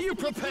time, right. bro. Are you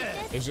prepared?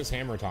 It's just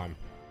hammer time.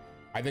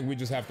 I think we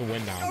just have to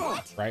win now,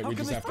 right? We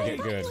just have to get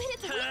good. You hit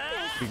its weakness.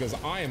 Because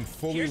I am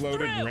fully Here's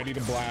loaded and through. ready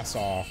to blast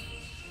off.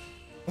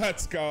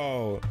 Let's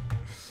go.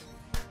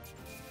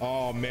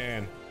 Oh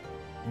man.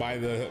 By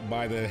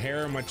the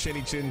hair of my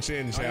chinny chin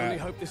chin, chat. I only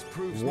hope this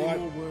proves me What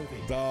more worthy.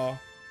 the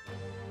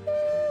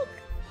fuck?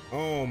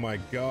 Oh my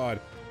god.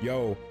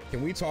 Yo,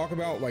 can we talk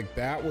about like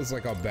that was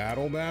like a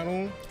battle?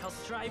 I'll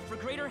strive for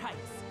greater heights.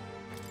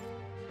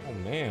 Oh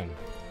man.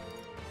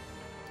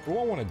 What do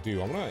I want to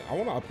do? I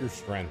want to up your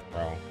strength,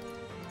 bro.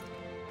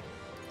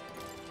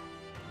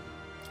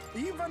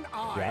 Even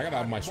I. Yeah, I gotta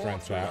have my have more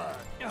strength, to chat.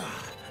 learn.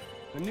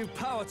 A new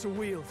power to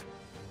wield.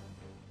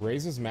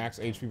 Raises max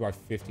HP by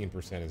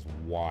 15% is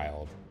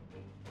wild.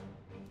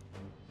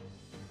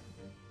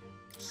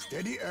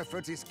 Steady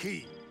effort is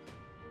key.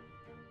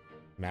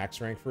 Max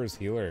rank for his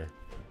healer.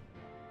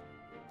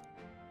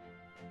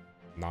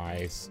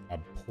 Nice. A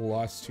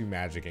 +2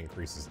 magic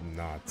increase is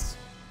nuts.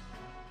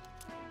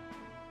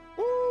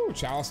 Woo!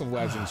 Chalice of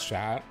Legends,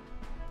 chat.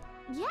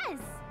 Yes.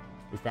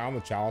 We found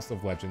the Chalice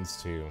of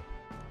Legends too.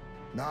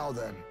 Now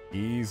then,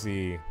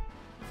 Easy.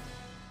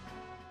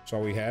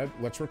 Shall we head?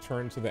 Let's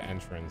return to the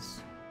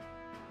entrance.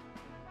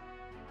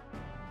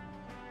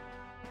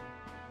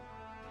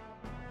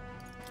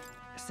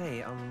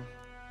 Say,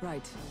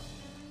 Right.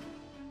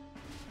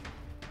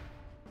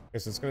 Okay,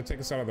 so it's gonna take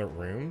us out of that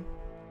room.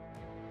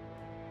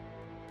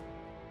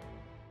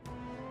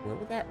 Where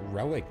would that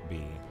relic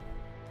be?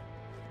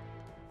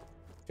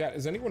 Chat,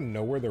 does anyone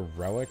know where the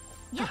relic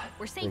Yep,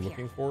 we're safe we're here.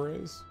 looking for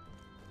is?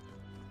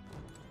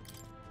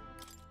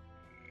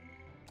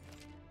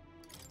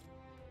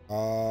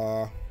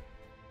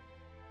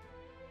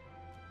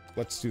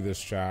 Let's do this,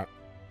 chat.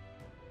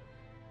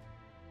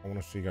 I want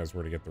to show you guys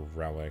where to get the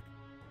relic.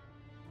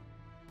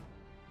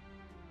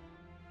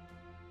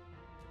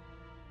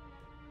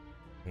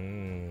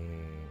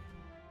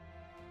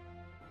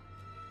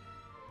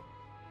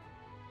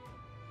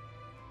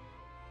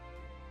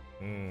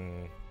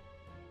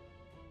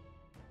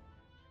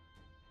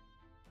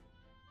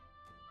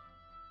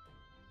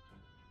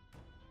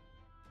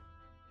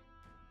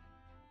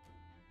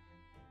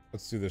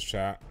 Let's do this,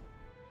 chat.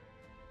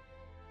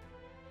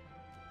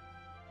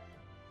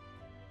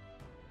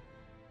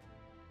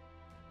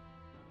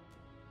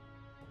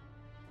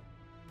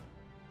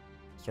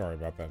 Sorry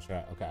about that,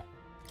 chat. Okay.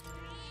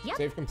 Yep.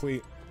 Save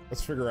complete.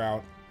 Let's figure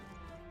out.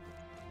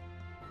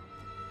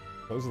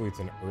 Supposedly it's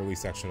an early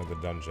section of the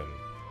dungeon.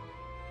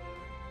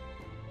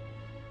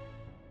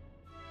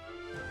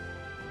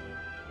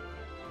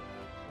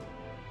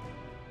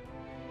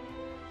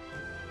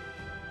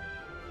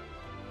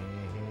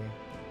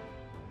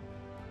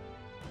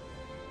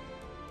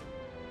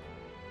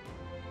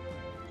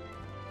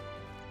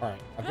 Alright,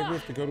 I think we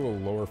have to go to a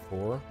lower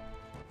floor.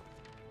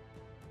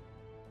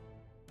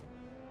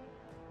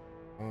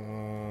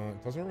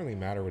 It doesn't really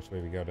matter which way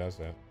we go, does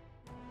it?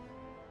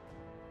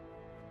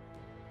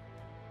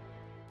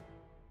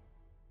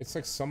 It's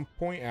like some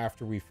point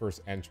after we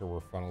first enter, we're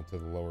funneled to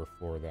the lower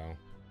floor, though.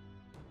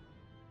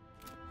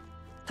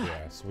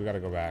 Yeah, so we gotta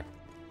go back.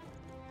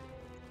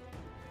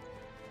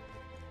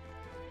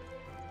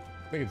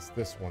 I think it's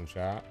this one,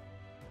 chat.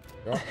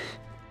 Go.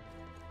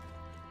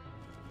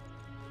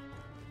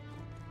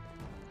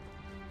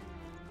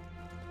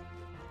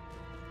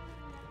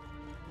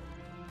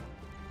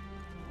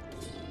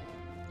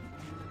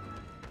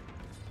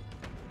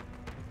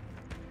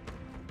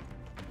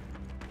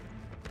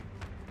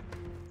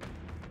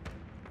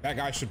 That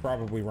guy should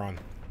probably run.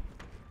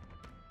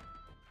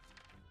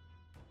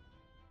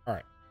 All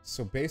right,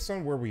 so based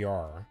on where we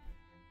are,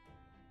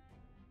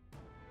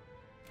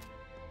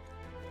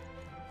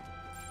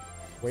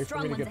 way for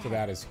me to get to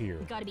that is here.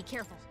 We gotta be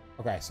careful.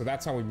 Okay, so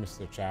that's how we missed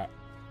the chat.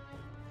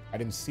 I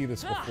didn't see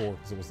this before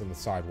because it was in the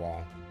side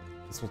wall.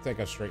 This will take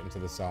us straight into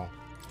the cell.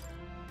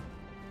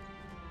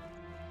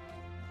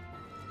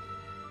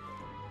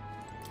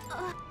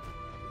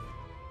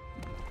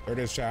 There it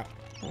is, chat.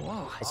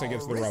 whoa. Let's say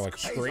gets the relic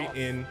straight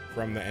in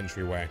from the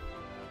entryway.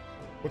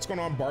 What's going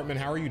on, Bartman?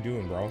 How are you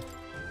doing, bro?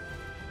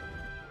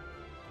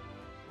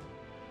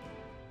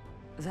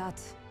 That.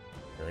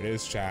 There it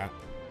is, chat.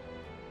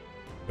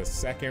 The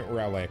second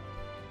relic.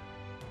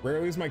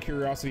 Rarely is my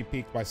curiosity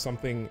piqued by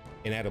something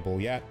inedible,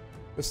 yet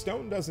the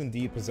stone does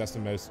indeed possess the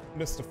most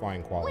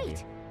mystifying quality.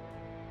 Wait.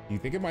 Do you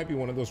think it might be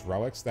one of those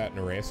relics that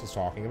Nereus was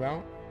talking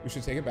about? We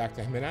should take it back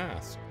to him and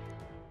ask.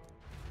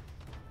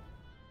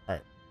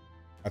 Alright.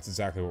 That's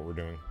exactly what we're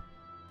doing.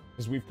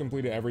 Because we've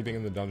completed everything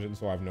in the dungeon,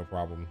 so I have no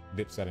problem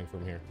dip setting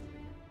from here.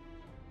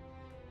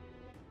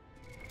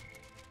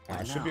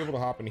 I should be able to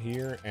hop in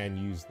here and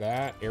use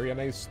that.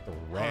 Ariane's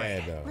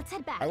thread. Right, let's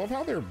head back. I love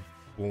how they're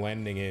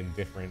blending in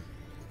different,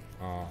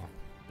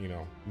 you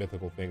know,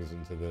 mythical things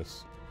into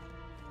this.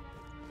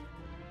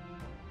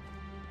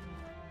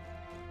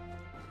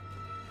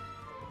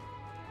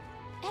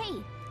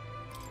 Hey.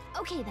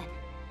 Okay then.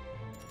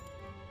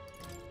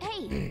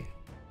 Hey.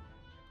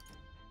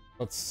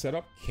 Let's set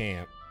up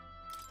camp.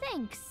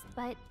 Thanks,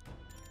 but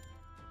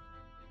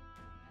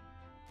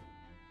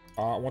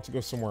I want to go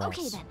somewhere else.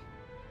 okay then.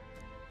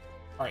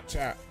 All right,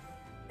 chat.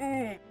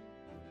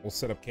 We'll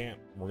set up camp.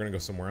 We're gonna go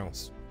somewhere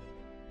else.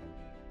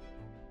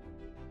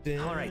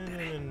 All right,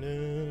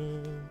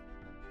 then.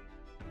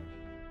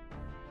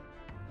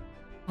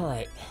 All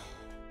right.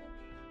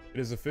 It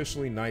is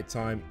officially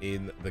nighttime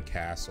in the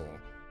castle.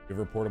 We have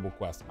a reportable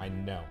quest. I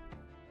know.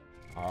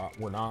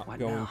 We're not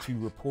going to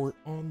report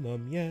on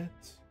them yet.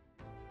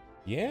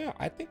 Yeah,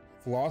 I think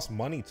we've lost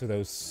money to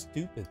those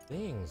stupid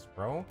things,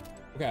 bro.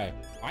 Okay,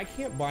 I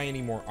can't buy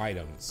any more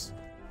items.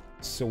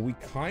 So we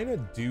kind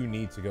of do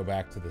need to go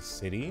back to the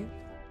city.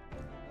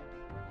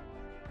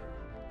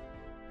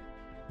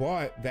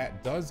 But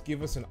that does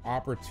give us an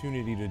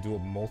opportunity to do a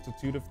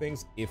multitude of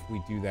things if we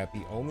do that.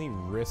 The only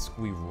risk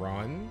we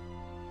run...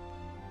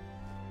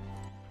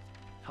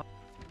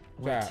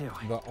 Where to?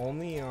 The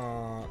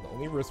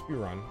only risk we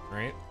run,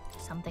 right?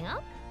 Something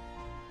up?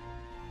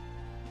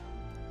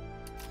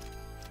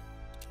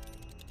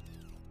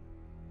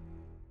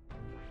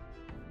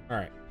 All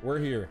right, we're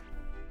here.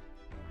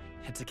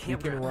 It's a We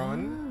campground. can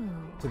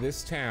run to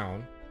this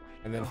town,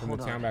 and then from the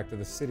hold town on. back to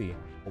the city.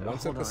 But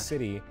once at hold the on.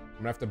 city, I'm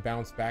gonna have to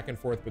bounce back and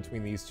forth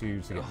between these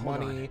two to get hold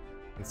money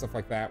and stuff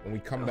like that. When we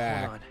come Hold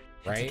back, on.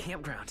 right? It's a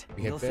campground.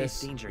 We You'll hit face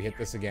this, danger we hit here.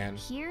 this again,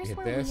 Here's we hit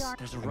where we this, are.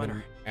 There's a and then-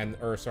 runner. and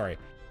or sorry,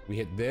 We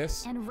hit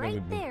this. And then right we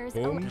there's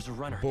boom, There's a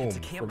runner. boom. It's a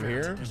From campground.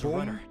 here, There's boom, a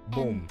runner.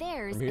 boom. And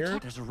there's From a here,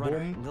 There's a runner.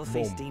 boom, We'll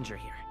face boom. danger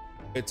here.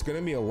 It's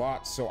gonna be a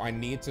lot, so I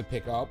need to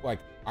pick up, like,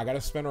 I gotta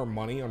spend our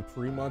money on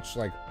pretty much,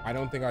 like, I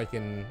don't think I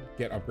can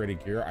get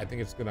upgraded gear. I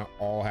think it's gonna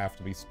all have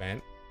to be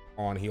spent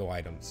on heal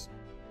items.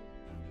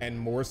 And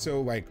more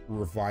so, like,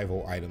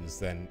 revival items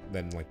than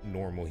like,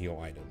 normal heal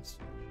items.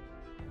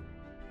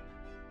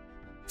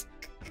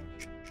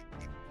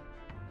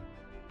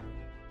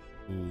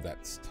 Ooh,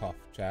 that's tough,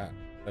 chat.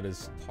 That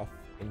is tough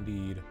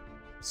indeed.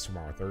 It's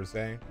tomorrow,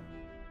 Thursday.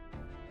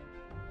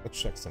 Let's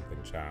check something,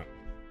 chat.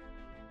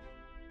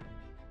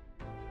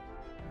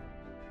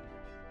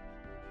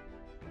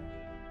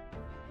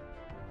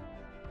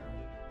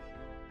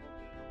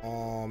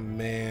 Oh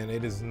man,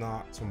 it is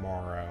not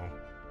tomorrow.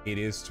 It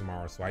is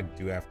tomorrow, so I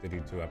do have to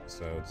do 2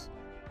 episodes.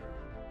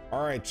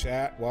 All right,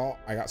 chat. Well,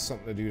 I got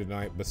something to do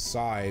tonight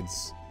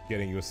besides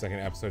getting you a second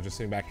episode. Just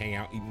sitting back, hanging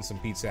out, eating some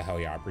pizza. Hell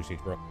yeah, I appreciate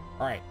you, bro.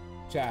 All right,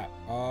 chat.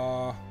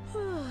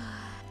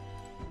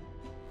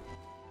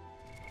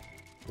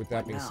 With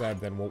that being said,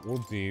 then what we'll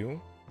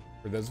do,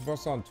 for those of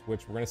us on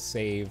Twitch, we're gonna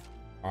save.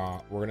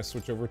 We're gonna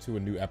switch over to a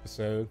new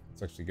episode.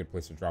 It's actually a good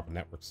place to drop a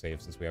network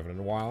save since we haven't in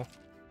a while.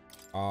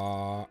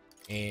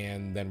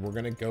 And then we're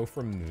gonna go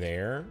from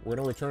there. We're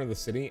gonna return to the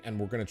city, and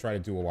we're gonna try to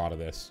do a lot of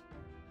this.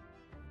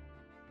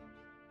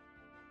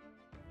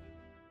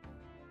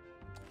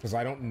 Because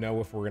I don't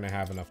know if we're gonna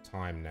have enough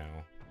time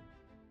now.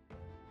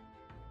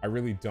 I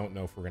really don't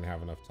know if we're gonna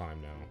have enough time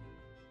now.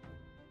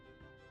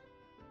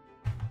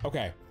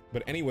 Okay,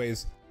 but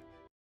anyways,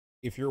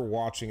 if you're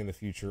watching in the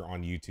future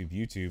on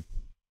YouTube,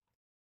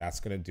 that's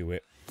gonna do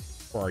it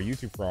for our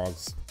YouTube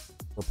frogs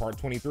for part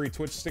 23.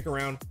 Twitch, stick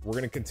around. We're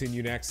gonna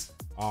continue next.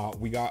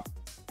 We got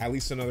at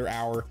least another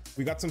hour.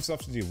 We got some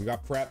stuff to do. We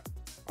got prep,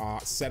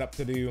 setup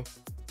to do,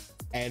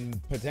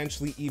 and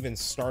potentially even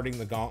starting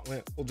the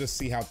gauntlet. We'll just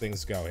see how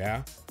things go,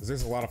 yeah? Because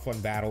there's a lot of fun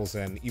battles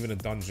and even a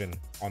dungeon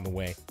on the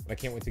way that I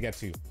can't wait to get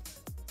to.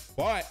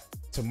 But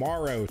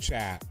tomorrow,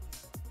 chat,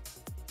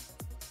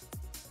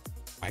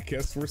 I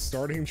guess we're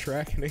starting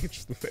Dragon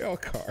Age the Veil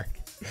card.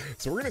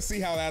 So we're gonna see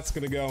how that's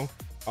gonna go.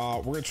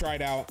 We're gonna try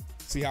it out,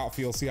 see how it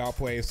feels, see how it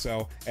plays.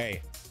 So,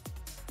 hey,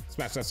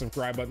 smash that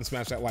subscribe button,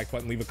 smash that like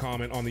button, leave a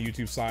comment on the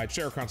YouTube side,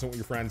 share content with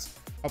your friends,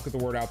 help get the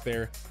word out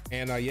there.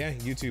 And yeah,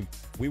 YouTube,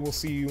 we will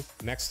see you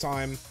next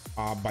time.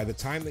 By the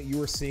time that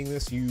you are seeing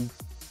this, you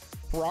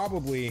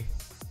probably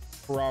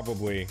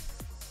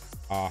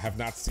have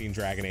not seen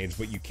Dragon Age,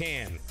 but you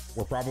can.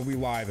 We're probably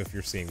live if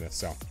you're seeing this.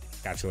 So,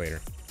 catch you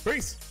later.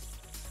 Peace.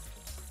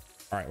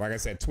 All right, like I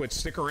said, Twitch,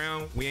 stick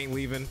around. We ain't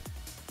leaving.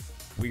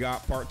 We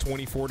got part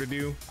 24 to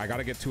do. I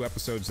gotta get 2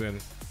 episodes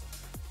in.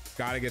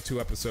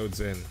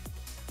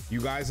 You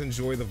guys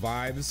enjoy the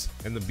vibes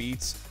and the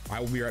beats. I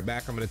will be right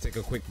back. I'm gonna take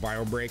a quick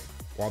bio break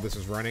while this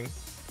is running.